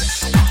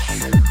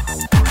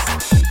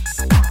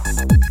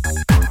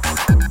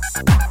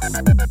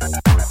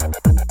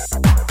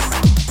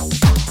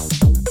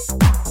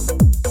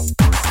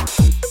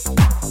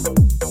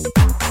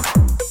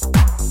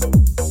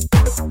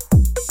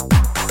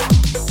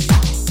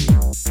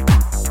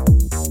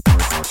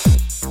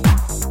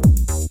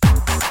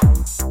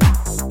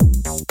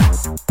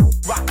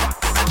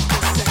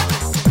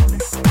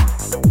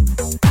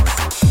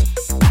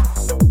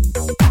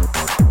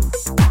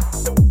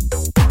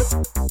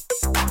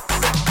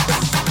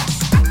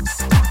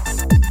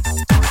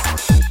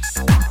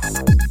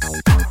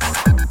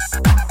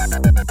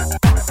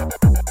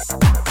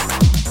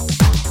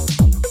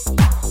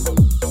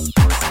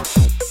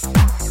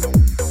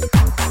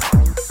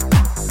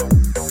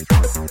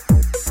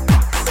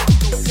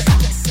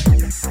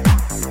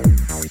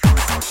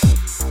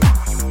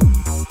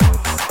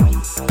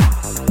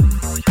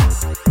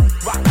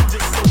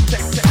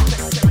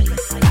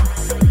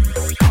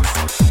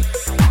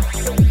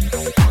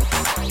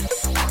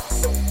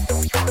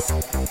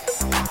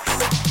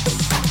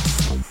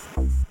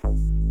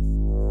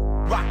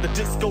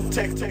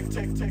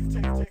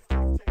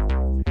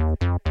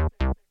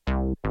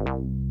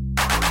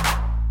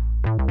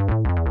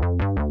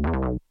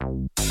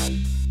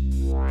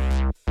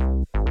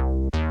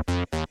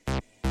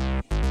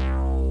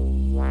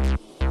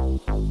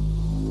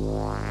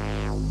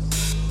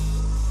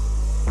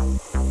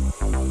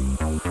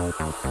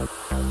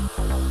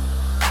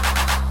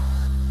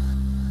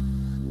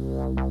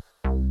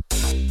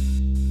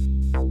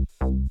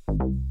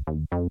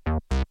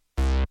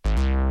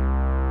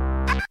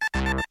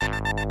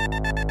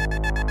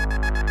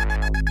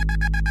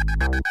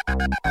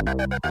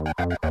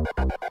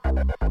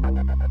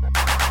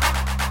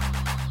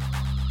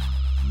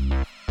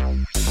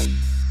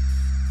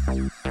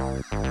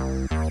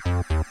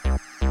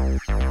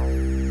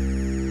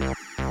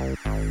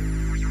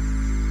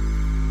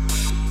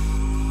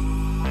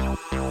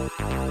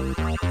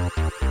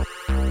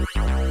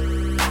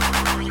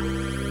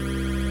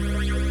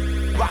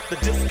 Rock the discotheque. Rock the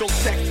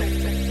discotheque.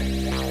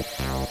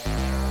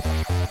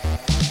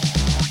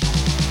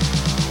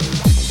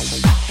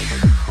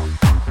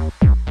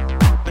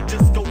 The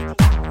disco.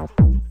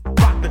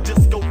 Rock the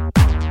disco.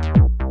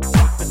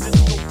 Rock the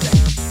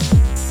discotheque.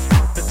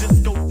 The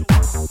disco.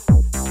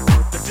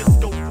 The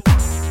disco.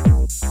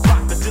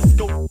 Rock the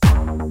disco.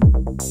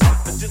 Rock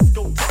the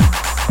discotheque.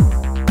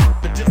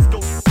 The disco.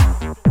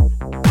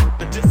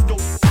 The disco.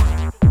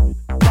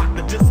 Rock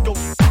the disco.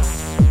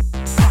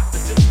 Rock the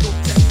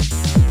discotheque.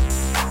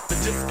 The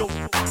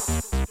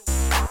disco.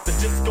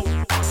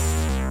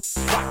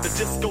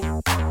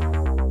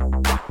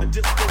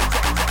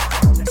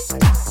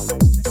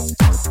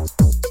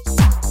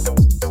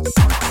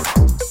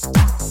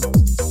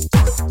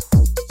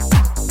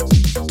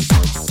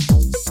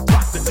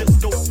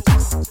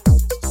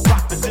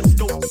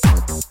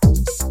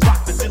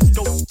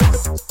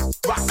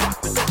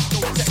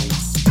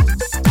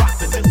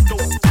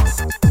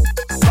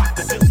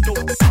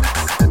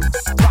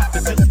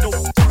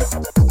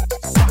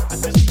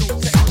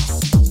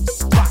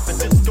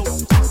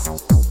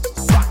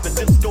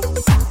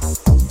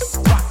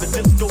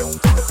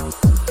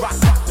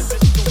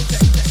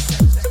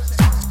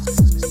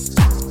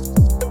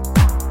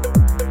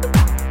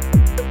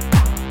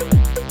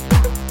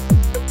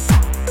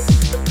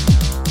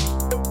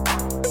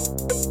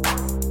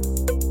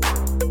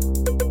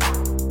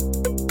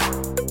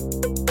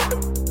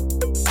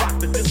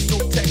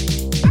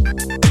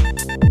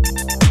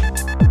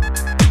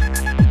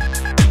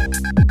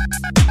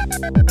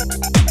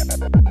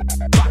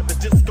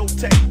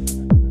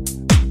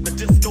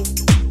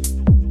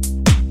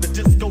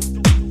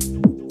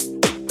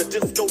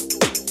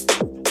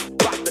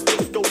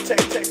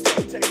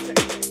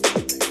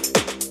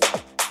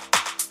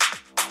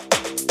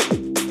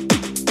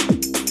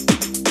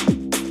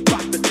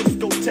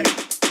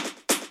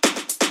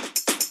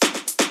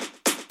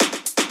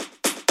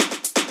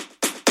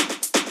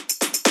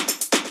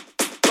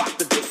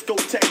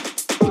 discotheque.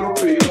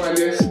 Tropei um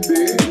LSD,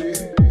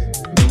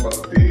 não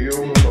bateu,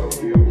 não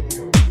bateu.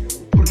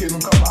 Porque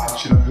nunca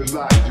bate, na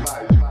verdade.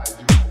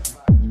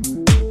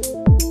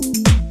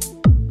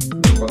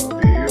 Não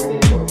bateu, não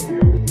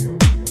bateu.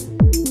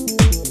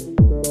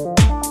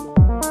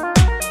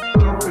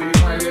 Tropei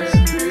um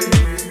LSD,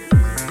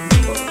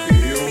 não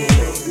bateu, não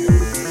bateu.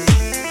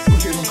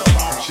 Porque nunca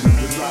bate, na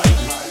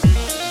verdade.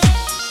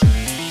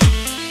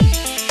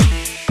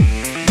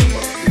 Não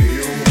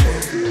bateu, não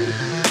bateu.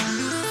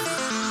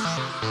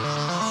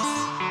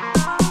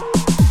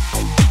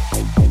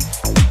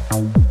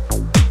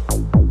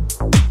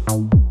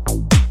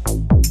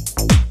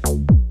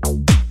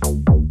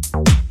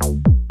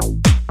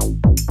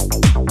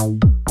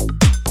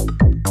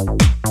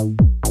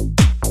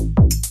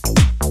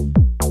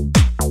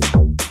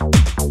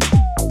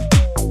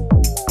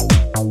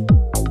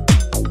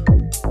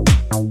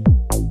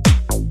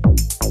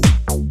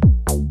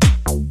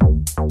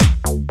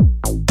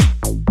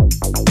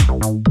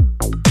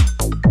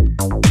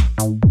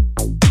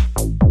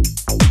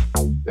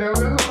 É a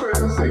mesma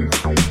coisa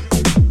sempre.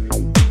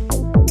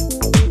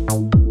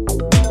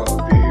 Não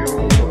bateu,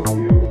 não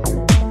bateu.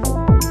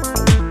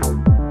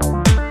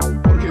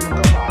 Porque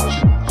nunca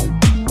bate.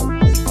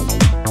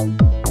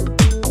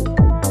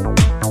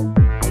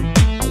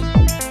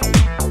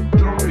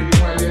 Tropei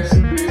um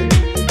LSD.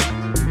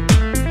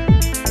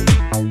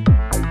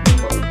 Não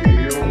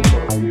bateu, não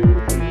bateu.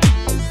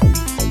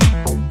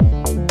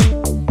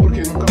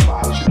 Porque nunca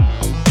bate.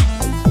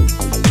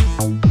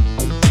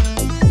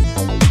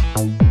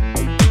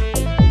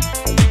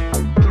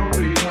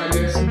 Tropei um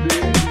LSD. Não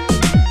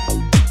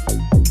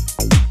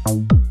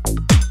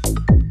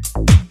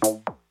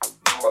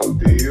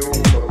bateu,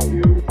 não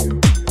bateu.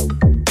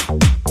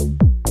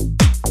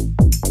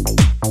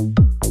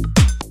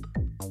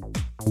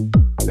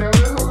 É a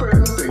mesma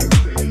coisa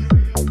sempre.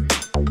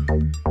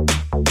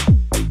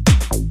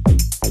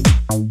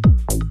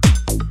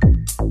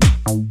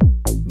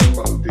 Não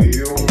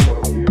bateu, não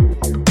bateu.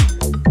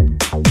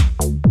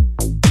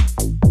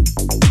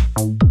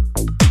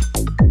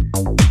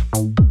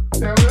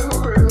 É a mesma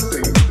coisa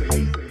sempre.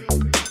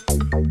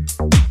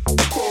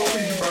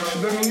 Coloquei debaixo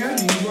da minha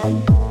língua.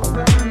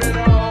 Na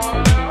primeira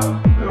hora,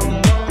 eu não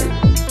bateu.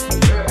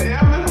 É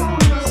a mesma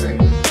coisa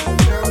sempre.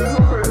 É a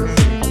mesma coisa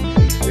sempre.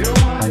 Eu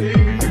na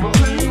rave, se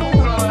você me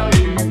encontrar na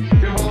rave,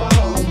 eu vou estar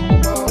falando, não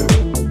bateu.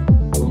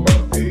 Não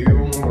bateu,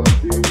 não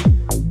bateu.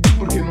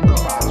 Porque nunca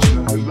bate,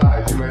 na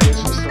verdade. Mas a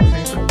gente tá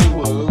sempre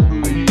pulando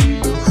e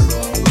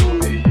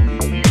dançando e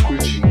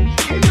curtindo.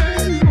 E daí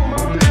se não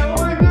bateu,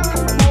 ainda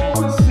bom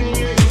assim.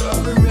 A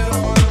primeira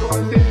hora eu vou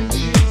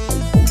repetir.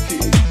 O quê?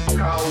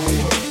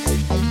 Calma.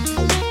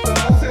 Tá,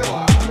 sei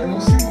lá,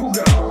 menos 5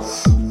 graus.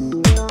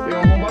 Eu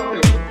não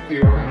bateu.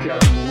 Eu arranquei a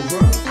blusa,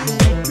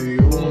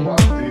 não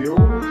bateu.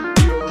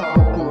 E eu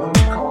tava pulando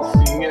de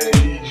calcinha e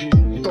de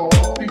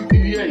top. E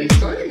é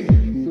isso aí.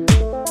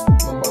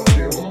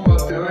 Não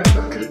bateu. Aí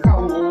tá aquele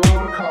calor.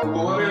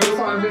 E eu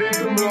falei, virei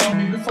pro meu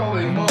amigo e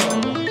falei, mano,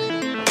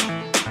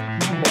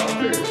 não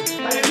bateu.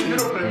 Aí ele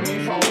virou pra mim e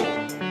falou,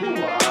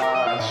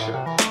 relaxa,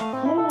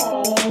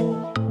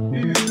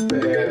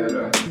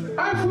 espera.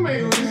 Aí eu fumei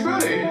e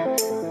esperei.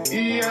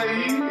 E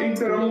aí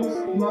entramos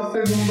na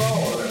segunda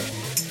hora.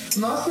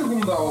 Na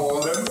segunda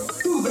hora,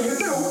 tudo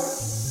derreteu.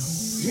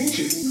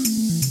 Gente,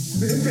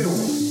 derreteu.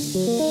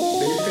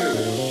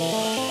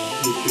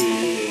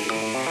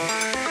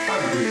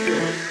 Sabe,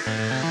 derreteu.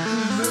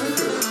 Tudo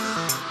derreteu. Derreteu.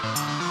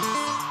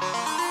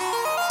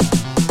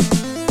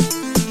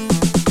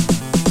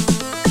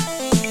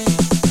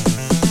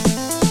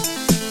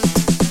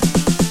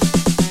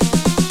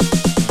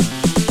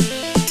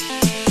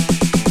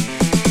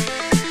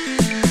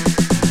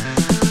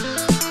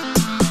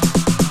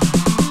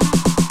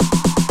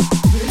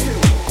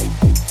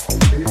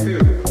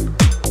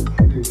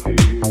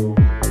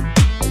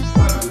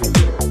 Sabe,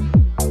 derreteu.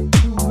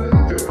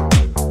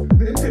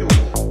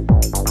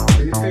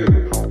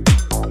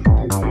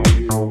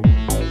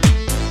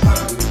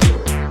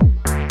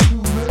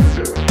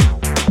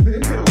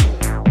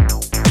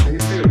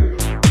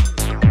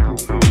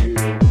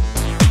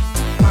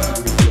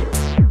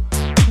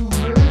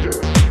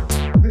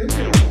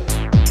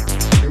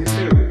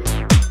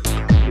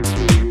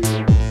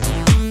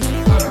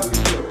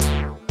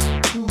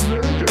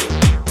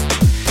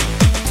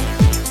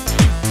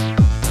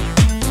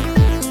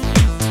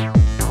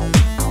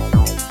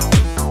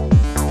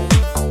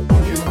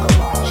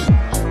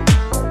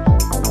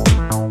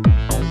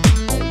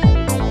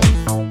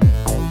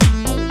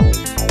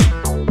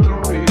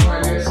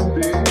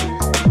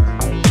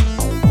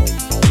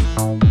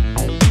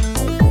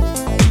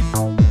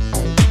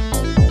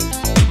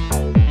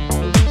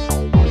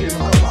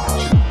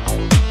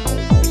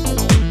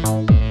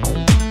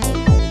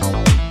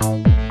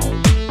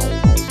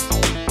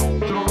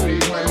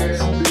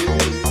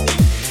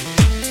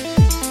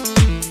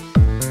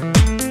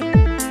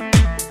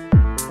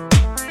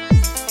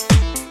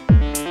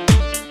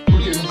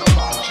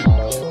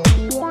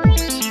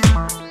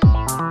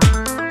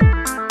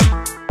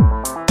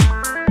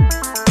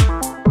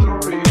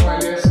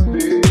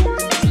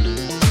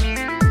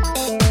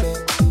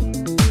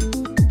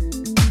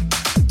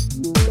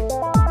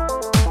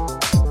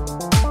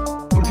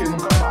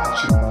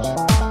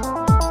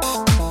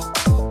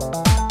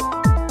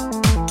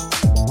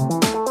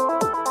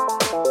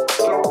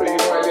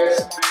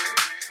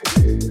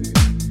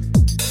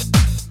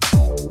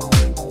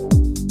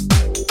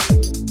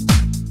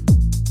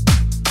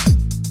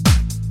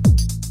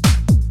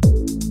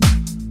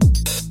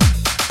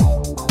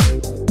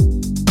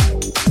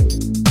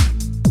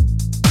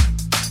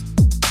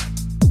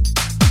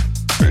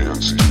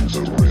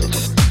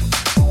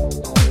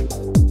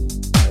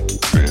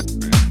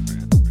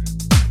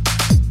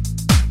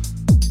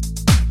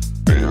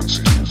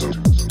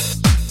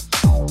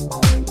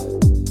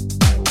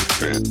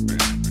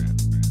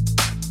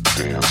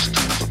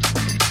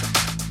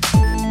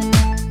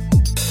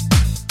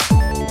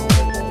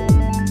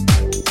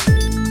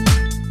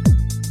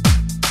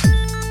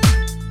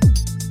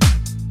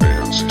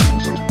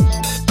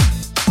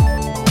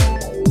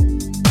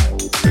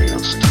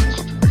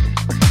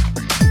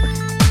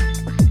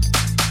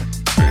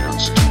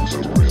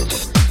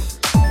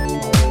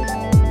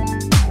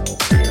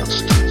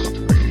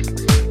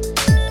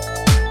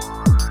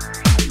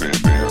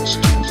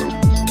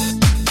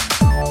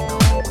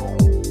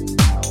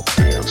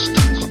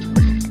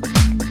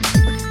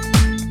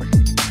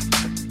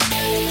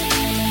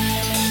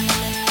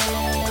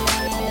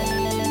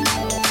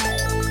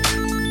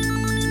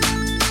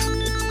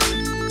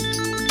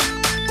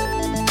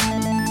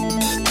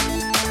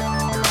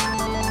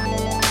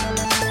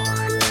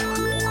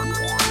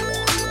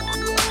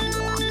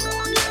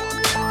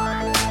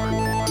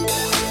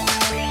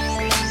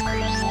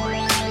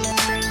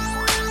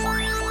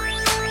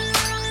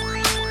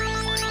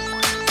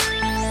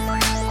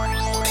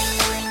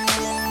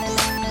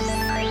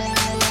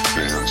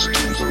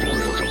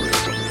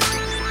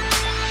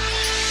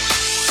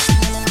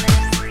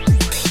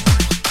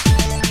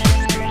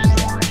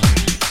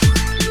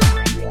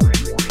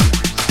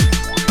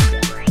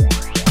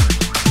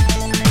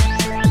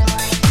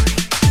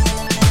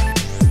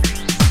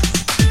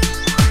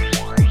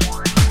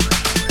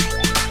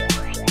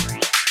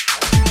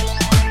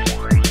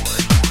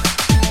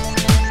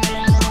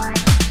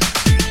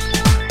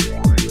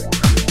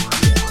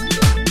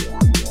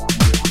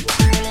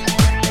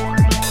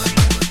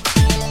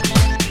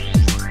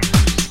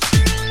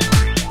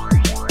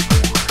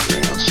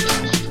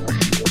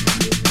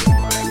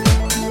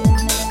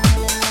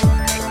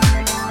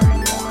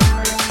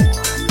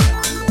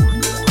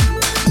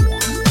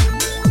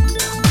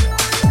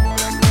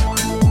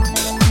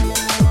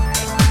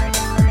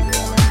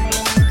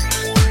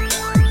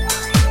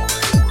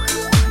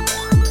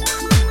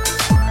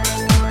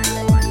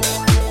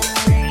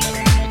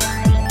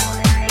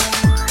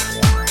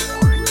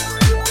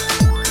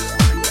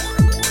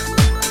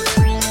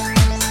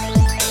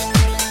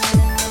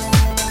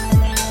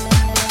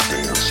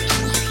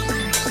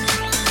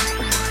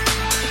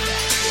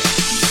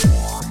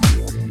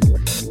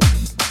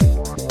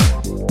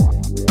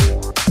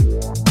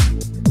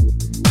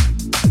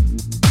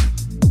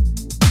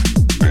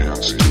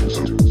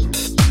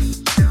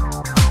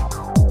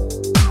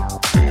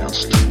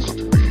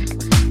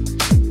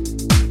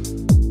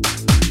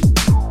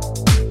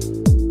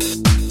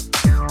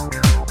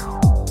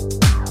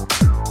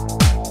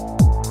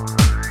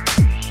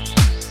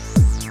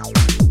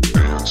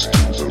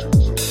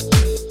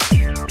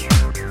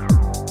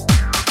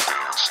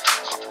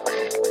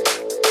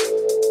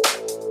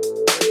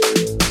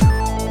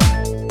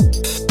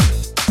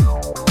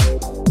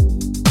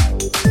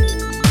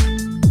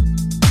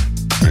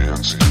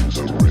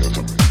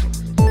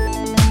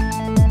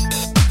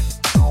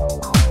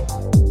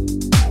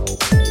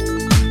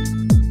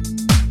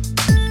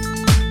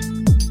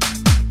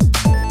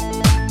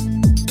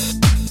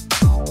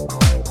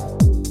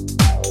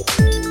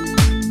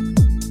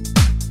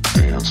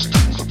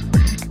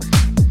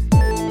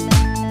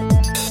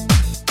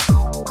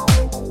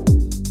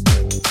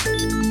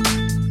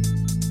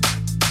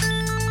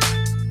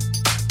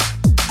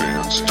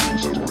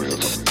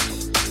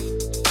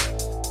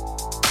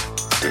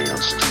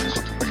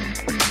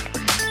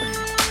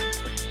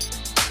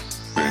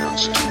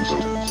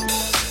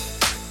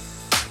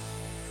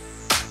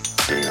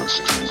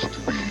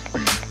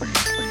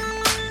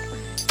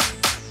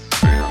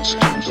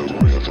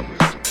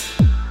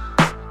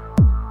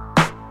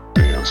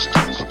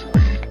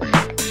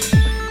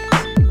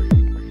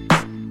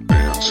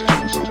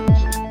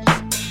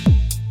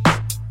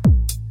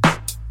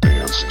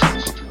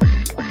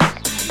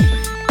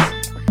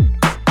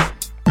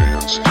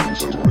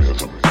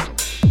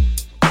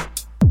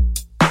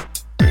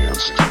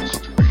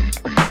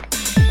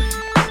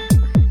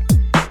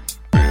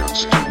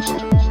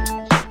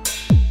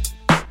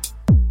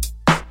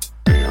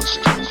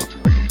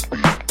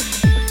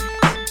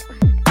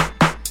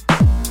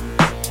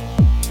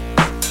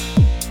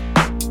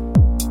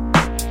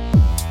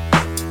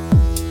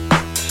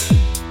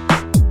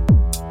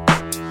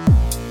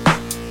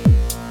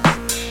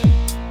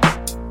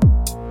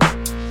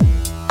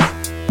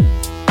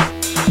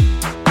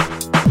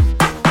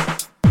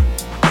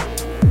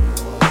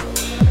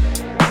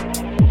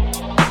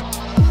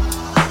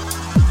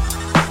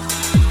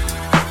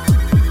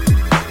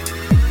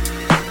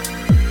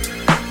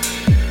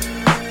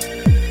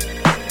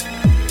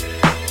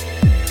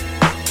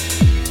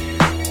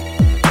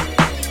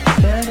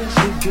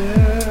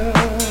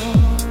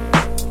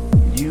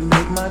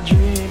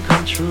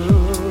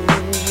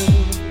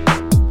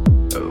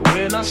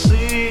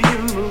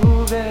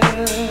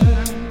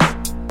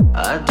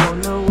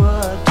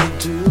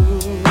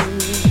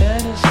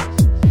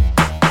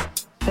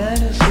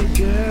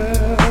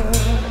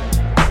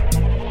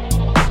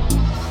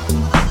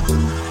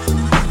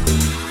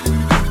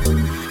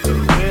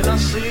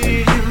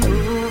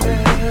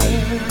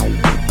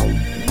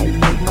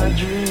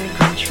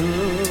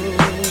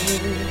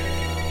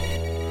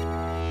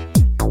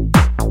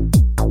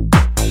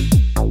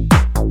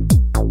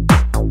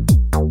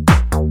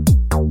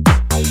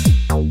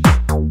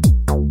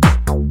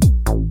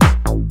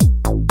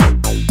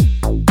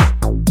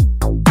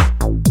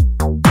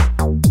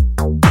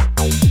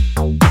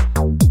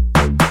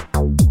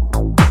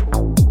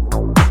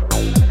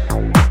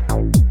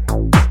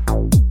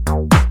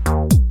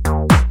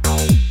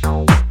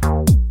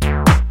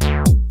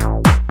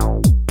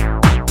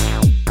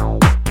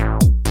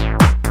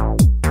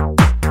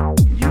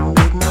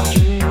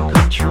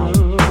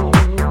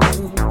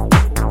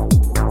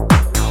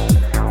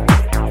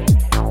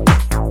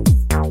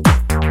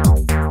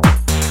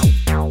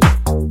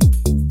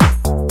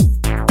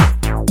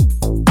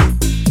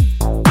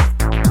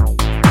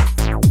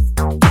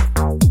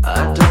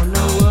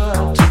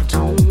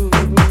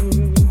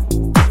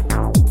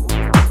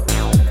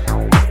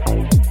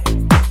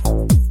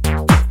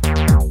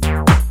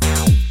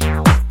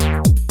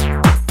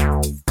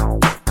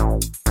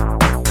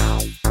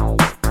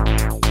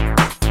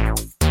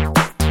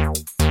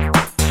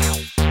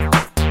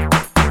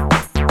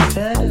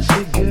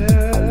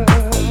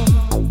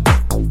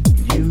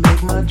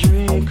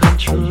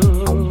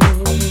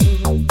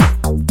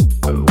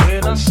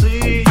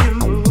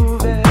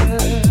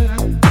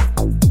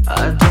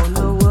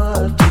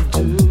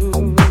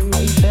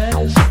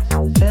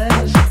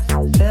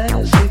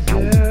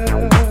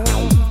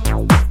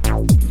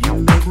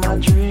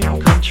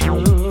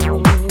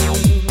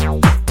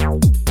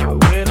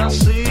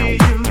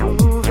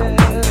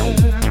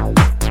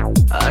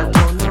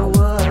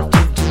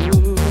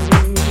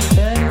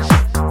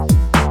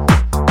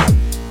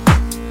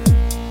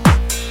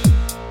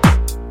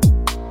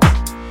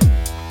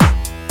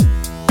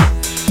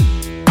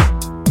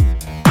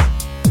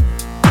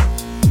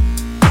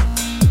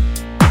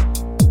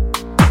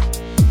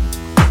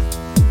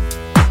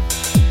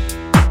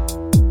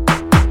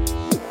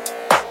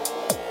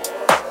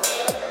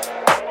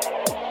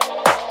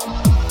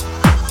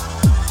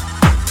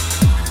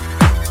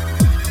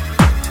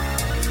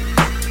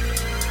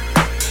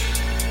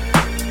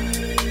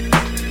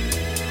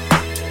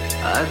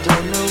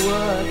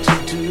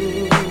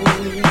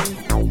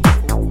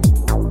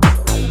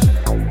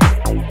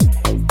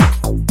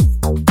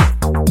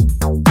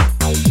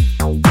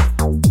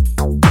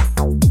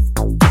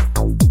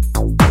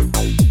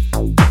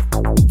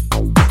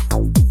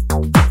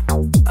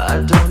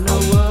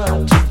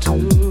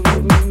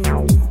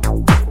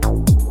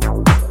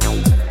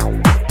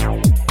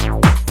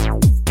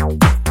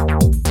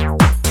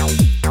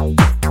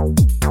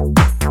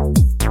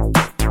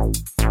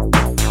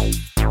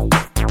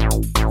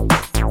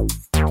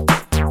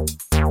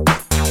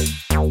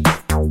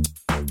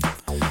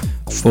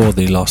 For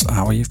the last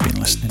hour, you've been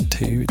listening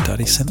to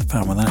Daddy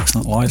Synthpan with an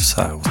excellent live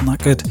set. Wasn't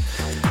that good?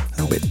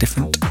 A little bit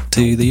different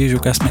to the usual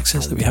guest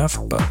mixes that we have,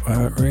 but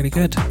really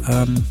good.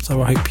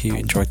 So I hope you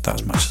enjoyed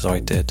that as much as I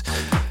did.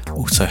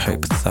 Also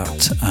hope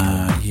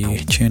that you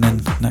tune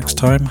in next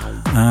time.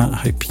 I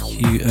hope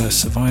you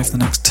survive the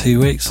next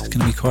 2 weeks. It's going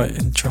to be quite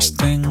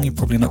interesting. You're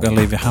probably not going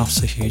to leave your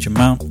house a huge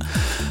amount,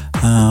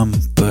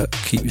 but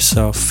keep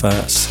yourself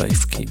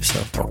safe, keep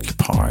yourself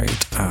occupied,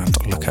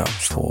 and look out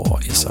for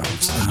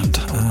yourselves and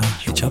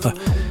each other.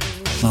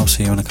 And I'll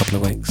see you in a couple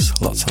of weeks.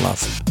 Lots of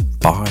love.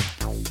 Bye.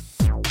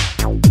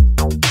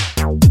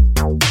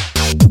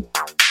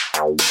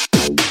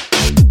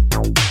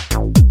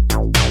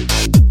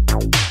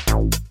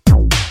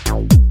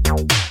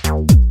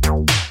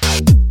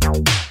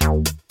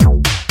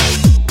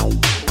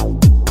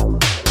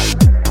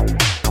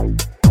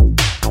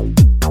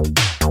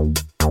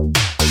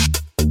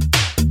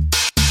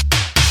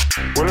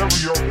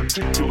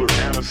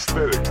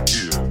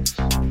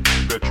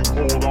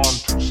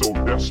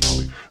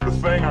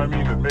 I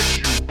mean, that makes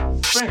you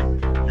think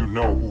you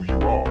know who you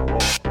are.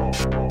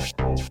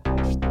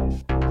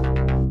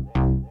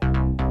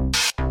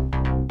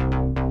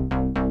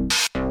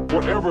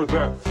 Whatever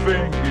that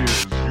thing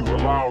is you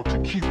allow to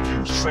keep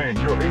you sane,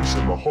 your ace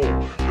in the hole,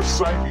 the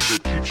psyche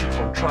that keeps you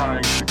from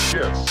trying to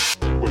guess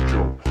what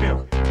your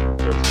pimp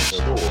has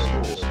in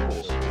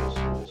store.